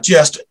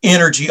 just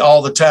energy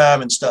all the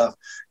time and stuff.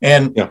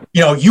 And,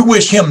 you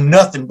wish him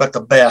nothing but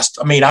the best.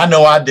 I mean, I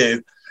know I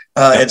do,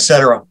 et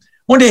cetera. I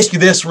wanted to ask you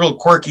this real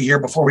quirky here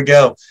before we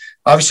go.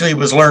 Obviously, it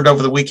was learned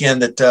over the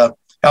weekend that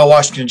Al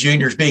Washington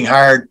Jr. is being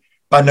hired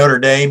by Notre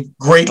Dame.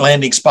 Great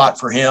landing spot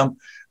for him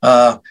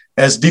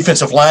as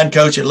defensive line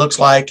coach, it looks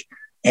like,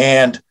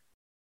 and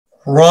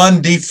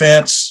run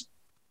defense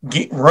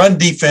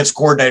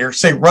coordinator.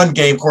 Say run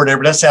game coordinator,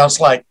 but that sounds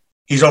like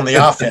he's on the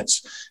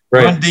offense.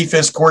 Right. Run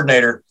defense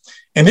coordinator.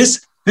 And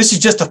this is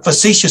just a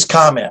facetious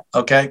comment,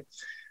 okay?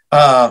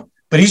 But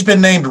he's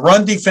been named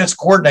run defense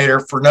coordinator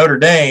for Notre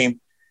Dame,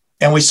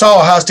 and we saw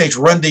Ohio State's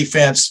run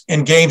defense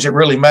in games that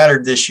really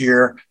mattered this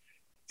year.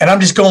 And I'm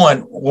just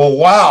going, well,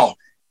 wow.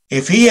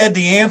 If he had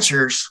the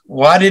answers,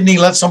 why didn't he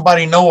let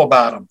somebody know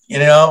about them?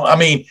 I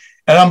mean,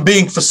 and I'm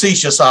being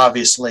facetious,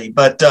 obviously,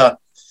 but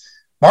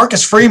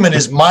Marcus Freeman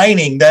is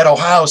mining that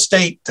Ohio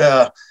State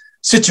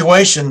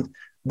situation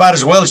about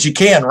as well as you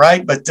can,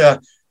 right? But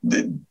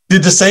did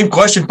the same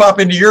question pop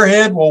into your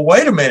head? Well,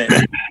 wait a minute.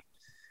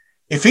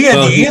 If he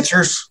had the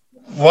answers,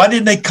 why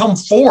didn't they come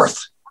forth?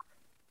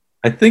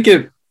 I think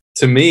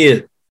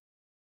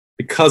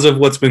because of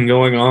what's been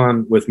going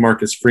on with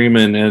Marcus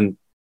Freeman and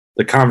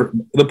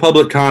the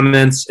public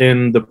comments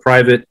and the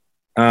private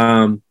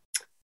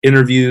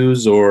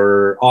interviews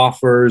or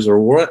offers or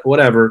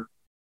whatever,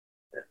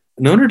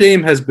 Notre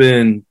Dame has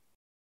been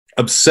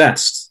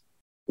obsessed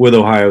with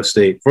Ohio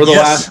State for the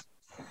last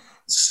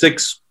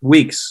 6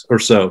 weeks or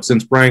so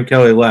since Brian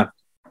Kelly left.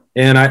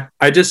 And I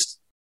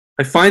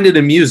find it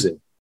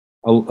amusing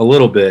a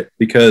little bit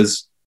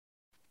because,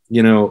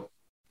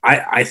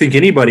 I think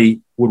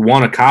anybody would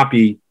want to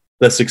copy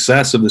the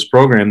success of this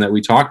program that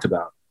we talked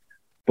about,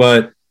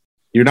 but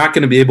you're not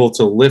going to be able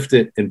to lift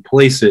it and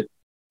place it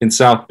in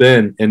South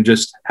Bend and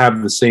just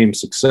have the same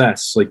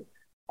success. Like,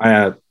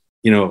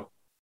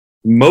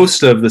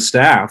 most of the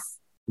staff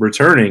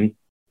returning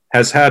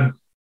has had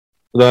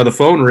the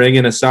phone ring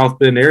and a South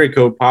Bend area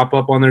code pop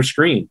up on their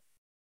screen.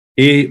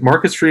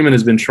 Marcus Freeman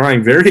has been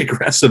trying very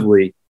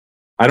aggressively.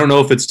 I don't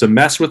know if it's to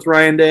mess with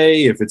Ryan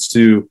Day, if it's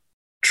to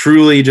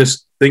truly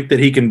just think that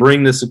he can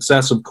bring the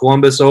success of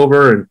Columbus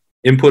over and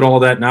input all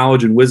that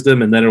knowledge and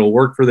wisdom and then it'll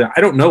work for them.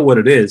 I don't know what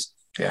it is.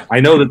 Yeah. I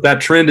know that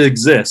trend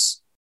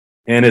exists,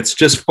 and it's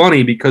just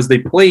funny because they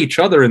play each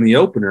other in the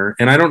opener,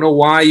 and I don't know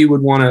why you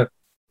would want to,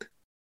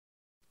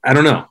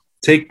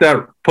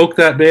 poke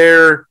that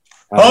bear.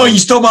 You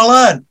stole my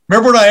line.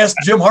 Remember when I asked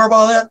Jim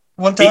Harbaugh that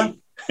one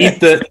time? Eat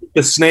the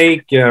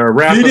snake,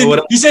 wrap it,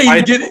 whatever. He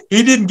said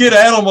he didn't get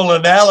animal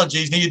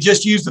analogies. He had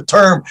just used the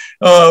term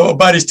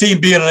about his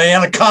team being an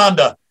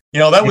anaconda.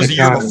 That was the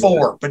year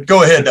before. But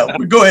go ahead, though.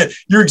 Go ahead.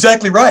 You're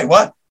exactly right.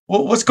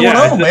 What's going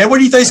on, man? What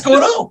do you think's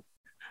going on?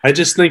 I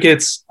just think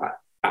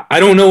I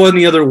don't know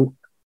any other.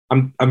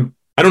 I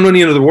don't know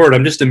any other word.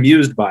 I'm just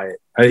amused by it.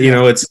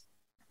 It's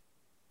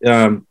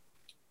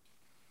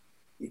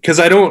because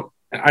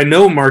I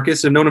know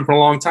Marcus. I've known him for a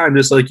long time,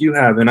 just like you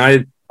have, and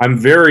I'm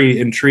very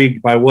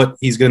intrigued by what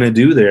he's going to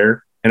do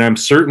there, and I'm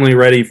certainly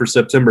ready for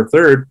September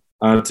 3rd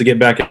to get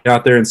back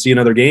out there and see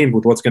another game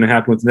with what's going to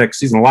happen with the next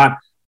season. I'm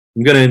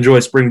going to enjoy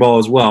spring ball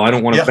as well. I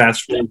don't want to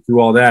fast forward through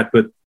all that,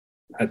 but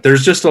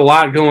there's just a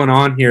lot going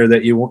on here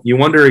that you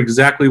wonder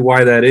exactly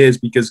why that is,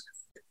 because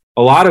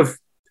a lot of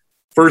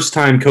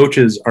first-time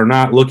coaches are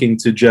not looking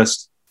to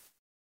just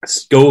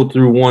go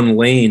through one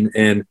lane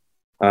and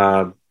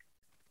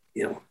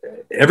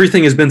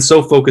everything has been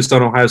so focused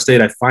on Ohio State.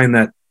 I find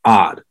that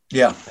odd.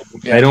 Yeah.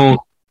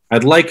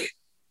 I'd like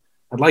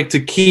to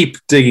keep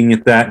digging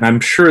at that, and I'm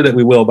sure that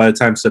we will by the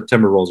time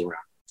September rolls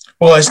around.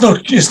 Well, it's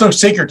no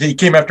secret that he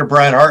came after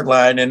Brian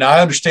Hartline, and I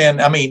understand.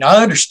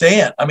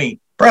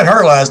 Brian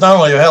Hartline is not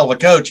only a hell of a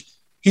coach,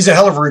 he's a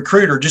hell of a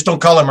recruiter. Just don't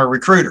call him a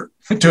recruiter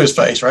to his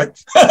face, right?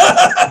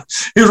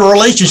 He was a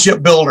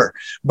relationship builder.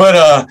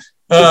 But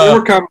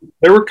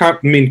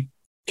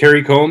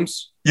Kerry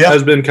Combs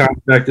has been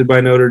contacted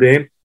by Notre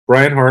Dame.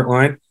 Brian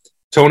Hartline,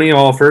 Tony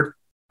Alford,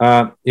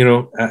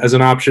 as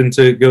an option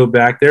to go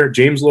back there.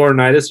 James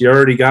Laurinaitis, you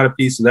already got a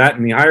piece of that,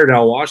 and he hired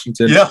Al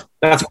Washington. Yeah.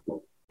 That's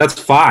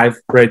 5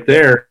 right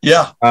there.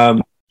 Yeah.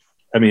 There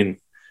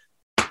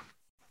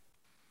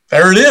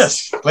it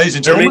is, ladies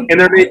and gentlemen.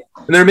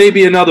 There may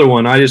be another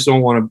one. I just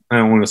don't want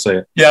to say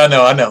it. Yeah,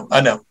 I know.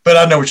 But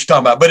I know what you're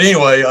talking about. But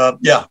anyway,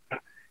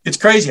 it's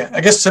crazy.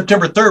 I guess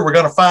September 3rd, we're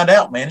going to find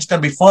out, man. It's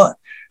going to be fun.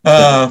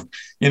 I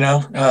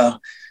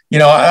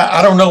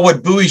don't know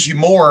what buoys you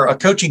more, a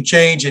coaching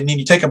change and then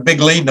you take a big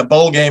lead in a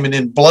bowl game and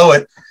then blow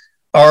it,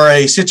 or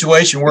a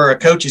situation where a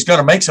coach is going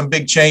to make some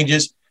big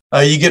changes.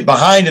 You get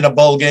behind in a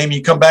bowl game,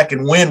 you come back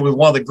and win with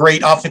one of the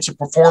great offensive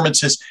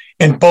performances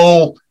in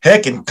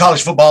in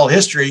college football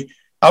history.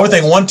 I would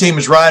think one team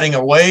is riding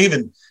a wave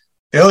and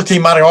the other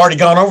team might have already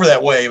gone over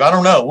that wave. I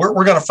don't know.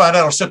 We're going to find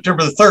out on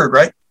September the 3rd,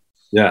 right?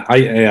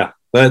 Yeah.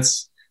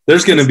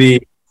 There's going to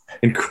be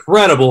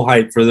incredible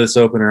hype for this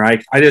opener.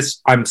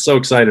 I'm so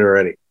excited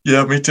already.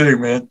 Yeah, me too,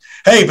 man.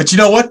 Hey, but you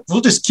know what?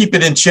 We'll just keep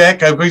it in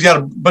check. We've got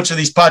a bunch of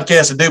these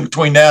podcasts to do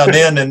between now and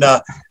then. And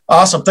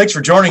awesome. Thanks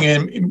for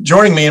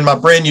joining me in my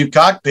brand new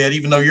cockpit,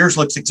 even though yours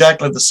looks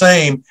exactly the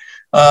same.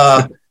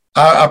 I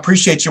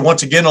appreciate you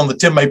once again on the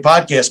Tim May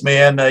podcast,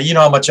 man. You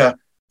know how much I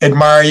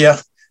admire you.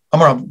 I'm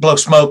going to blow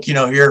smoke,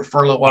 here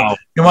for a little while. Wow.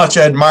 You know how much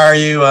I admire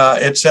you,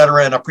 et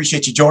cetera. And I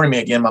appreciate you joining me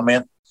again, my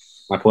man.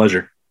 My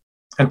pleasure.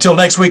 Until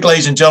next week,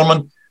 ladies and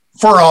gentlemen,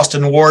 for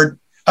Austin Ward,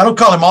 I don't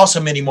call him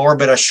awesome anymore,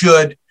 but I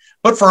should.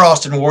 But for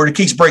Austin Ward, he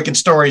keeps breaking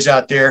stories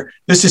out there.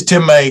 This is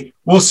Tim May.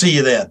 We'll see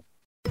you then.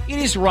 It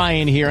is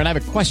Ryan here, and I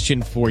have a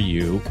question for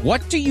you.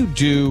 What do you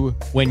do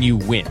when you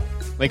win?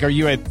 Like, are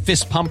you a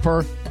fist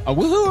pumper, a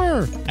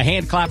woohooer, a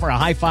hand clapper, a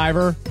high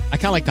fiver? I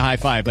kind of like the high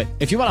five, but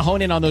if you want to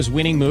hone in on those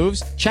winning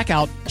moves, check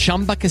out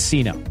Chumba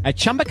Casino. At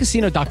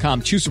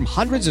ChumbaCasino.com, choose from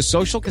hundreds of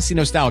social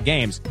casino-style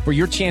games for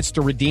your chance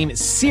to redeem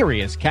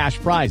serious cash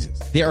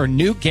prizes. There are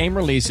new game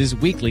releases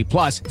weekly,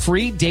 plus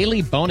free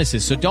daily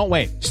bonuses, so don't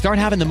wait. Start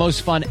having the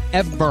most fun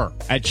ever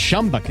at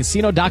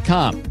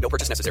ChumbaCasino.com. No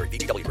purchase necessary.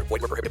 VGW Group.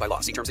 Void where prohibited by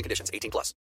law. See terms and conditions. 18+.